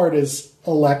first part is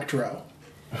electro.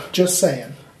 Just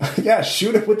saying. yeah,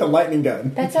 shoot it with the lightning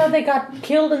gun. That's how they got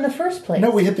killed in the first place. No,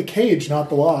 we hit the cage, not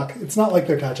the lock. It's not like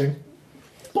they're touching.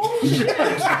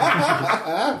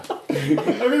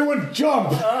 Everyone jump!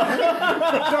 Don't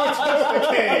touch the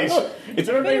cage. It's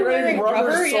everybody They're wearing wearing rubber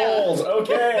rubber, yeah. soles.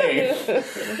 Okay.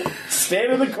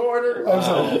 Stand in the corner. I'm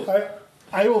sorry.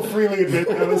 I will freely admit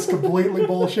that was completely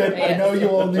bullshit. I know you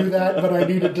all knew that, but I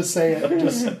needed to say it.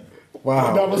 That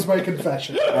Wow. was my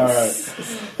confession. All right.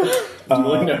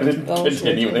 Duly noted.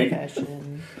 Continuing.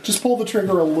 Just pull the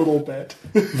trigger a little bit.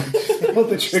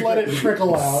 Just let it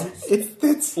trickle out.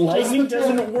 It's Lightning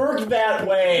doesn't work that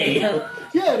way.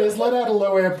 Yeah, it is. Let out a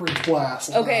low amperage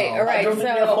blast. Okay, all right. don't So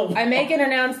know. I make an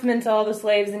announcement to all the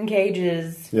slaves in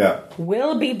cages. yeah.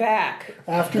 We'll be back.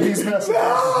 After these messages.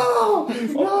 Are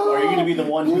you going to be the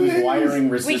one who's wiring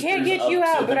resistors? We can't get up you to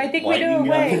out, the but I think we do lightning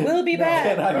away. gun? We'll be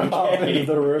back. I pop into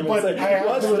the room and But say, I have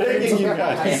 "What's to taking you admit-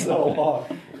 guys so long?"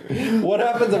 What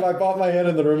happens if I pop my head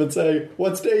in the room and say,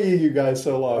 "What's taking you guys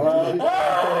so long?"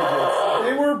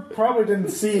 They probably didn't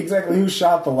see exactly who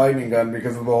shot the lightning gun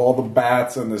because of all the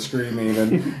bats and the screaming,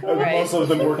 and Right. most of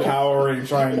them were cowering,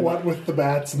 trying. What with the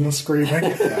bats and the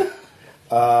screaming.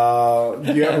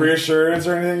 Do you have reassurance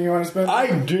or anything you want to spend?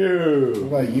 I do.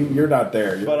 Well, you're not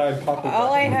there. But I'm popping.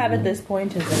 All I have at this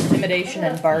point is intimidation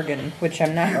and bargain, which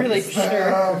I'm not really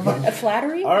sure.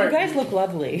 Flattery? all right. You guys look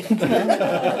lovely. I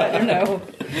don't know.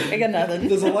 I got nothing.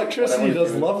 Does electricity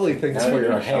does lovely things for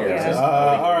your hair. Yeah.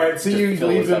 All right, so you Fill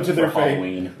leave us them up to their for fate.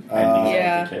 Halloween.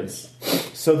 Yeah. The kids.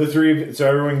 So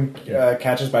everyone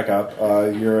catches back up.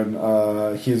 You're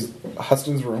in his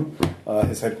Huston's room,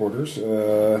 his headquarters.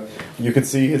 You can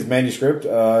see his manuscript.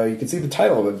 You can see the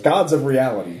title of it, "Gods of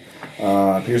Reality."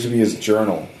 Appears to be his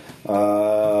journal.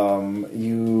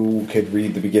 You could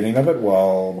read the beginning of it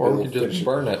while Or we Bill could just finishes.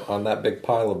 burn it on that big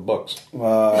pile of books.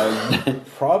 You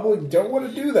probably don't want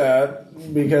to do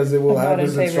that because it will I'm have not in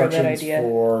his favor of that instructions idea.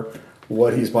 for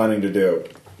what he's planning to do.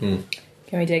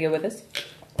 Can we take it with us?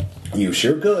 You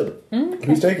sure could.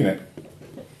 Who's taking it?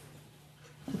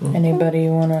 Anybody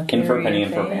want to In for a penny,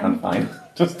 carry in for a pound, fine.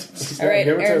 All right,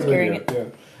 Give it to Aaron's Olivia. carrying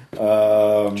it.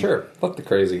 Yeah. Sure, let the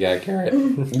crazy guy carry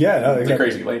it. Yeah, no, It's a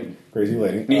crazy lady. crazy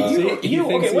lady. You, he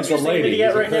thinks okay, what's he's your a lady. sanity at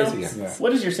He's a right now? crazy guy.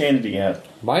 What is your sanity at?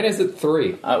 Mine is at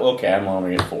 3. Okay, I'm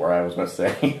only at 4, I was going to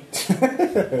say.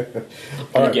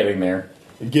 All I'm right. getting there.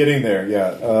 Getting there,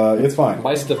 yeah. It's fine.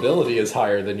 My stability is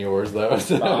higher than yours, though.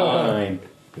 Fine.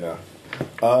 Yeah.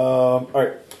 All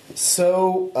right.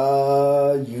 So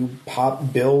you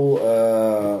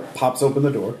Bill pops open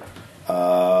the door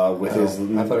with his.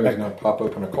 I thought he was going to pop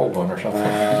open a cold one or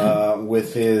something.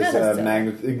 With his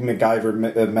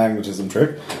MacGyver magnetism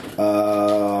trick,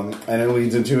 and it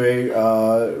leads into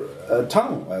a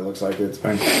tunnel. It looks like it's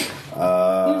been.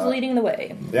 Who's leading the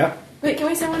way? Yeah. Wait, can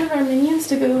we send one of our minions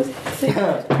to go say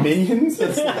Minions.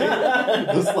 The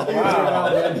slaves are now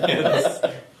minions.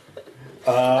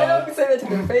 I don't say that to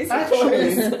their face, of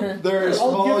course. They're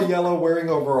small, yellow, wearing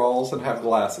overalls, and have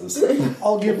glasses.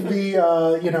 I'll give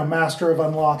the master of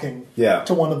unlocking Yeah.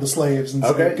 to one of the slaves and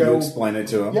Okay. say, "Go You explain it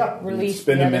to him. Yeah. Release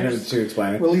Spend the a minute others. to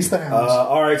explain it. release the hounds."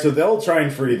 All right, so they'll try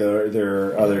and free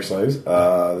their other slaves.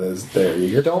 There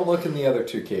you go. Don't look in the other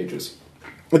 2 cages.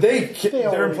 But they're in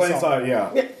already plain saw sight. Yeah,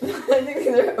 I think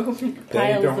they're open. they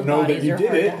Piles don't of know that bodies you are did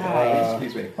hard it. to hide.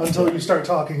 Excuse me. Until you start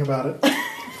talking about it.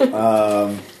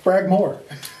 Brag more.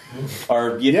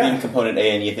 Are Yithian Yeah. component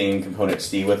A and Yithian component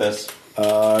C with us?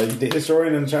 The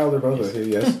historian and the child are both with you.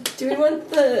 Yes. Do we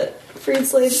want the freed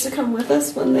slaves to come with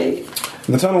us when they...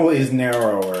 The tunnel is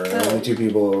narrower. Only 2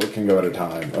 people can go at a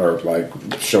time, or like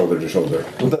shoulder to shoulder.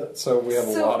 So we have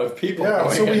a So- lot of people Yeah,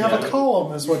 going so we in. have a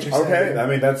column, is what you're saying. Okay, I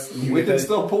mean that's We can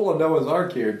still pull a Noah's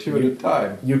Ark here, 2 at a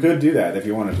time. You could do that if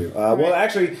you wanted to. Well,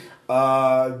 actually,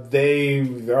 they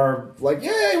are like,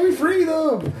 "Yay, we free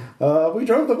them! We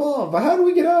drove them off. But how do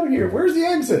we get out of here? Where's the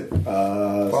exit?"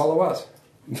 Follow us.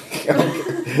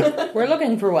 We're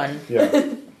looking for one. Yeah,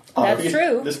 That's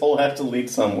true. This hole has to lead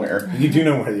somewhere. you do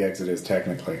know where the exit is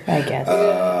technically. I guess.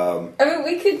 I mean,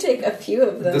 we could take a few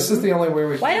of them. This is the only way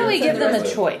we can Why don't we do give it. them a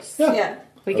choice? Yeah.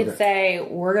 We could Okay. say,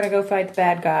 we're going to go fight the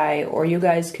bad guy, or you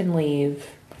guys can leave.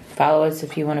 Follow us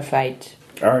if you want to fight.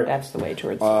 All right. That's the way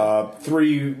towards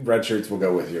 3 red shirts will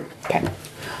go with you. Okay.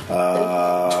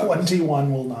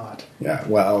 21 will not. Yeah.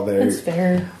 Well, That's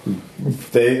fair.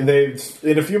 they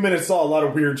in a few minutes saw a lot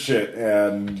of weird shit,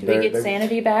 and Do we get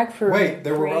sanity back for... Wait,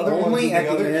 there were free? other ones Only in at the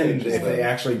the other end cages. if they then.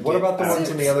 actually What get about the out. ones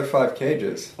in the other 5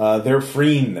 cages? They're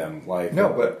freeing them. Like No,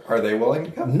 but are they willing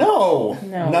to come? No,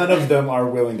 No. none of them are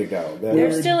willing to go.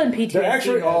 They're still in PTSD, They're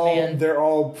actually though, all. man. They're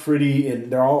all pretty.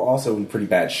 They're all also in pretty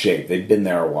bad shape. They've been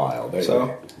there a while.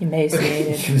 So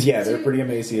Emaciated. yeah, they're pretty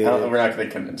emaciated. We're not going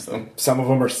to convince them. Some of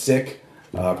them are sick.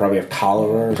 Probably have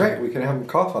cholera. great, we can have them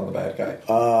cough on the bad guy.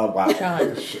 Wow.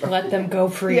 Sean, let them go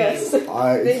free. Yes.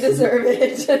 They deserve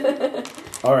it.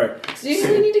 All right. Do you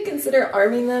really need to consider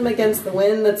arming them against the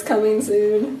wind that's coming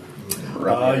soon?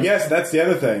 Yes, that's the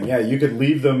other thing. Yeah, you could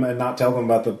leave them and not tell them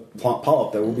about the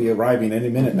polyp that will be arriving any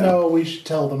minute now. No, we should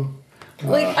tell them.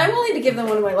 Like, I'm willing to give them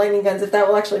one of my lightning guns if that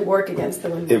will actually work against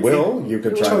the wind. It will. You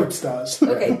could try. Totes does.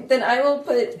 Okay, then I will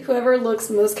put whoever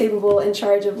looks most capable in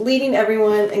charge of leading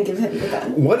everyone and give him the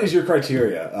gun. What is your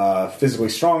criteria? Physically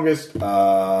strongest,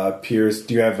 peers.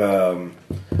 Do you have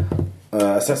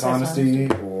assess honesty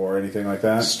or anything like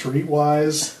that?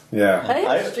 Streetwise. Yeah.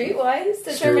 I have streetwise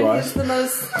determine Streetwise. who's the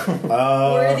most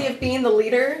worthy of being the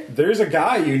leader. There's a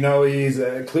guy, he's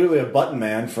clearly a button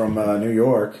man from New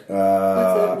York. What's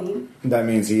that mean? That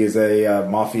means he is a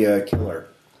mafia killer.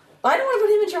 I don't want to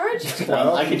put him in charge.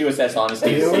 I could do assess honesty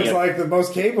He to see looks if, like the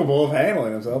most capable of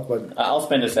handling himself, but I'll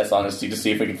spend assess honesty to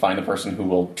see if we can find the person who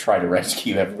will try to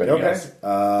rescue everybody okay.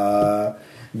 else.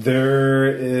 There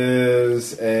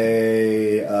is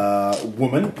a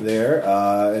woman there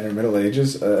in her middle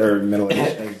ages, or middle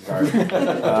age. Sorry.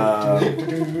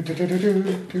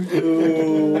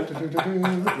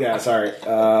 Yeah, sorry.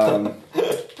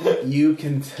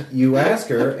 You ask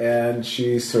her, and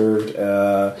she served.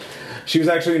 She was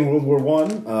actually in World War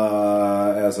One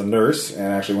as a nurse, and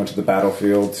actually went to the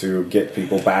battlefield to get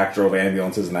people back, drove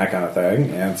ambulances and that kind of thing.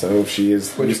 And so she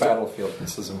is. Which battlefield?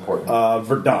 This is important.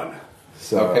 Verdun.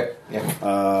 So, okay.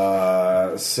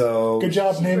 Yeah. So good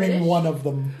job naming British? one of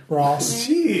them, Ross.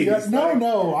 Jeez. Yeah,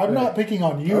 no, I'm not picking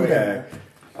on you. Okay.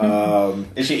 There.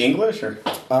 Is she English or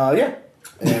Yeah.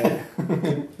 I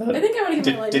think I want to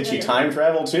give my life did she better. time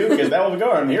travel too? Because that will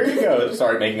go on. Here you go.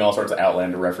 Sorry, making all sorts of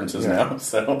Outlander references now.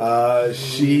 So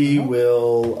She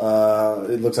will.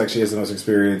 It looks like she has the most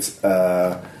experience.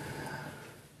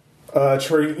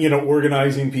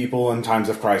 Organizing people in times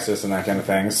of crisis and that kind of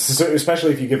thing. So,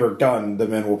 especially if you give her a gun, the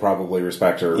men will probably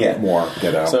respect her more.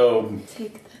 So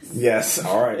Take this. yes,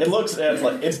 all right. it looks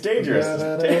it's dangerous.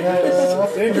 Take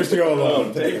It's dangerous to go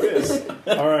alone. Take this.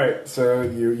 All right, so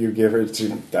you give her to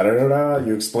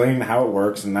you explain how it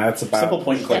works, and that's about Simple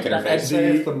point and click Step I'd interface.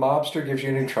 say if the mobster gives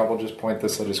you any trouble, just point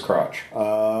this at his crotch.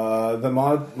 The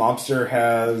mobster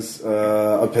has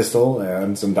a pistol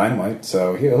and some dynamite,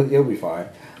 so he'll be fine.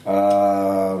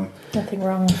 Nothing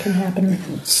wrong can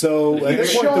happen. So at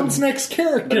this point, Sean's next But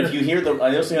character. if you hear the,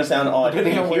 I know it's going to sound odd. If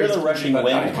Depending you on hear where the it's rushing but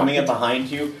wind I- coming up behind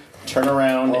you, turn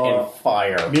around and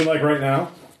fire. you mean like right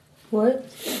now? What?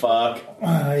 Fuck.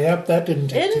 Yep, that didn't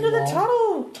take Into too the long.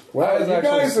 tunnel! Well, was you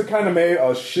actually- guys have kind of made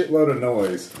a shitload of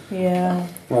noise. Yeah.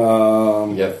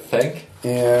 You think?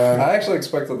 And I actually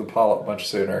expected the polyp much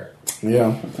sooner.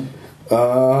 yeah.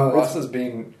 Ross is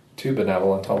being too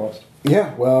benevolent almost.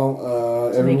 Yeah, well,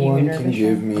 making you everyone nervous, can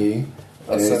give me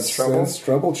A sense trouble? sense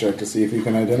trouble check to see if you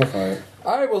can identify it.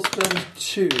 I will spend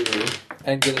 2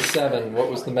 and get a 7. What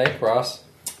was the make, Ross?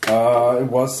 It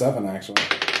was 7, actually.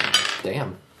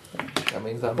 Damn. That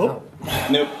means I'm Oh.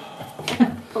 out. Nope.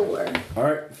 4. All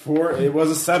right, 4. It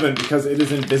was a 7 because it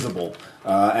is invisible,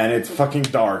 and it's fucking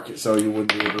dark, so you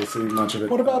wouldn't be able to see much of it.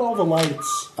 What about all the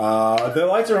lights? The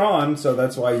lights are on, so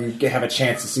that's why you have a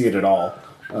chance to see it at all.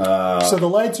 So the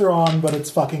lights are on, but it's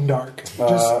fucking dark.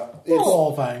 Just it's-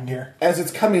 qualifying here. As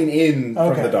it's coming in from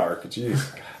Okay. the dark. Jeez.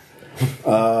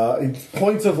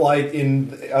 Points of light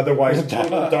in otherwise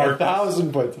total dark.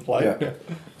 1,000 points of light.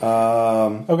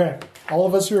 Yeah. Okay, all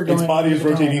of us who are going. Its body is into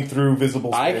the tunnel. rotating through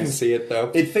visible space. I can see it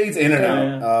though. It fades in and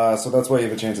out, so that's why you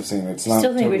have a chance of seeing it. It's not.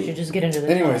 Still think we totally- should just get into the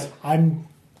Anyways, tunnel. I'm.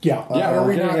 Yeah. Yeah, Are we're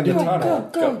we getting not into the doing- tunnel.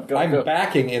 Go, I'm go.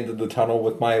 backing into the tunnel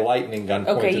with my lightning gun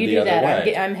Okay, pointed you the do other that.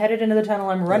 way. I'm headed into the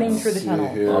tunnel. I'm running through the see tunnel.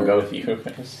 here. I'll go with you.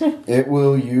 It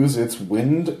will use its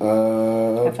wind. Have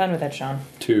fun with that, Sean.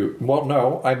 Well,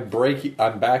 no,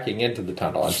 I'm backing into the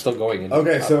tunnel. I'm still going into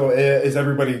Okay, the tunnel. so is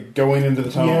everybody going into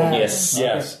the tunnel? Yes.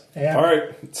 Yes. Yeah. All right.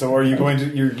 So are you going to?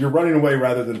 You're running away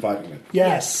rather than fighting it.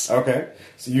 Yes. Okay.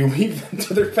 So you leave them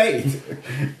to their fate.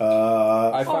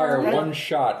 I fire one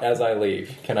shot as I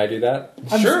leave. Can I do that?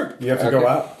 Sure. You have to go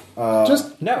Okay. out.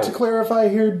 Just no. to clarify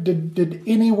here, did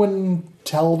anyone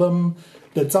tell them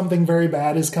that something very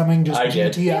bad is coming? Just I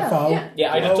did. GTFO. Yeah.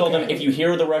 Yeah, I just told them Okay. if you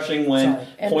hear the rushing wind, Sorry.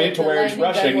 And point let it to the where it's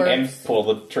lightning rushing gun and works. pull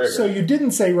the trigger. So you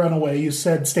didn't say run away. You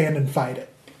said stand and fight it.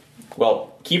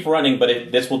 Well, keep running,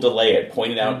 but this will delay it.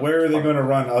 Point it out. Where are they going to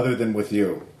run other than with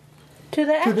you? To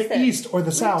the To exit. the east or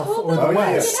the south told or them the to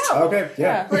west. get out. Okay.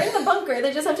 Yeah. We're in the bunker.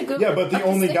 They just have to go. Yeah, but the up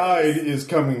only stairs. guide is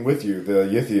coming with you, the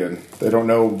Yithian. They don't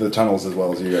know the tunnels as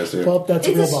well as you guys do. Well, that's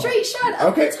It's real a bummer. straight shot up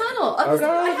Okay. the tunnel. Up Okay. the,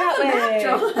 I have the That map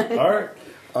way. drawn. All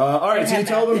right. So you have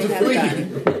tell them that. to They have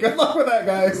flee. Good luck with that,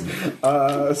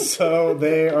 guys. So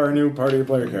they are a new party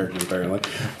player characters, apparently.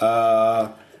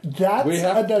 That's We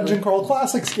have a Dungeon Crawl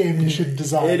Classics game you should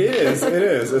design. It is.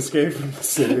 Escape from the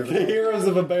city. The heroes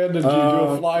have abandoned you to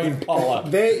a flying Paula.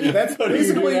 That's What do you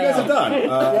basically what do you guys now? have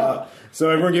done.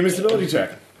 So everyone give me a stability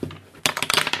check.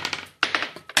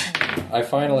 I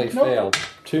finally failed.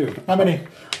 2. How many?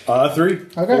 3.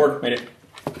 Okay. 4 made it.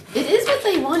 It is what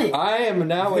they wanted. I am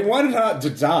now They wanted not to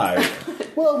die.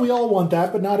 Well, we all want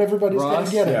that, but not everybody's going Ross?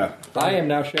 to get it. Yeah. I am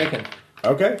now shaken.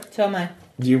 Okay. So am I.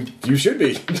 You should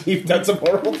be. You've done some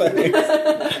horrible things.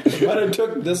 But it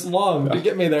took this long to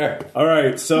get me there. All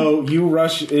right, so you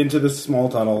rush into this small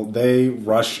tunnel. They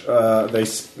rush.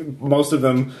 Most of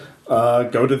them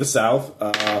go to the south,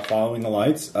 following the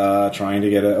lights, trying to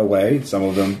get away. Some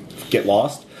of them get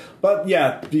lost. But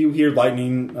yeah, you hear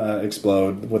lightning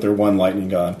explode with their one lightning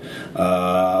gun.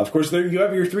 Of course, you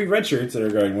have your 3 red shirts that are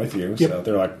going with you. Yep. So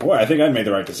they're like, boy, I think I made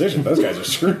the right decision. Those guys are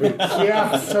screwed.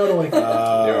 Yeah, totally. There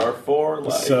are 4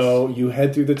 lights. So you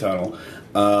head through the tunnel.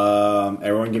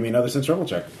 Everyone, give me another sense trouble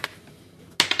check.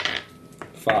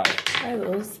 5. I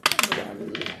will.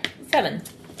 7.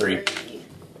 3.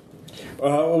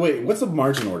 Wait, what's the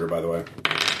marching order, by the way?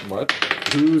 What?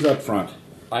 Who's up front?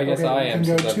 I guess Okay, I we am, can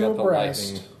since go I've two got the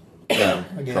abreast. lightning. Yeah,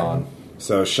 Again. Sean.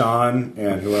 So Sean,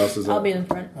 and who else is up? I'll be in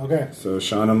front. Okay. So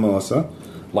Sean and Melissa.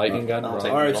 Lightning gun. I'll Ron.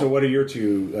 take- All right, so what are your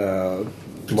two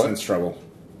What? sense trouble?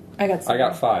 I got 7. I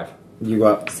got 5 You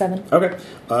got 7. Okay.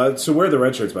 So where are the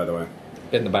red shirts, by the way?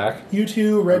 in the back. You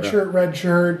two, red Okay.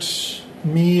 shirt,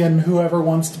 me and whoever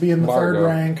wants to be in the Margot. third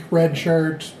rank, red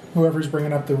shirt, whoever's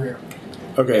bringing up the rear.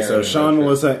 Okay, so Aaron, Sean, red shirt.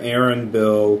 Melissa, Aaron,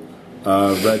 Bill,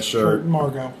 red shirt,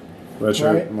 Margot. red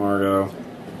shirt, Right. Margot,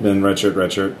 then red shirt,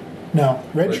 red shirt. No,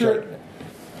 red shirt,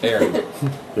 Aaron.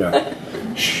 Yeah.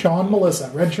 Sean,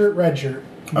 Melissa, red shirt,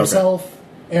 myself,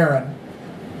 Aaron,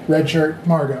 red shirt,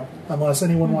 Margot. Unless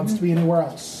anyone wants to be anywhere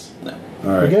else. No. All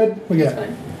We right. good? We good.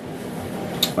 Fine.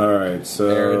 All right. So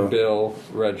Aaron, Bill,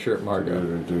 red shirt,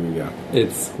 Margot. Yeah.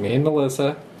 It's me and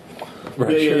Melissa.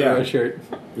 Red Yeah, yeah, shirt, yeah. red shirt.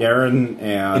 Aaron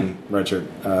and red shirt.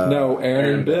 No,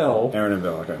 Aaron and Bill. Aaron and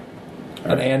Bill. Okay.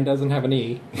 And Ann doesn't have an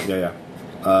E. Yeah, yeah.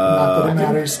 Not that it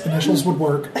matters. Initials would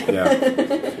work. Yeah.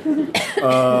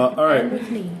 All right.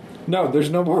 No, there's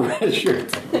no more red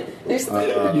shirts. There's You now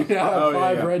have oh, yeah,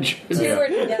 5 yeah. red shirts. two were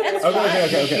together.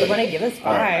 If you want to give us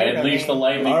 5. Unleash the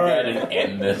lightning All right. gun and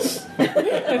end this.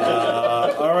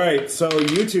 All right. So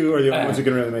you two are the only ones who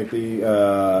can really make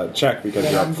the check because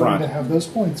And you're I'm up going to front. have those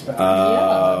points back.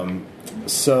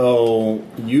 So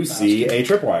you see a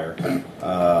tripwire.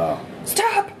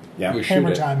 Stop! Yeah. We shoot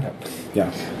Hammer it. time.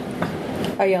 Yeah.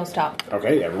 I yell stop.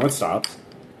 Okay. Everyone stops.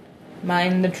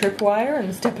 Mind the tripwire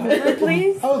and step over it,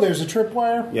 please. Oh, there's a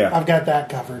tripwire? Yeah. I've got that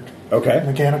covered. Okay.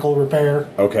 Mechanical repair.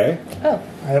 Okay. Oh,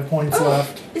 I have points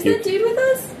left. Is that dude with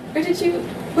us? Or did you...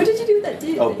 What did you do with that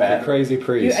dude? Oh, bad. Crazy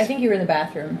priest. I think you were in the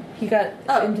bathroom. He got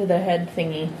Oh. into the head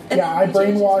thingy. And Yeah, I then you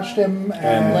changed brainwashed his him And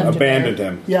and Left it abandoned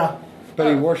there. him yeah, But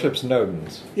he worships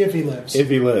Nodens. if he lives. if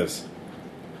he lives.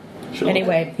 Sure.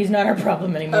 Anyway, he's not our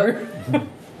problem anymore.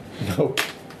 Nope.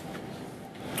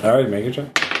 All right. Make a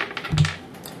check.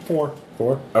 4.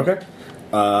 4. Okay.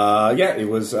 Yeah, it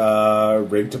was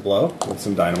rigged to blow with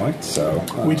some dynamite. So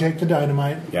We take the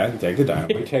dynamite. yeah, you take the We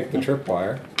dynamite. take the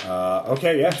tripwire.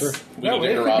 Okay. Yeah. Sure. We need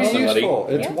to it rob could be somebody. useful.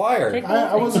 It's Yeah. wire. Take-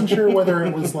 I wasn't sure whether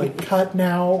it was like cut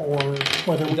now or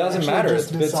whether It doesn't matter. It's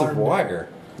bits of disarmed it. wire.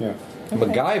 Yeah.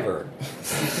 MacGyver.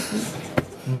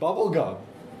 Bubblegum.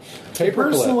 Paperclip.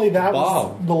 Personally, that was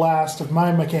Bomb. the last of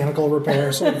my mechanical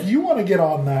repair. So if you want to get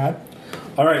on that,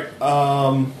 All right.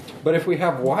 But if we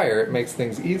have wire, it makes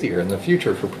things easier in the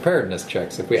future for preparedness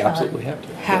checks if we absolutely have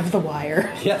to. Have the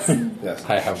wire. Yes. Yes.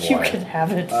 I have You wire. can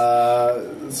have it.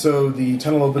 So the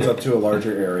tunnel opens up to a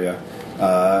larger area.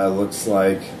 It looks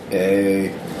like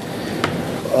a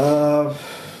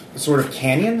sort of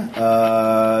canyon.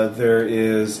 There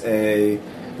is a.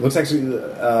 Looks actually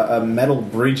a metal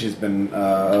bridge has been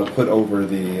put over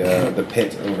the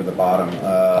pit over the bottom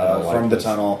like from the this.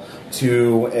 tunnel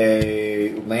to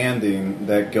a landing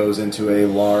that goes into a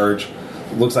large.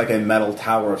 Looks like a metal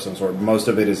tower of some sort. Most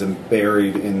of it is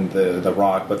buried in the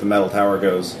rock, but the metal tower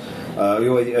goes. So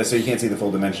you can't see the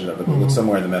full dimension of it, but it looks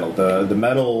somewhere in the middle. The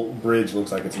metal bridge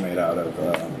looks like it's made out of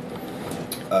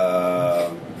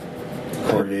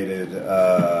corrugated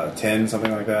tin,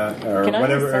 something like that, or Can I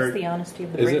whatever. assess the honesty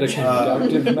of the Is it a bridge?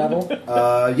 conductive metal?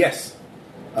 Yes.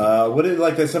 What is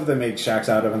like the stuff that make shacks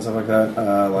out of and stuff like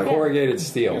that? Like Corrugated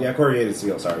steel. yeah, corrugated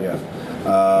steel. Sorry,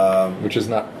 yeah. Which is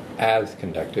not as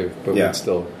conductive, but Yeah. would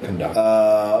still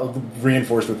conduct.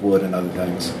 Reinforced with wood and other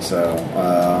things. So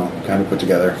kind of put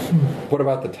together. What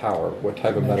about the tower? What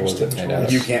type of metal is it made out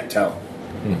of? You can't tell.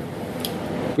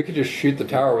 We could just shoot the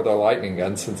tower with our lightning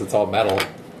gun since it's all metal.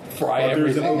 Fry But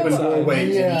there's an everything open inside.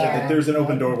 doorway. Yeah. There's an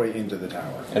open doorway into the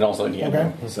tower. And also, yeah.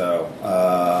 okay.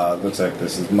 So looks like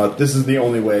this is the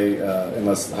only way,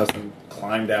 unless Husband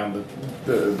climbed down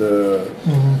the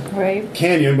Right.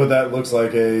 canyon. But that looks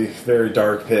like a very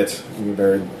dark pit,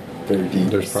 very very deep.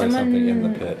 There's probably something in the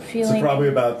pit. It's Feeling. probably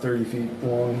about 30 feet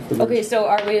long. the bridge. Okay, so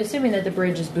are we assuming that the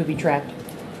bridge is booby trapped?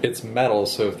 It's metal,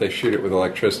 so if they shoot it with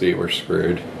electricity, we're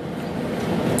screwed.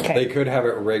 Okay. They could have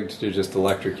it rigged to just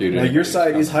electrocute it. Now your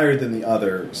side is higher than the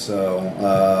other, so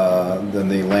than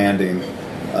the landing.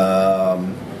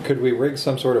 Could we rig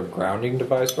some sort of grounding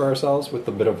device for ourselves with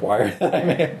the bit of wire that I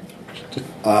made?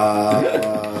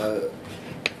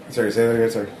 Sorry, say that again.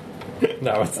 Sorry,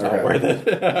 No, it's not Okay. worth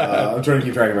it. I'm trying to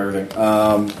keep track of everything.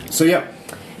 So yeah,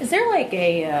 Is there like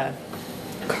a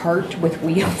cart with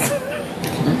wheels?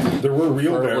 there were Preferably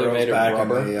wheelbarrows made of back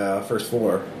rubber. on the first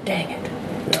floor. Dang it.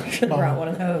 Yeah, Should have brought one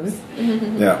of those.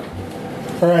 yeah.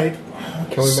 All right.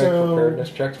 Can we make So- preparedness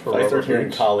checks for I rubber start hearing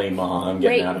boots? Kali Maha. I'm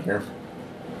getting Wait. out of here.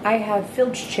 I have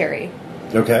filch cherry.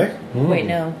 Okay. Wait,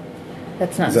 no.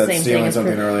 That's not Is the that same thing stealing as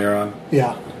something earlier on?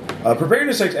 Yeah.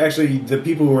 Preparedness checks, actually, the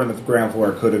people who were on the ground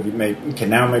floor can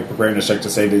now make preparedness checks to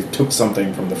say they took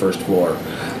something from the first floor.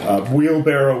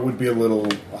 Wheelbarrow would be a little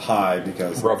high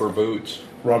because Rubber boots.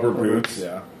 rubber boots,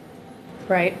 yeah.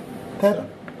 Right. That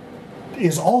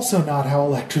is also not how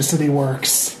electricity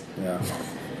works. Yeah.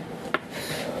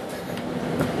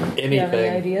 Do you have any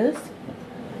Anything. ideas?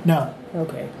 No.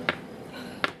 Okay.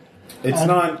 It's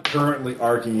not currently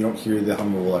arcing, you don't hear the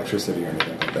hum of electricity or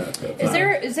anything like that.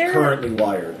 It's Is there currently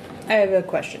wired. I have a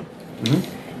question.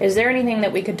 Is there anything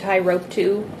that we could tie rope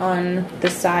to on the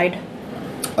side?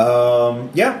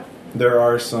 Yeah, there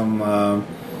are some.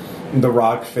 The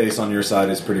rock face on your side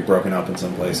is pretty broken up in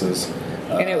some places.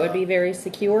 And it would be very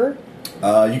secure?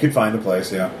 You could find a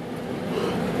place, yeah.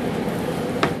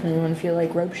 Anyone feel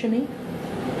like rope shimmy?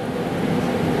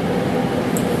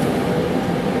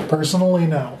 Personally,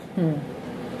 no.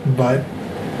 But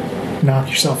knock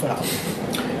yourself out.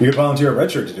 You could volunteer a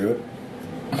red shirt to do it.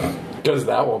 Because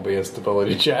that won't be a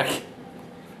stability check.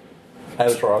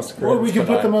 As Ross Or we can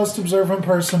put the tonight. most observant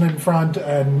person in front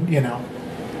and,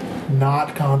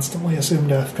 not constantly assume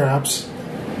death traps.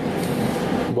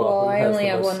 Well, who I has only the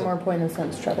have most one more point of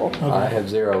sense trouble. I have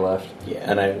 0 left. Yeah,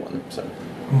 and I have one. So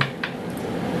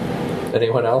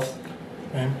Anyone else?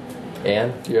 Okay.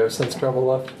 Anne, do you have sense trouble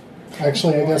left?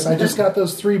 Actually, I guess I just got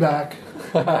those 3 back.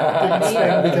 Didn't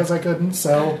spend because I couldn't,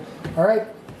 so... Alright.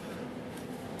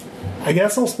 I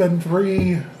guess I'll spend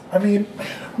 3... I mean,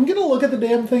 I'm gonna look at the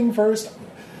damn thing first.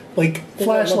 Like, Does it look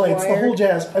flashlights, the wired? whole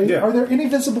jazz. Yeah. Are there any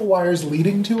visible wires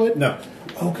leading to it? No.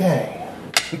 Okay.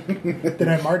 Then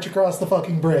I march across the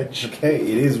fucking bridge. Okay,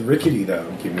 it is rickety though.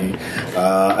 Give me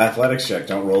athletics check.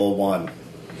 Don't roll a 1.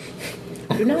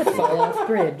 Do not fall off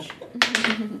bridge.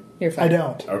 You're fine. I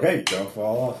don't. Okay, you don't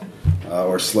fall off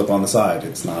or slip on the side.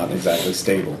 It's not exactly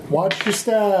stable. Watch your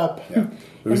step. Yeah.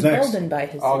 Who's next? Emboldened by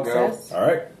his I'll go. success. All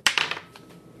right.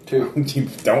 2.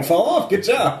 Don't fall off. Good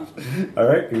job. All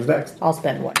right. Who's next? I'll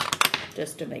spend 1.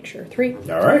 Just to make sure. 3.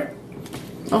 All right.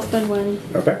 I'll spend one.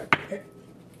 Okay.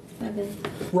 7.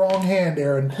 Wrong hand,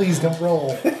 Aaron. Please don't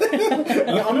roll. I'm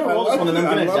gonna roll this one, and I'm I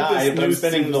gonna love die. this But I'm new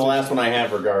spending the system. last one I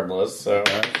have regardless. So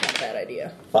Not a bad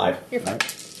idea. 5. You're fine.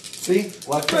 See?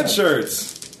 Left Red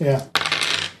shirts. Yeah.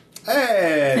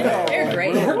 Hey. They're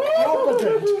great.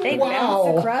 Competent. They Wow.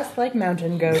 bounce across like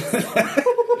mountain goats.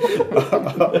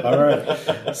 All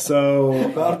right. So,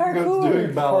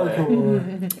 doing ballet.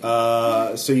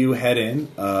 Parkour. so you head in.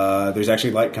 There's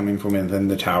actually light coming from within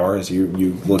the tower as you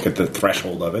look at the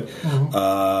threshold of it.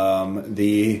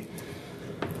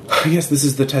 Yes, this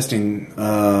is the testing.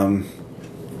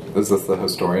 Is this the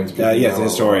historian's Yes, the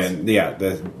historian. Yeah,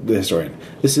 the historian.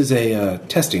 This is a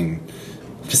testing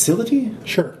facility.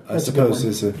 Sure. I That's a good suppose one.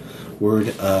 is a word.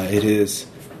 It is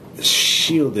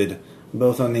shielded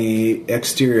both on the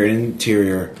exterior and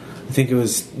interior. I think it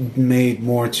was made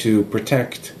more to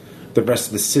protect the rest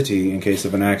of the city in case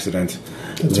of an accident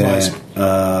That's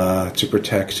than to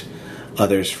protect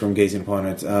others from gazing upon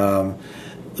it.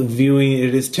 Viewing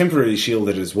it is temporarily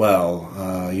shielded as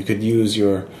well. You could use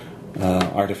your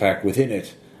artifact within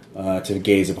it to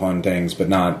gaze upon things, but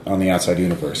not on the outside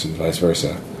universe, and vice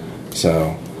versa.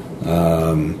 So,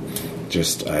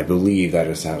 I believe that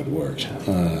is how it worked.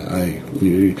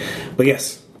 But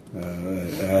yes,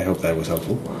 I hope that was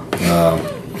helpful.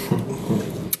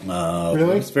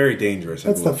 Really? It's very dangerous. I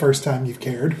That's the believe. first time you've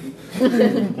cared.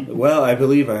 Well, I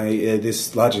believe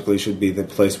this logically should be the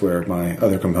place where my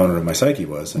other component of my psyche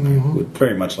was, and I would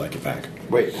very much like it back.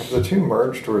 Wait, have the two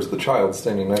merged, or is the child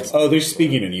standing next to Oh, they're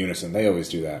speaking in unison. They always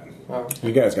do that. Oh.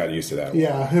 You guys got used to that.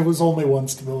 Yeah, it was only one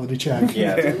stability check.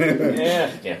 Yeah.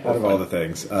 Yeah. Out of all the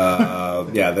things,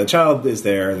 the child is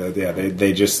there.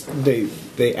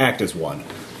 They act as one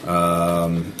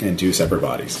in 2 separate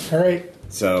bodies. All right,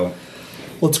 So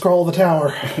let's crawl the tower.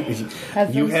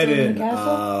 Have you them head still in. the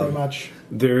castle? Pretty much.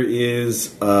 There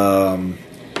is a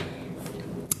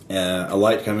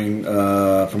light coming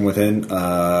from within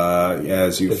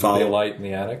as you Is follow. there a light in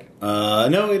the attic?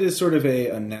 No, it is sort of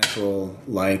a natural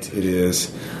light. It is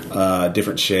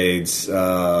different shades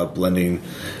blending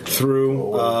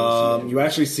through. You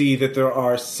actually see that there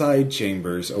are side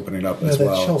chambers opening up No, as that's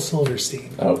well. Shel Silverstein.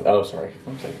 Oh, sorry.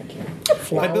 I'm sorry. Thank you.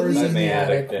 Flowers believe- in the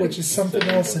attic, then. which is something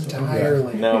else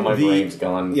entirely. No, my The- brain's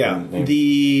gone. Yeah,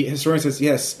 the historian says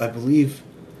yes. I believe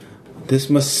this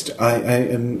must.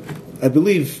 I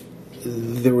believe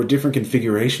there were different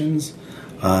configurations.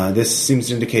 This seems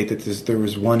to indicate that there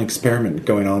was one experiment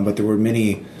going on, but there were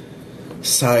many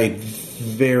side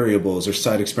variables or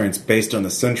side experiments based on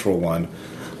the central one.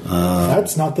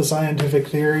 That's not the scientific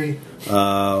theory.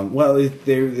 Well,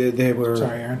 they were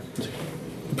Sorry, Aaron.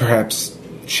 perhaps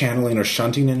channeling or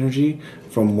shunting energy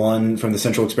from the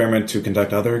central experiment to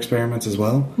conduct other experiments as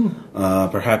well.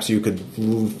 Perhaps you could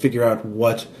figure out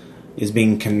what is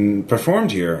being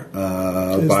performed here.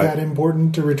 Is that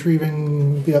important to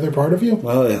retrieving the other part of you?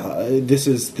 Well,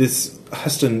 this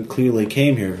Huston clearly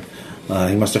came here.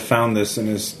 He must have found this and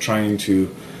is trying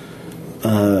to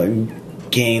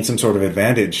gain some sort of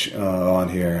advantage on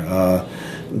here.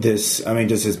 Does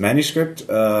his manuscript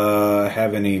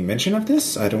have any mention of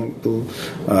this? I don't.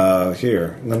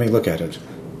 Here, let me look at it.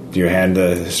 Do you hand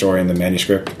the historian the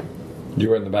manuscript? You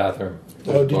were in the bathroom.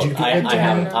 Oh, did you give it to me?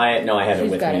 I have it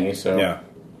She's with got me. it. So Yeah,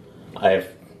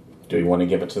 do you want to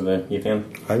give it to the Yithian?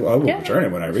 I will Yeah. return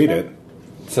it when I read it.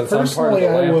 Since I'm part of Personally, the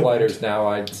I would- Lamplighters now,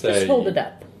 I'd say... Just hold it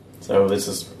up. So this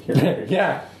is here.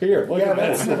 Yeah, here, look Yeah, at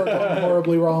that's this. never gone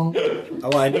horribly wrong.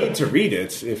 Oh, I need to read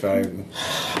it if I.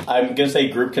 I'm gonna say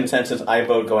group consensus. I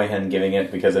vote go ahead and giving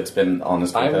it because it's been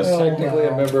honest with I'm us. technically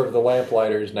a wow. member of the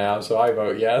Lamplighters now, so I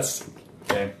vote yes.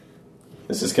 Okay,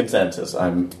 this is consensus.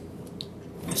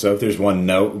 So if there's one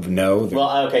no.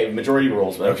 Well, okay. Majority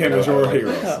rules. but- Okay, majority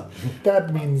rules.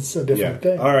 That means a Yeah. different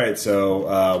thing. All right.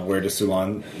 So where does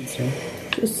Sulan?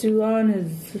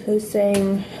 Sulan is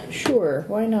saying, sure,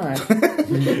 why not?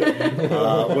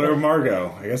 Where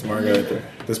Margot? I guess Margot.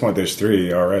 At this point, there's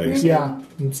 3 already. So- Yeah,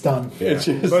 it's done. Yeah.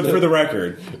 But for the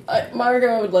record,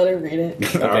 Margot would let her read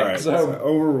it. all right. so- So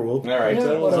overruled. All right.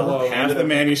 That was alone. Half the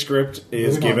manuscript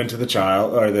is Moving on. given to the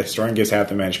child, or the historian gives half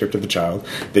the manuscript to the child.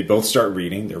 They both start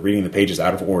reading. They're reading the pages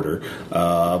out of order,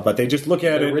 but they just look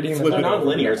at They're it, reading flip them it They're not over.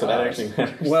 linear, so that actually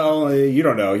matters. Well, you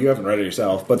don't know. You haven't read it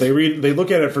yourself, but they read. They look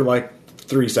at it for like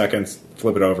 3 seconds,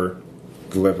 flip it over,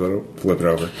 flip it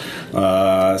over.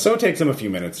 So it takes them a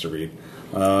few minutes to read.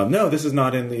 No, this is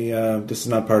not in the. This is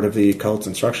not part of the cult's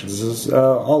instructions. This is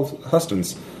all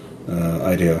Huston's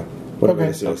idea. Whatever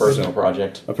Okay. this A is. personal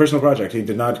project. A personal project. He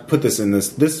did not put this in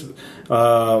this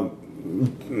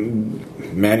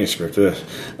manuscript. Is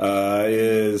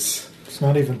It's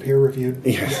not even peer reviewed.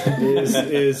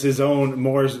 is his own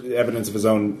more evidence of his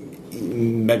own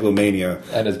megalomania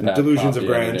And his bad delusions of copy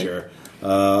grandeur.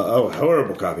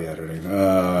 Horrible copy editing.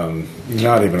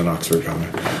 Not even an Oxford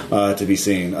comment to be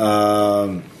seen.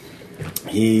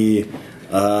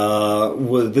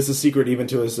 This is secret even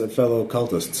to his fellow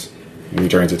cultists. He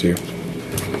returns it to you.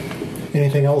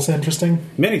 Anything else interesting?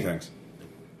 Many things.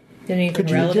 Anything Could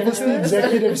you give relevant us to the us?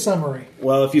 executive summary?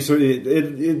 Well, if you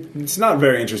it's not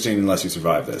very interesting unless you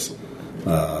survive this.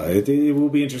 It will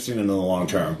be interesting in the long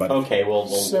term, but Okay, we'll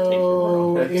take your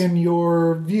So, word on it. in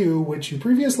your view, which you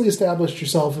previously established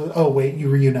yourself... Oh, wait, you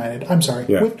reunited. I'm sorry.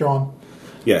 Yeah. Withdrawn.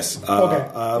 yes.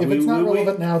 Okay. If it's not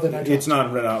relevant now, then I it's trust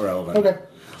not relevant. Okay.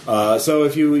 So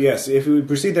if we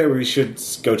proceed there, we should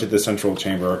go to the central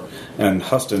chamber, and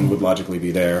Huston would logically be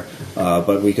there.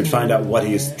 But we could find out what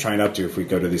he's trying up to if we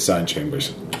go to these side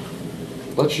chambers.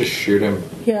 Let's just shoot him.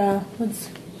 Yeah,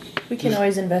 we can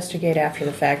always investigate after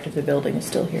the fact if the building is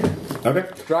still here. Okay.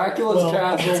 Dracula's Well,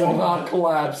 castle will not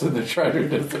collapse and the treasure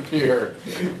disappear.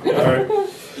 All right.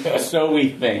 So we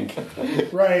think.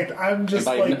 Right. I'm just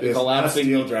By like... It's not Collapsing-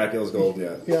 steal Dracula's gold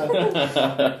yet. Yeah.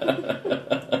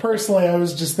 Personally, I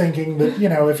was just thinking that,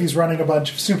 if he's running a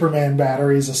bunch of Superman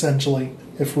batteries, essentially,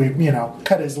 if we,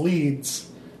 cut his leads,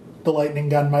 the lightning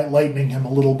gun might lightning him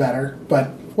a little better.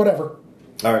 But whatever.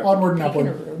 All right. Onward and In a upward.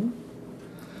 room.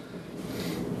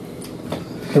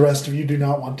 The rest of you do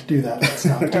not want to do that. Let's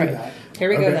not do that. Here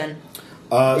we go Okay. then.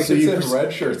 We So can you send pers-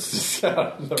 red shirts to set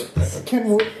up the Can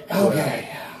we... Okay.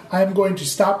 I'm going to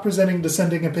stop presenting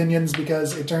dissenting opinions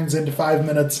because it turns into 5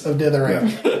 minutes of dithering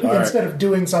Yeah. All right. instead of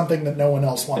doing something that no one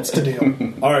else wants to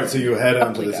do. All right. So you head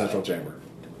on to we the go. central chamber.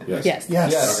 Yes. Yes.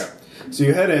 Yes. Yes. Okay. So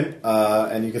you head in,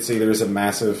 and you can see there is a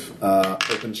massive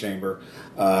open chamber.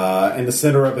 In the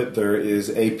center of it, there is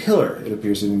a pillar. It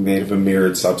appears to be made of a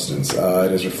mirrored substance.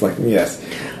 It is reflecting. Yes.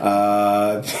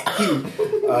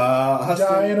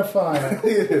 Die in a fire.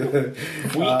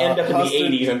 If we end up in the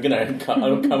Huston- 80s, I'm gonna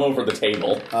come over the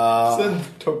table.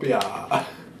 Synthopia.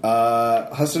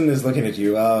 Huston is looking at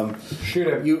you. Shoot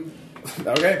him. You.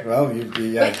 Okay. Well, he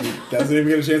doesn't even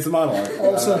get a chance to monologue.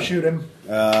 Also shoot him.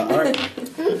 All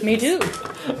right. Me too.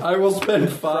 I will spend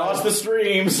Cross 5. the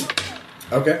streams.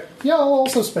 Okay. Yeah, I'll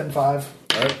also spend 5.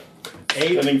 All right.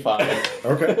 8. I think 5.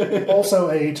 Okay.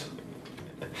 Also 8.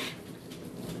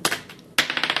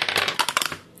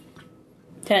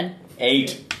 10.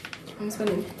 8. I'm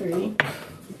spending 3.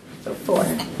 So 4.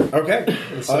 Okay.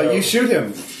 So- you shoot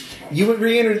him. You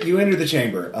enter the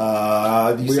chamber.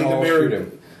 You We see all the mirror. shoot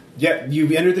him. Yeah,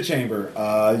 you enter the chamber.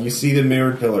 You see the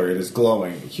mirrored pillar. It is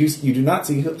glowing. You do not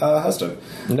see Huston.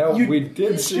 No, You we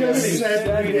did see him. just He said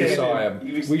said we we did. saw him.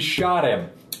 We shot him.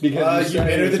 Because You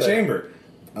enter the said- chamber.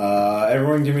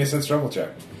 Everyone give me a sense trouble check.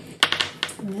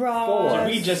 Ross.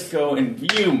 Did we just go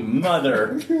and you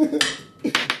mother? What's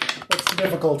the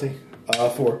difficulty?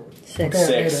 4. 6. Okay, I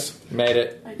made Six. Made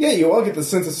it. Yeah, you all get the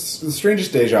sense of the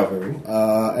strangest deja vu.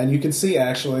 And you can see,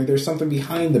 actually, there's something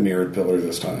behind the mirrored pillar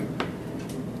this time.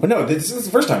 Oh, no, this is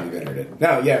the first time you've entered it.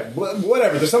 No, yeah,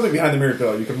 whatever. There's something behind the mirrored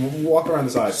pillar. You can walk around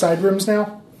the side. Side rooms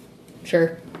now?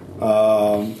 Sure.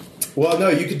 Well, no,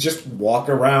 you could just walk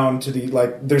around to the,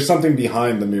 like, there's something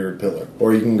behind the mirrored pillar.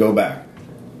 Or you can go back.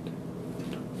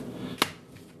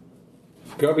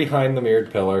 Go behind the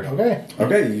mirrored pillar. Okay.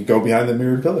 Okay, you go behind the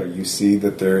mirrored pillar. You see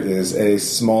that there is a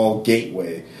small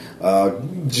gateway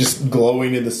just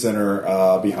glowing in the center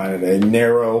behind it. A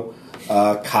narrow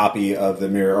copy of the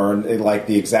mirror, or like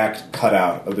the exact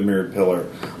cutout of the mirrored pillar,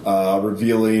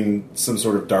 revealing some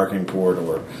sort of darkened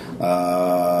corridor.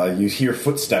 You hear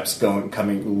footsteps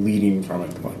coming, leading from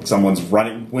it. Like someone's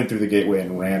went through the gateway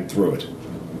and ran through it.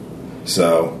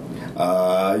 So,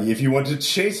 if you want to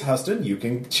chase Huston, you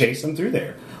can chase him through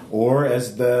there. Or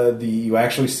as you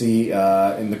actually see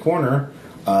in the corner,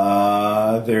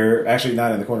 they're actually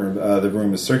not in the corner. The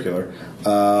room is circular.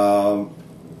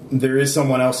 There is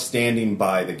someone else standing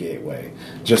by the gateway,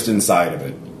 just inside of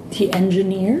it. The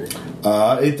engineer?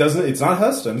 It doesn't. It's not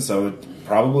Huston, so it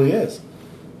probably is.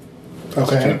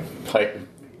 Okay. Pipe.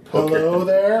 Hello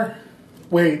there?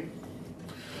 Wait.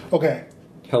 Okay.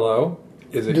 Hello?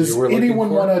 Is it Does you we're looking anyone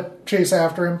for? want to chase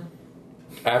after him?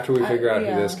 After we figure out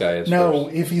yeah. who this guy is No,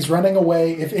 first. if he's running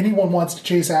away, if anyone wants to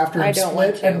chase after him, I don't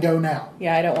want split to. and go now.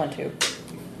 Yeah, I don't want to.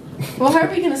 Well, how are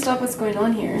we going to stop what's going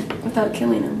on here without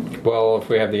killing him? Well, if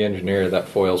we have the engineer, that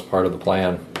foils part of the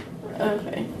plan.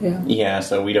 Okay. Yeah. Yeah,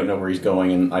 so we don't know where he's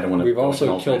going, and I don't want to. We've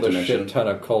also killed a shit ton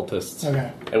of cultists.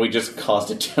 Okay. and we just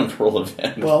caused a temporal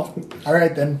event. Well, all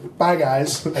right then. Bye,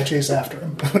 guys. I chase after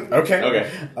him. Okay.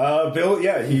 Okay. Bill,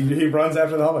 yeah, he runs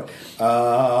after the hallway.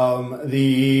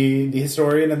 The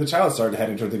historian and the child start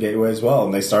heading toward the gateway as well,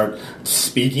 and they start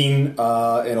speaking in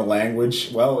a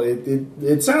language. Well,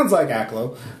 it sounds like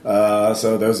Aklo.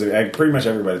 So those are pretty much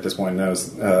everybody at this point knows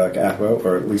Aklo,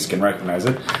 or at least can recognize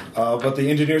it. But the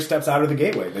engineer steps out of the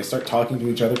gateway. They start talking to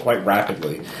each other quite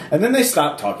rapidly, and then they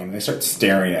stop talking. They start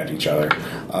staring at each other.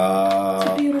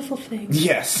 Beautiful thing.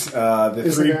 Yes, the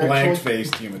Is three it actually?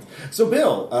 blank-faced humans. So,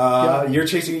 Bill, Yeah. you're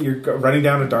running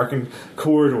down a darkened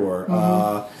corridor.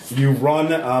 You run,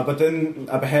 but then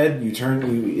up ahead, you turn.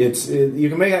 You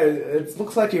can make it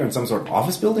looks like you're in some sort of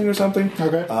office building or something.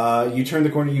 Okay. You turn the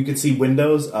corner, you can see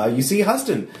windows. You see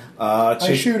Huston. I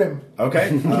shoot him.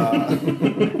 Okay.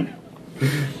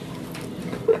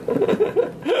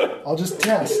 I'll just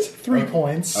test. 3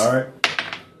 points. All right.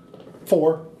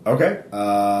 4. Okay.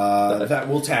 That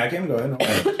will tag him. Go ahead.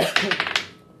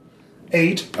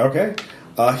 8. Okay.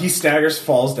 He staggers,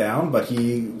 falls down, but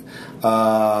he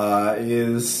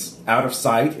is out of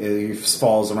sight. He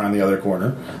falls around the other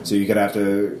corner. So you're going to have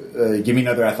to give me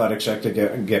another athletics check to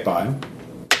get by him.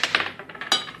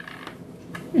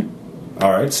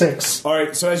 All right. 6. All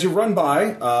right. So as you run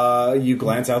by, you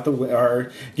glance out the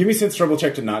or give me a sense trouble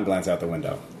check to not glance out the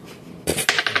window.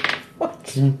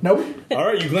 Nope. All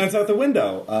right. You glance out the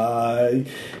window.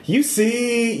 You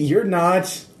see you're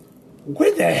not.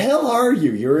 Where the hell are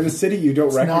you? You're in a city you don't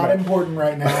It's not recognize. important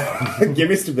right now. Give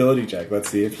me a stability check. Let's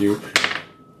see if you.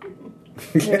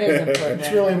 It is important.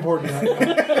 It's really important right now.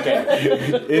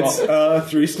 It's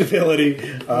 3 stability.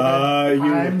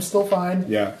 I'm still fine.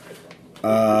 Yeah.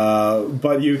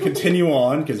 But you continue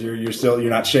on because you're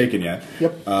not shaken yet.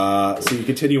 Yep. So you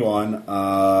continue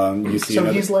on. You see So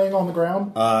another. he's laying on the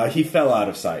ground? He fell out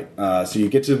of sight. So you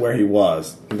get to where he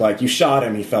was. Like you shot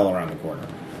him, he fell around the corner.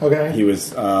 Okay. He was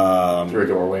Through a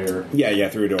doorway or... yeah,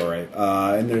 through a doorway.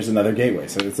 And there's another gateway,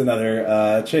 so it's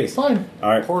another chase. Fine. All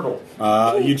right, Portal.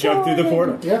 you jump through the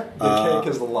portal. Yeah. The cake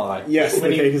is the lie. Yes,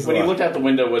 When the cake he, is when he locked. looked out the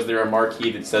window, was there a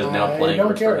marquee that says now I playing don't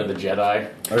Return care. of the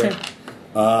Jedi? Okay.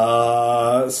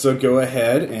 So go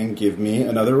ahead and give me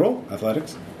another roll,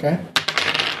 athletics. Okay.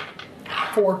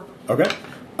 4. Okay.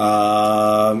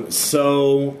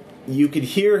 So you could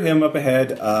hear him up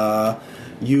ahead.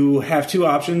 You have 2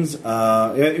 options.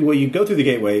 Well, you go through the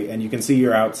gateway, and you can see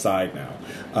you're outside now.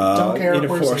 Don't care. In a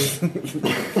Where's forest.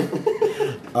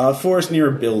 Forest near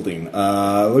a building.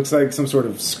 Looks like some sort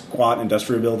of squat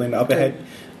industrial building up ahead.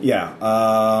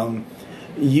 Yeah.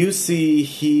 You see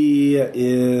he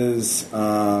is...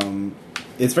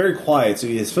 it's very quiet, so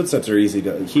his footsteps are easy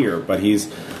to hear, but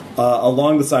he's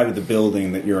along the side of the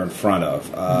building that you're in front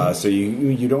of. So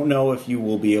you don't know if you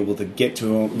will be able to get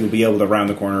to him, you'll be able to round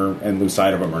the corner and lose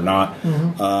sight of him or not.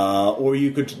 Or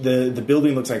you could, the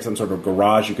building looks like some sort of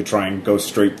garage. You could try and go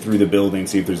straight through the building,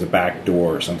 see if there's a back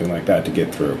door or something like that to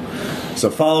get through. So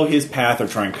follow his path or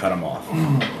try and cut him off.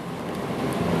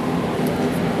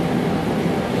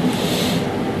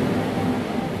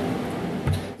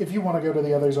 If you want to go to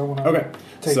the others, I want to. Okay.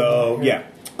 So yeah.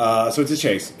 So it's a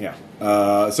chase. Yeah.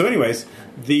 So anyways,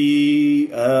 the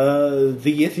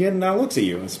Yithian now looks at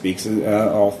you and speaks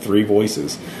all three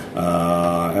voices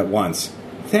at once.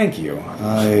 Thank you.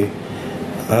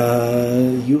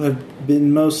 You have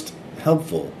been most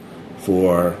helpful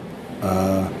for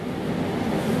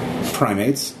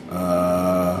primates.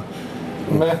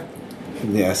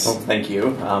 Yes. Well, thank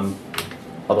you.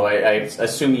 Although I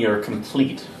assume you're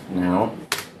complete now.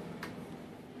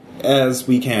 As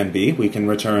we can be. We can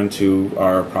return to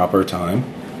our proper time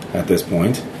at this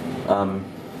point. Have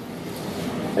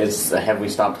we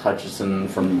stopped Hutchison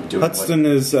from doing Hudson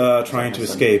is trying to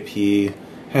escape. He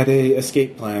had a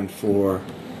escape plan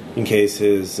in case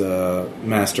his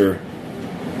master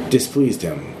displeased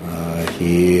him.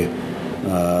 He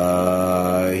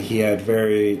had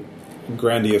very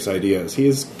grandiose ideas. He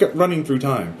is running through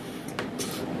time.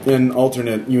 In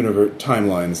alternate universe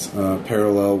timelines,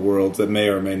 parallel worlds that may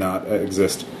or may not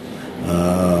exist.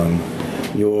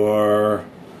 Your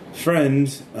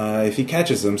friend, if he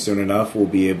catches him soon enough, will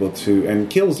be able to, and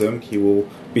kills him, he will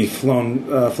be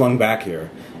flung back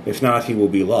here. If not, he will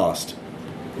be lost.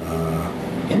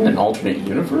 In an alternate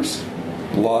universe?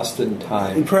 Lost in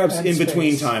time. Perhaps And in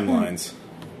between space. timelines.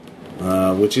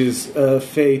 Which is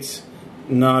fate.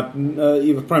 Not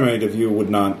even primate of you would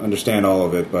not understand all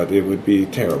of it, but it would be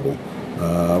terrible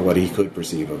what he could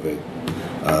perceive of it.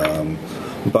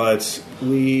 But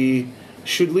we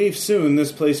should leave soon.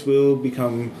 This place will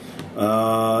become.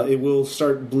 It will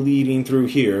start bleeding through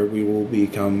here. We will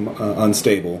become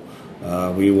unstable.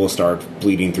 We will start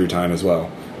bleeding through time as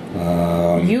well.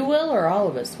 You will, or all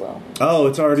of us will? Oh,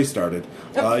 it's already started.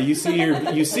 You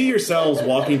see yourselves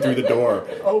walking through the door.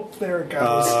 Oh, there it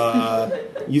goes.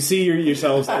 You see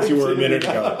yourselves as you were a minute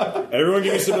ago. Everyone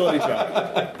give me a stability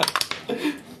check.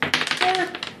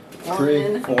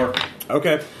 3, 4.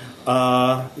 Okay.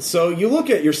 So you look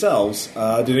at yourselves.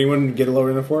 Did anyone get a lower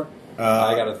than a 4?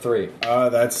 I got a 3.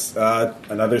 That's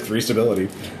another 3 stability.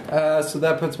 So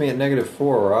that puts me at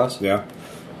 -4, Ross. Yeah.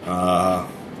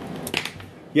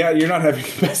 Yeah, you're not having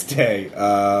the best day.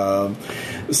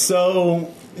 So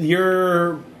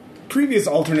your previous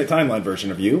alternate timeline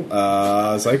version of you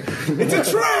is like, it's a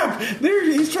trap!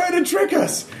 He's trying to trick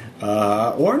us!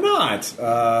 Or not.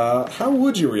 How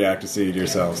would you react to seeing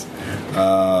yourselves?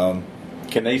 Can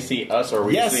they see us, or are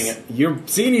we seeing Yes, it? you're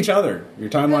seeing each other. Your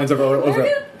timelines are over.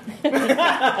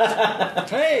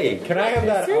 Hey, can I have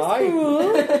that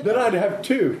eye? Then I'd have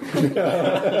 2.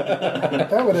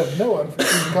 That would have no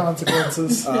unforeseen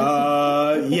consequences.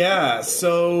 Yeah,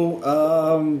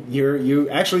 so you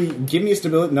actually give me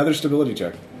another stability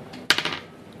check.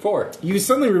 4. You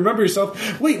suddenly remember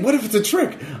yourself. Wait, what if it's a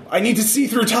trick? I need to see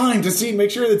through time to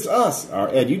make sure it's us.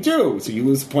 And you do, so you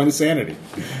lose a point of sanity.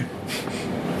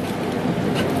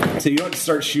 So you don't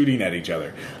start shooting at each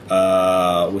other,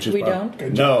 which is We don't?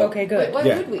 No. Okay, good. Why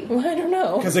Yeah. would we? Well, I don't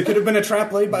know. Because it could have been a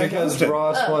trap laid by Because a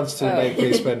Ross wants to make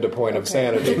me spend a point of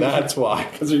sanity. That's why.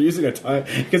 Because you're using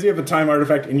because you have a time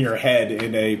artifact in your head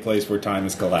in a place where time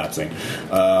is collapsing.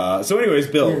 So, anyways,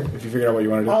 Bill, if you figure out what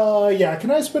you want to do, Yeah, can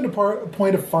I spend a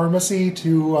point of pharmacy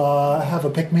to have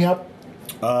a pick-me-up?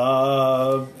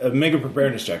 make a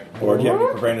preparedness check, or do you have any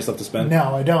preparedness left to spend?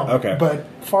 No, I don't. Okay. But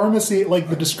pharmacy, like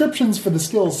the descriptions for the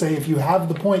skills say if you have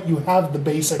the point, you have the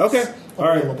basics Okay. All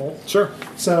right. available. Sure.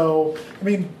 So, I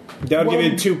mean... That would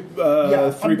give you 2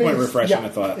 yeah, 3-point I'm refresh yeah, in a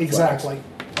thought. exactly.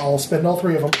 I'll spend all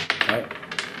 3 of them. All right.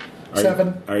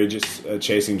 7. Are you just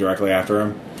chasing directly after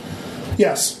him?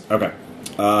 Yes. Okay.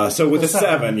 So with a a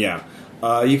 7, 7, yeah.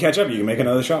 You catch up, you can make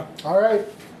another shot. All right.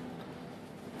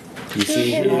 You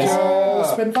see. I'll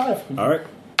spend 5 All right.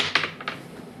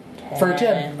 for a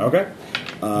 10. Okay.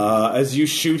 As you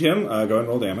shoot him, go ahead and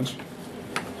roll damage.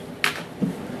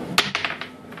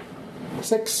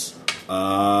 6.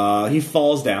 He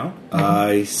falls down.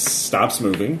 He stops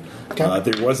moving. Okay.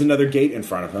 There was another gate in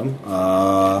front of him.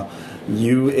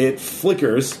 It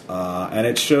flickers, and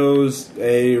it shows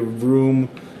a room.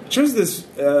 It shows this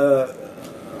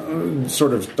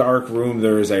sort of dark room.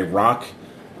 There is a rock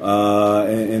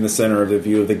in the center of the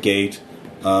view of the gate.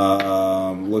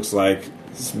 Looks like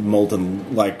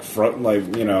molten, lava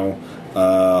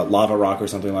rock or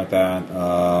something like that.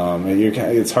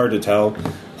 It's hard to tell.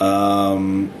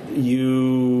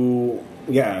 You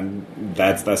Yeah, and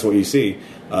that's what you see.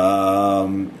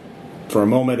 For a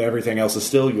moment, everything else is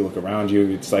still. You look around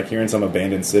you. It's like you're in some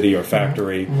abandoned city or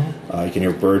factory. You can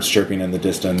hear birds chirping in the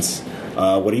distance.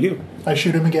 What do you do? I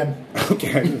shoot him again.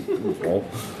 Okay. Roll.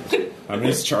 How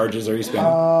many charges are you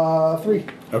spending? 3.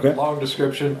 Okay. Long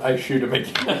description. I shoot him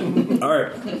again. All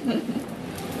right.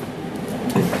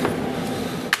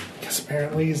 Because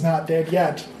apparently he's not dead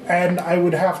yet. And I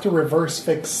would have to reverse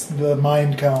fix the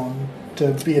mind cone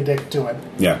to be a dick to him.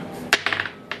 Yeah.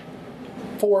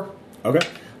 4. Okay.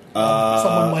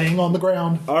 Someone laying on the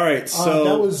ground. All right. So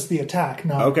that was the attack,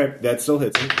 not okay. That still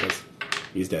hits him because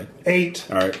he's dead. 8.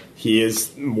 All right. He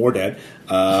is more dead.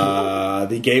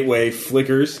 The gateway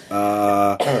flickers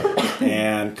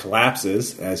and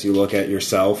collapses as you look at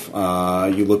yourself.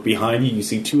 You look behind you. You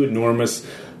see 2 enormous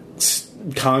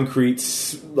concrete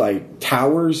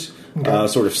towers,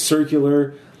 sort of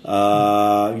circular.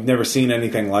 You've never seen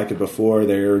anything like it before.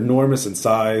 They're enormous in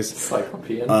size.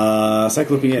 Cyclopean.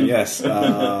 Cyclopean, yes.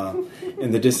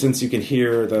 In the distance, you can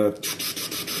hear the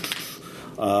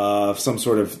some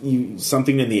sort of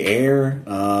something in the air,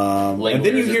 and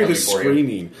then you hear the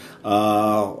screaming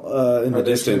in the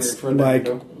distance.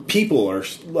 Like people are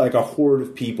like a horde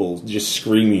of people just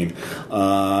screaming.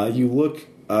 You look.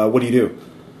 What do you do?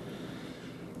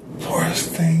 Forest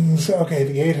things. Okay,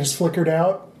 the gate has flickered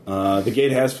out. The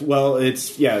gate has. Well, it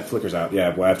flickers out. Yeah,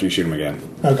 after you shoot him again.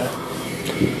 Okay.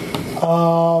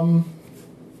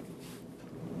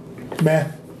 Meh.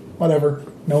 Whatever.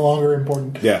 No longer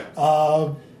important. Yeah.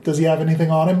 Does he have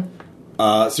anything on him?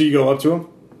 So you go up to him?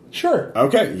 Sure.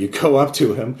 Okay, you go up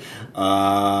to him.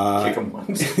 Kick him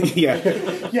once. Yeah.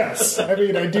 Yes. I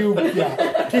mean, I do,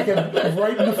 yeah. Kick him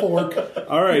right in the fork.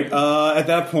 All right. At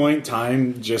that point,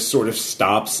 time just sort of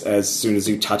stops as soon as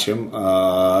you touch him.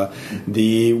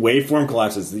 The waveform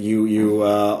collapses. You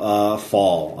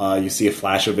fall. You see a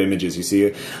flash of images. You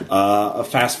see a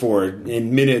fast forward.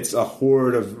 In minutes, a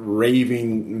horde of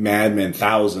raving madmen,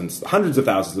 thousands, hundreds of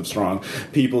thousands of strong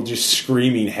people just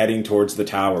screaming, heading towards the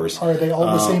towers. Are they all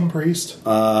the same priest?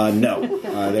 No,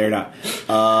 they're not.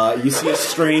 You see a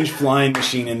strange flying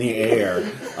machine in the air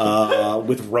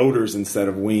with rotors instead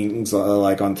of wings,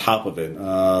 like on top of it.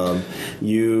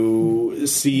 You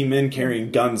see men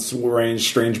carrying guns, wearing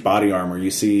strange body armor.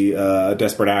 You see a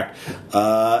desperate act,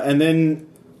 and then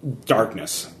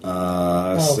darkness.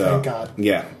 Thank God.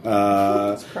 Yeah.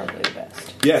 That's probably the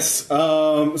best. Yes.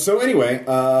 So anyway,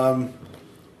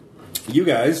 you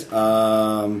guys.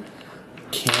 Well,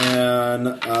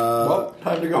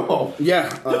 time to go home.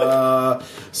 Yeah.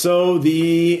 So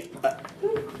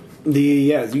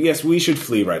yes, we should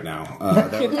flee right now.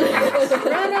 Run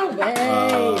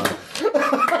away!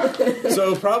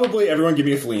 So probably everyone give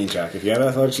me a fleeing check. If you have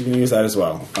athletics, you can use that as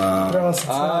well. Ross, it's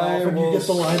not often you get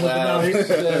the line with the knife.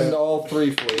 Send all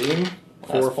 3 fleeing.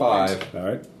 4, 5. All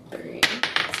right. 3,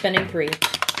 Spending 3.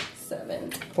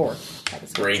 7. 4. That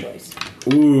was a good 3. choice.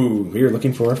 Ooh, we are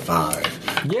looking for a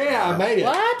 5. Yeah, I made it.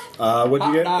 What? What'd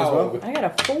you get as well? I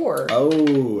got a 4.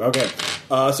 Oh, okay.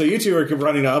 So you two are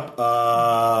running up.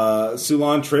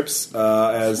 Sulan trips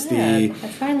as Sad. I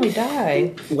finally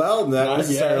die. not Not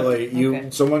necessarily. yet. You, Okay.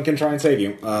 someone can try and save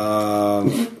you.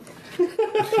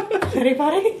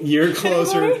 Anybody? You're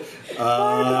closer.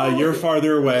 You're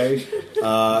farther away.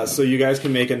 So you guys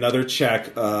can make another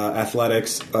check,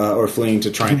 athletics or fleeing,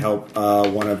 to try and help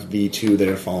one of the 2 that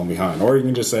have fallen behind. Or you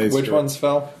can just say... Which ones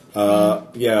fell?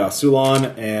 Yeah,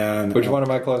 Sulan and... Which one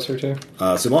am I closer to?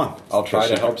 Sulan. I'll try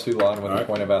to help Sulan with a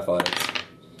point of athletics.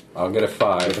 I'll get a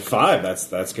With a 5. 5,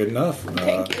 that's good enough.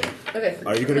 Thank you. Okay.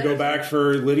 Are you going to go back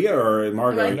for Lydia or Am I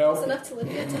Margot? No. close enough to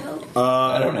Lydia to help?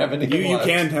 I don't have anything You left.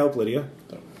 can help Lydia.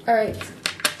 Alright.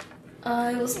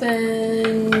 I will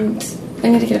spend. I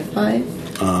need to get a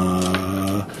 5.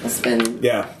 Uh, I'll spend.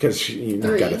 yeah, because you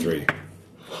 3. got a 3.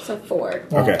 So 4.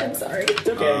 Okay. I'm sorry. It's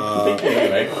okay. Thank you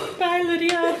anyway. Bye,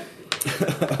 Lydia.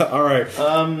 All right.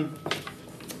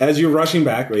 As you're rushing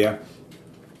back,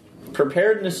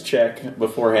 Preparedness check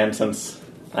beforehand, since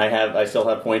I still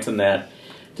have points in that,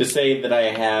 to say that I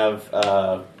have.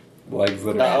 Legs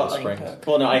that Oh, are springs.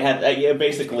 Well, no, I had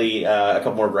basically a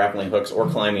couple more grappling hooks or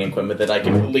climbing equipment that I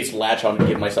can at least latch on and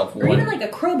give myself Or one. even like a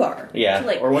crowbar. Yeah, To,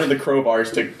 like, or one of the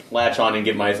crowbars to latch on and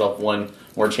give myself one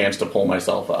more chance to pull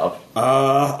myself up.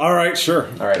 all right, sure.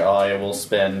 All right, I will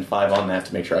spend 5 on that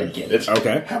to make sure I get it.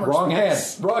 Okay. Wrong hand.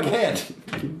 Wrong hand.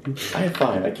 I have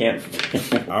 5. I can't.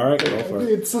 All right, go for it.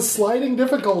 It's a sliding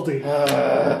difficulty.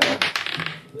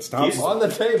 Stop. On the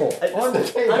table. On the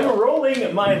table. I'm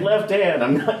rolling my left hand.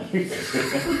 I'm not used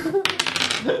to it.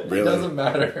 It Really? doesn't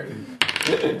matter.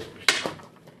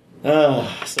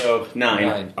 So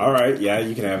 9. All right, yeah,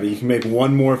 you can have it. You can make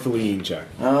one more fleeing check.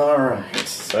 All right,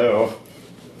 so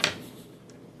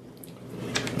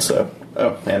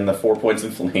and the 4 points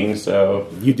in fleeing. So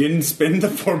You didn't spend the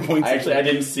 4 points. I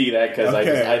didn't see that because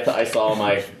Okay. I saw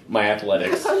my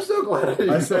athletics. I'm so glad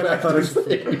I said athletics.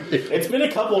 It's been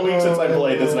a couple of weeks since I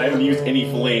played this, and I haven't used any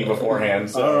fleeing beforehand.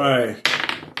 So. All right.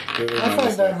 I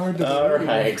find that hard to All believe.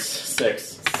 right,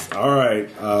 6. All right.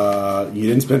 You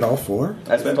didn't spend all 4?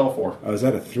 I spent all 4. Oh, is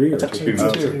that a 3 or It's a 2.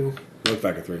 Oh, Two. looked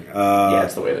like a 3. Yeah,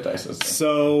 it's the way the dice is.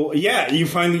 So yeah, you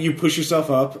finally push yourself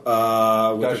up. With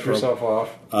Dust the rope. yourself off.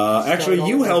 Actually,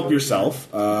 you help yourself.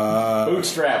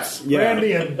 Bootstraps. Yeah.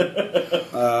 Randian.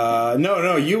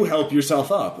 No, you help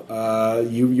yourself up.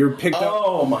 You're picked up.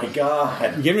 Oh my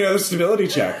god. Give me another stability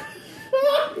check.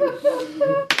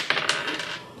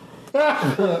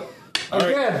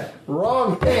 Again,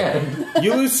 wrong hand.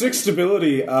 You lose 6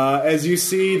 stability as you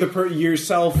see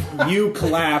yourself. You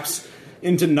collapse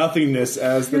into nothingness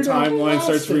as the timeline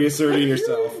starts reasserting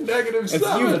yourself. Negative As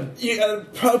 7.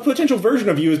 a potential version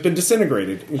of you has been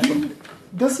disintegrated.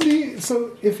 Doesn't he?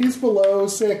 So if he's below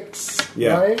 6,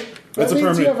 Yeah. right? That's That a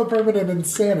means you permanent- have a permanent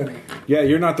insanity. Yeah,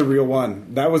 you're not the real one.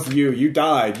 That was you. You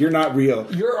died. You're not real.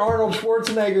 You're Arnold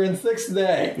Schwarzenegger in Sixth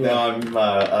Day. No, I'm.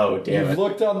 Oh damn You've it.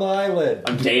 looked on the eyelid.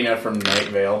 I'm Dana from Night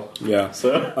Vale. Yeah.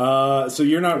 So So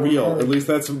you're not real. At least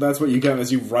that's what you get as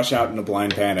you rush out in a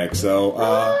blind panic. So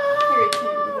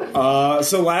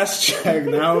so last check.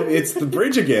 Now it's the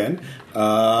bridge again.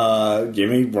 Give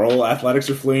me roll athletics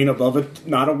or fleeing above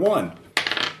not a 1.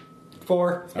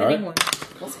 4. All right.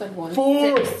 We'll spend 1.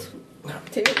 4.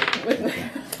 2.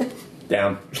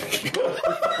 down.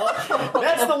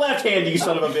 That's the left hand, you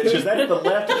son of a bitches. That is the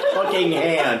left fucking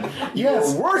hand.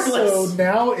 Yes. You're worthless. So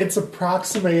now it's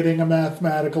approximating a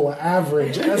mathematical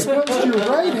average, as opposed to your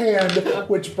right hand,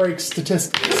 which breaks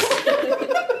statistics.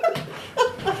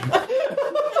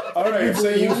 All right. So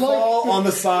you fall on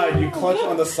the side. You clutch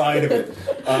on the side of it.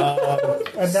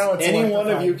 And now it's Any one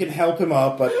of you can help him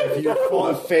up, but if you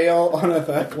fail on an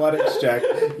athletics check,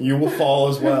 you will fall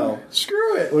as well.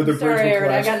 Screw it. Or the bridge Sorry, will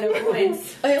Aaron, I crash. got no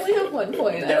points. I only have 1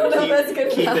 point. I No, don't know if that's good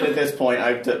keep enough. it at this point.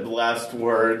 I've the last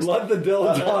words. Let the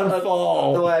dilettante The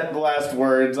fall. last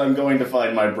words. I'm going to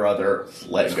find my brother.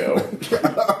 Let go.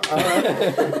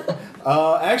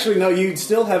 Actually, no. You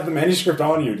still have the manuscript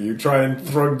on you. Do you try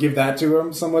and give that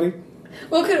to somebody?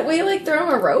 Well, could we throw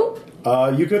him a rope?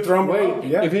 You could throw him. Wait,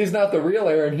 yeah. if he's not the real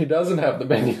Aaron, he doesn't have the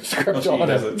manuscript She on him.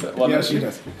 doesn't. Well, Yeah, no, she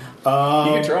does. You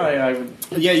can try. I would.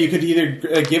 Yeah, you could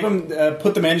either give him,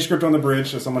 put the manuscript on the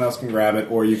bridge so someone else can grab it,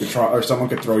 or you could try, or someone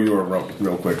could throw you a rope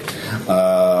real quick.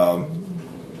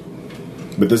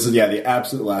 But this is the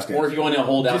absolute last game. Or if you want to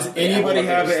hold out. Does anybody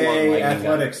have a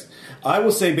athletics? I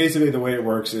will say basically the way it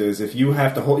works is if you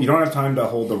have to hold, you don't have time to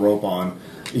hold the rope on.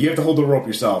 You have to hold the rope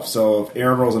yourself. So if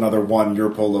Aaron rolls another 1, you're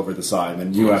pulled over the side,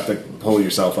 and you have to pull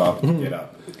yourself up and get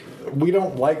up. We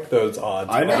don't like those odds.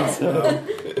 I know.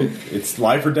 It's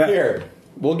life or death. Here,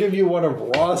 we'll give you one of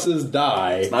Ross's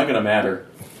die. It's not going to matter.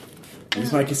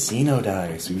 Use my casino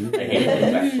dice. I hate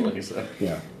it actually. So.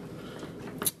 Yeah.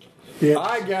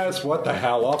 I guess, what the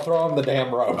hell? I'll throw him the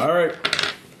damn rope. All right.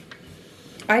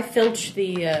 I filched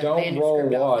the Don't manuscript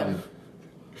roll off one. him.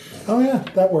 Oh yeah,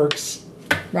 that works.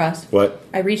 Ross, What?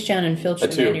 I reached down and filched A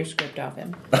the 2. manuscript off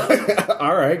him.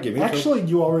 All right. Give me. Actually,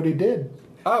 you already did.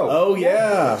 Oh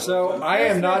yeah. So I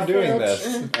am not doing this.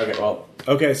 Okay, well.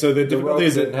 Okay. So the The rope difficulty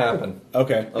is didn't happen.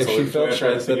 Okay. If she filched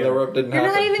it, then the rope didn't You're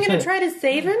happen. not even going to try to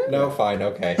save him? No, fine,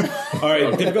 okay. All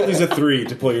right. Difficulty is a 3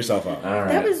 to pull yourself up. All right.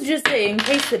 That was just in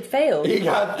case it failed. He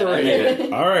got I 3. made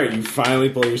it. All right. You finally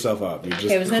pull yourself up. You're just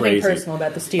Okay, it was crazy. nothing personal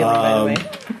about the stealing, by the way.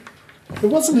 It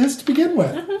wasn't his to begin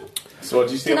with. So what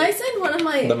did you steal? Can I send one of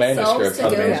my The manuscript. selves to Oh,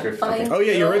 the go manuscript. find Oh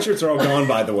yeah, your Bill? red shirts are all gone.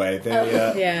 By the way, they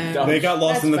Yeah. they got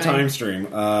lost That's in the fine. time stream.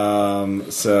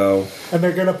 So And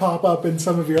they're going to pop up in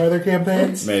some of your other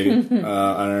campaigns. maybe I don't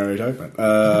know what you're talking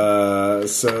about.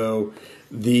 So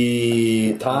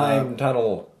the Time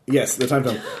tunnel. yes, the time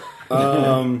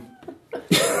tunnel.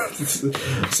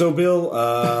 So Bill,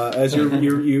 as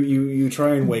you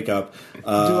try and wake up. Do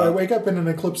I wake up in an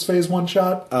Eclipse Phase 1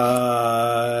 shot?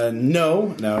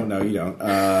 No, you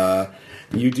don't.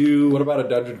 You do. What about a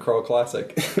Dungeon Crawl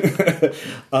Classic?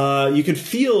 You can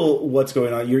feel what's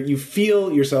going on. You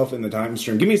feel yourself in the time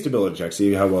stream. Give me a stability check.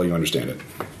 See how well you understand it.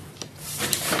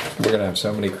 We're gonna have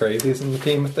so many crazies in the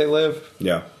team if they live.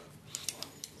 Yeah.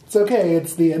 It's okay,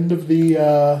 it's the end of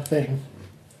the thing.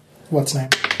 What's name?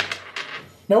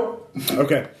 Nope.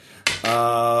 Okay.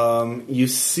 You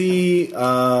see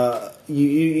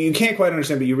you can't quite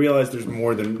understand, but you realize there's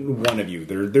more than one of you.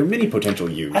 There are many potential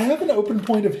yous. I have an open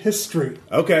point of history.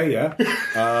 Okay, yeah.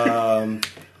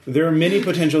 There are many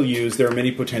potential yous. There are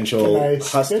many potential Can I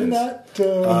Hustons. spin that?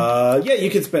 Yeah, you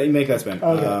can make that spin.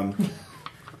 Okay.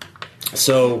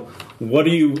 So, what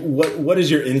is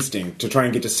your instinct? To try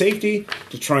and get to safety,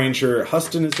 to try and ensure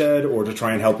Huston is dead, or to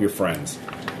try and help your friends?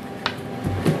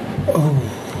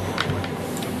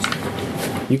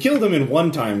 You killed him in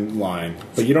one timeline,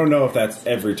 but you don't know if that's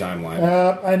every timeline.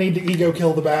 I need to ego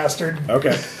kill the bastard.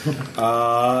 Okay.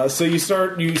 So you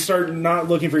start not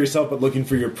looking for yourself, but looking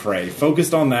for your prey.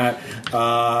 Focused on that,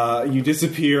 you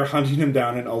disappear, hunting him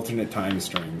down in alternate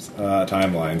timelines.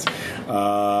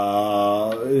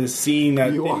 Seeing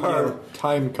that You are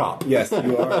time cop. yes,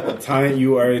 you are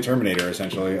you are a Terminator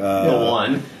essentially. The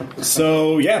one.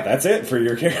 So yeah, that's it for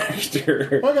your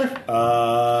character.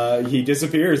 Okay. He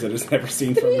disappears and is never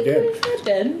seen from again. He's not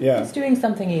dead. Yeah. He's doing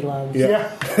something he loves.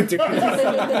 Yeah.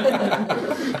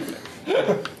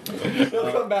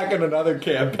 He'll come back in another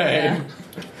campaign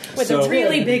With So- a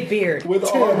really big beard. with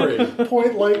Aubrey.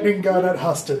 Point lightning gun at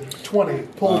Huston. 20.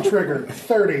 Pull trigger.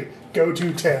 30. Go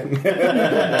to 10.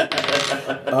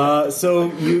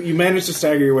 So you manage to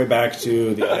stagger your way back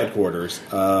to the headquarters.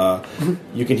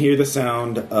 You can hear the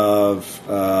sound of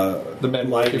The men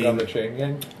working on the chain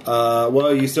gang.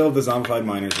 well, you still have the zombified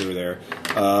miners who are there.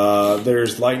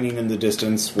 There's lightning in the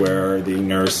distance where the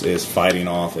nurse is fighting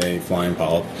off a flying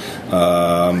polyp.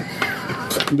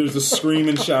 There's a scream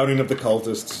and shouting of the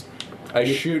cultists. I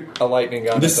shoot a lightning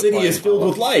gun. The at city flying is filled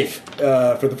polyp. with life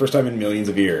for the first time in millions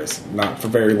of years. Not for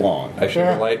very long. I shoot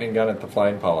a lightning gun at the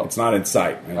flying polyp. It's not in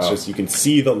sight. It's just you can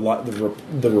see the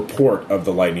report of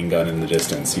the lightning gun in the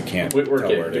distance. You can't We're tell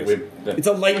where it kidding. is. It's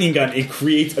a lightning gun. It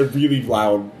creates a really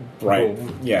loud, bright.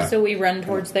 Boom. Yeah. So we run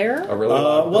towards there? A really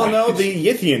loud Well, blast. no, the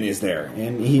Yithian is there,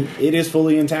 and it is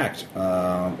fully intact.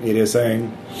 It is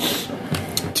saying,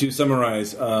 to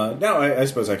summarize, now I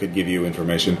suppose I could give you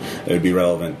information that would be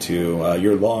relevant to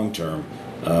your long-term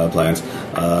plans.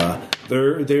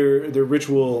 Their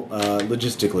ritual,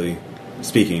 logistically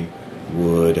speaking,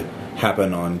 would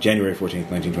happen on January 14th,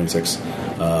 1926,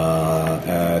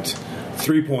 at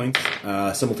 3 points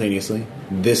simultaneously.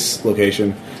 This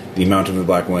location, the Mountain of the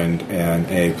Black Wind, and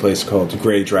a place called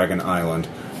Grey Dragon Island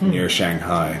near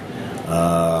Shanghai.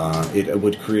 It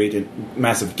would create a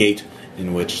massive gate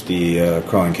in which the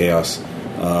crawling chaos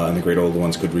and the great old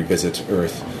ones could revisit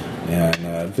Earth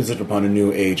and visit upon a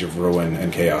new age of ruin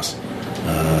and chaos.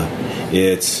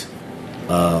 It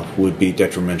would be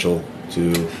detrimental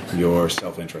to your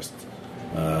self-interest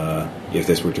if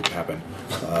this were to happen.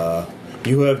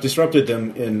 You have disrupted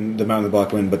them in the Mountain of the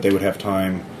Black Wind, but they would have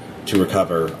time to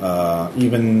recover.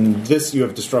 Even this, you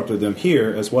have disrupted them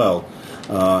here as well.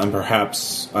 And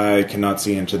perhaps I cannot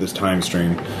see into this time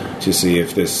stream to see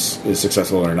if this is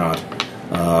successful or not.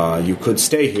 You could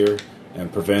stay here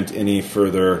and prevent any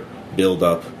further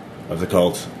build-up of the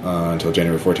cult until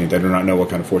January 14th. I do not know what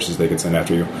kind of forces they could send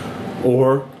after you.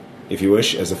 Or, if you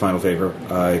wish, as a final favor,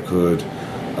 I could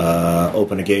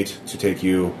open a gate to take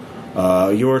you.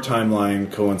 Your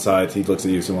timeline coincides, he looks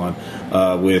at you, Salon,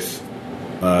 with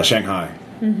Shanghai.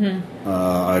 Mm-hmm.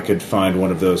 I could find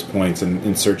one of those points and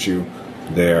insert you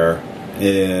there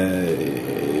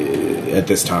at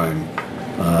this time.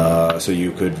 So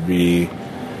you could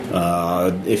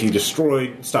if you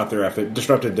stopped their effort,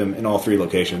 disrupted them in all three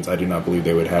locations, I do not believe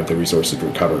they would have the resources to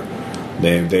recover.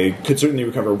 They could certainly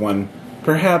recover one,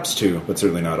 perhaps two, but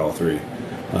certainly not all three.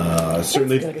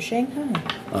 Certainly. Let's go to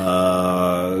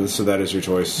Shanghai. So that is your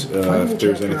choice. Final If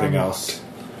there's chapter anything unlocked. else.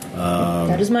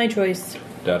 That is my choice.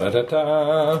 Da da da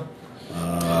da.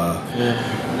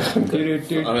 I'm going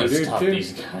to stop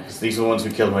these guys. These are the ones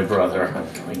who killed my brother.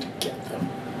 I'm going to get them.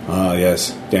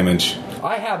 Yes, damage.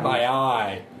 I have my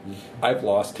eye. I've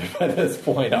lost it by this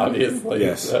point, obviously.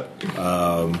 Yes. So.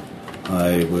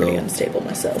 I Pretty will. unstable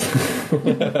myself. If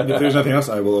there's nothing else,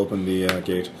 I will open the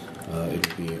gate. It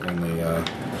would be only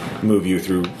move you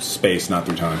through space, not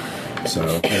through time.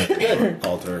 So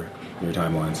alter your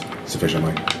timelines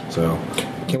sufficiently. So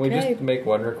Can we Okay. just make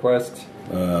one request?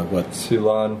 what?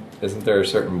 Sulan, isn't there a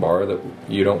certain bar that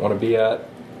you don't want to be at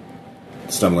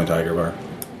Stumbling Tiger Bar.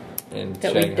 in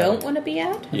That Shanghai? we don't want to be at?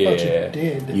 I thought Yeah. you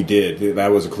did. You did.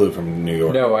 That was a clue from New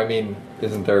York. No, I mean,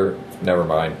 isn't there? Never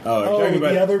mind. Oh, you're Oh, talking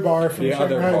about. the other bar from The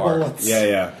other Shanghai bar. Bullets. Yeah,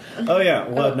 yeah. Oh, yeah.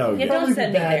 Well, no. You You, don't Probably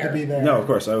send be me bad there. to be there. no, of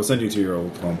course. I will send you to your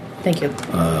old home. Thank you.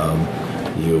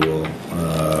 You will.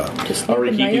 Just Are we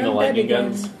sleep in my keeping the own lightning bed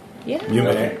again. guns? Yeah. You may.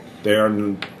 Okay. They are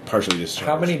partially discharged.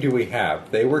 How many do we have?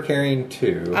 They were carrying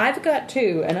 2. I've got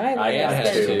 2, and I I have have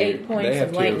spent 2. 8 points They have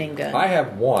of 2. lightning gun. I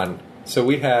have 1. So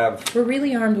we have. We're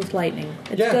really armed with lightning.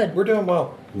 It's Yeah, good. we're doing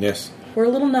well. Yes. We're a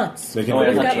little nuts. They can Oh,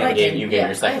 We've got you lightning. gave your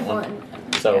I second have one. one.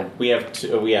 So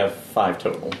Yeah. we have 5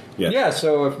 total. Yeah.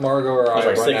 So if Margot or I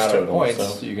Sorry, run 6 out of total, points,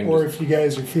 so- you can. Or Just, if you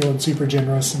guys are feeling super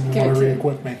generous and you want to Guaranteed.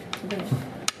 re-equip me.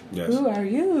 Yes. Who are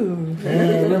you?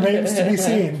 Remains to be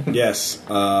seen. Yes.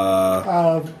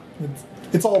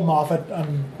 It's all Moffat.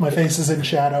 My face is in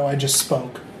shadow. I just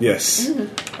spoke. Yes.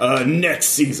 Next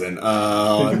season.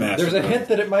 there's a hint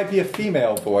that it might be a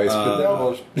female voice, but then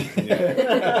we'll.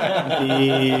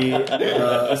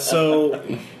 So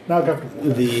Not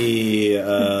comfortable.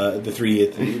 the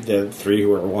three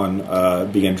who are one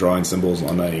begin drawing symbols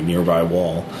on a nearby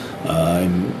wall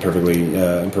in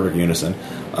perfect unison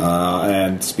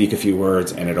and speak a few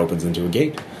words, and it opens into a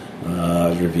gate,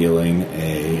 revealing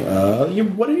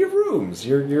one of your rooms,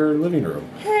 your living room.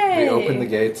 Hey, We open the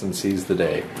gates and seize the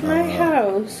day. my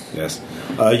house. Yes,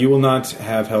 you will not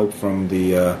have help from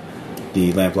the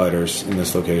lamplighters in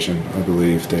this location. I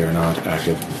believe they are not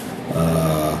active.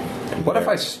 What if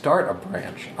I start a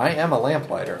branch? I am a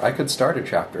lamplighter. I could start a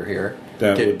chapter here.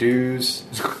 That Get would- dues.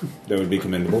 That would be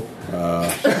commendable.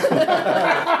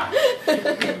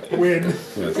 Win.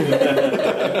 Yes.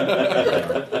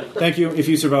 Thank you. If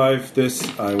you survive this,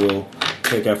 I will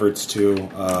take efforts to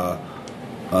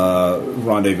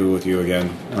rendezvous with you again.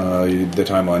 The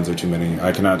timelines are too many.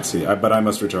 I cannot see, but I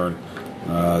must return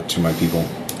to my people.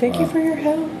 Thank you for your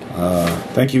help.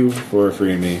 Thank you for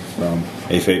freeing me from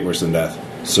a fate worse than death,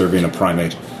 serving a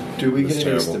primate. Do we That's get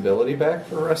any terrible. stability back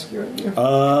for rescuing you?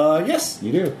 Yes,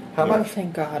 you do. How Oh, much?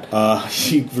 thank God.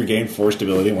 You regain 4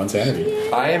 stability and 1 sanity.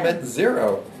 I am at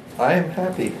 0. I am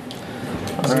happy.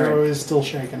 Zero is still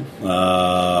shaken.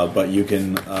 But you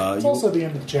can. It's also the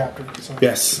end of the chapter. So.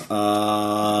 Yes.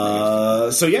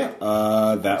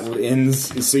 That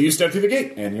ends. So you step through the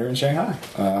gate, and you're in Shanghai.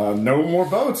 No more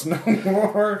boats. No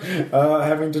more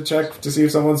having to check to see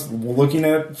if someone's looking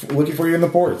for you in the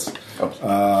ports.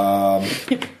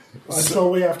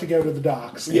 Until we have to go to the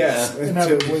docks. Yes.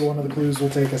 Inevitably, one of the clues will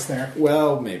take us there.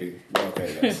 Well, maybe.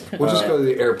 Okay. Yes. We'll just go to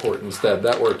the airport instead.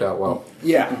 That worked out well.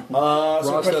 Yeah. Ross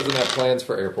So, doesn't have plans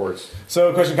for airports.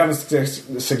 question, comments,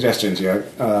 suggestions. You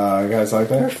guys like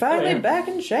We're that? finally back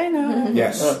in China.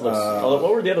 Yes. What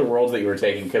were the other worlds that you were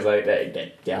taking? Because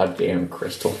that goddamn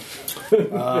crystal.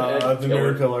 The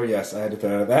mirror pillar, yes, I had to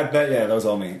throw that. That was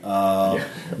all me.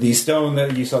 The stone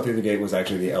that you saw through the gate was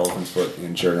actually the elephant's foot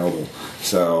in Chernobyl.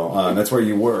 So that's where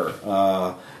you were.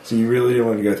 So you really didn't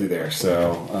want to go through there.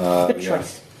 So Good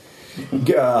choice.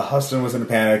 Huston was in a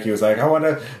panic. He was like, "I want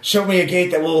to show me a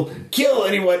gate that will kill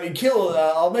anyone and kill.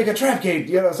 I'll make a trap gate.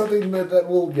 Something that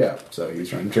will." Yeah. So he was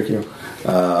trying to trick you.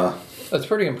 That's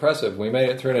pretty impressive. We made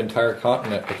it through an entire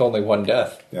continent with only 1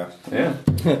 death. Yeah. Yeah.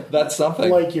 That's something.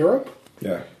 Like Europe?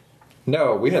 Yeah.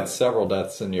 No, we had several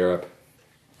deaths in Europe.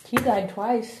 He died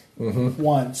twice.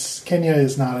 Once. Kenya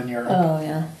is not in Europe. Oh,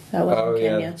 yeah. That wasn't Oh, yeah.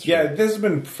 Kenya. Yeah, this has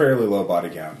been fairly low body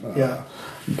count. Yeah.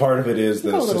 Part of it is A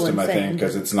the little system, I think, insane.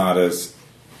 because it's not as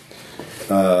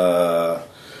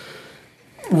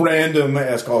random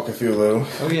as Call of Cthulhu.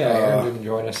 Oh, yeah, Aaron didn't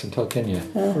join us until Kenya.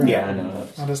 Yeah, I know.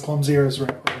 Not as clumsy or as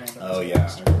random. Oh, yeah.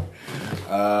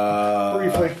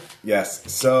 Briefly. Yes.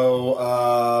 So,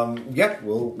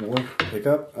 we'll pick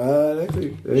up next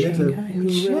week. Who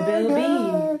will Bill be?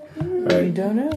 We don't know.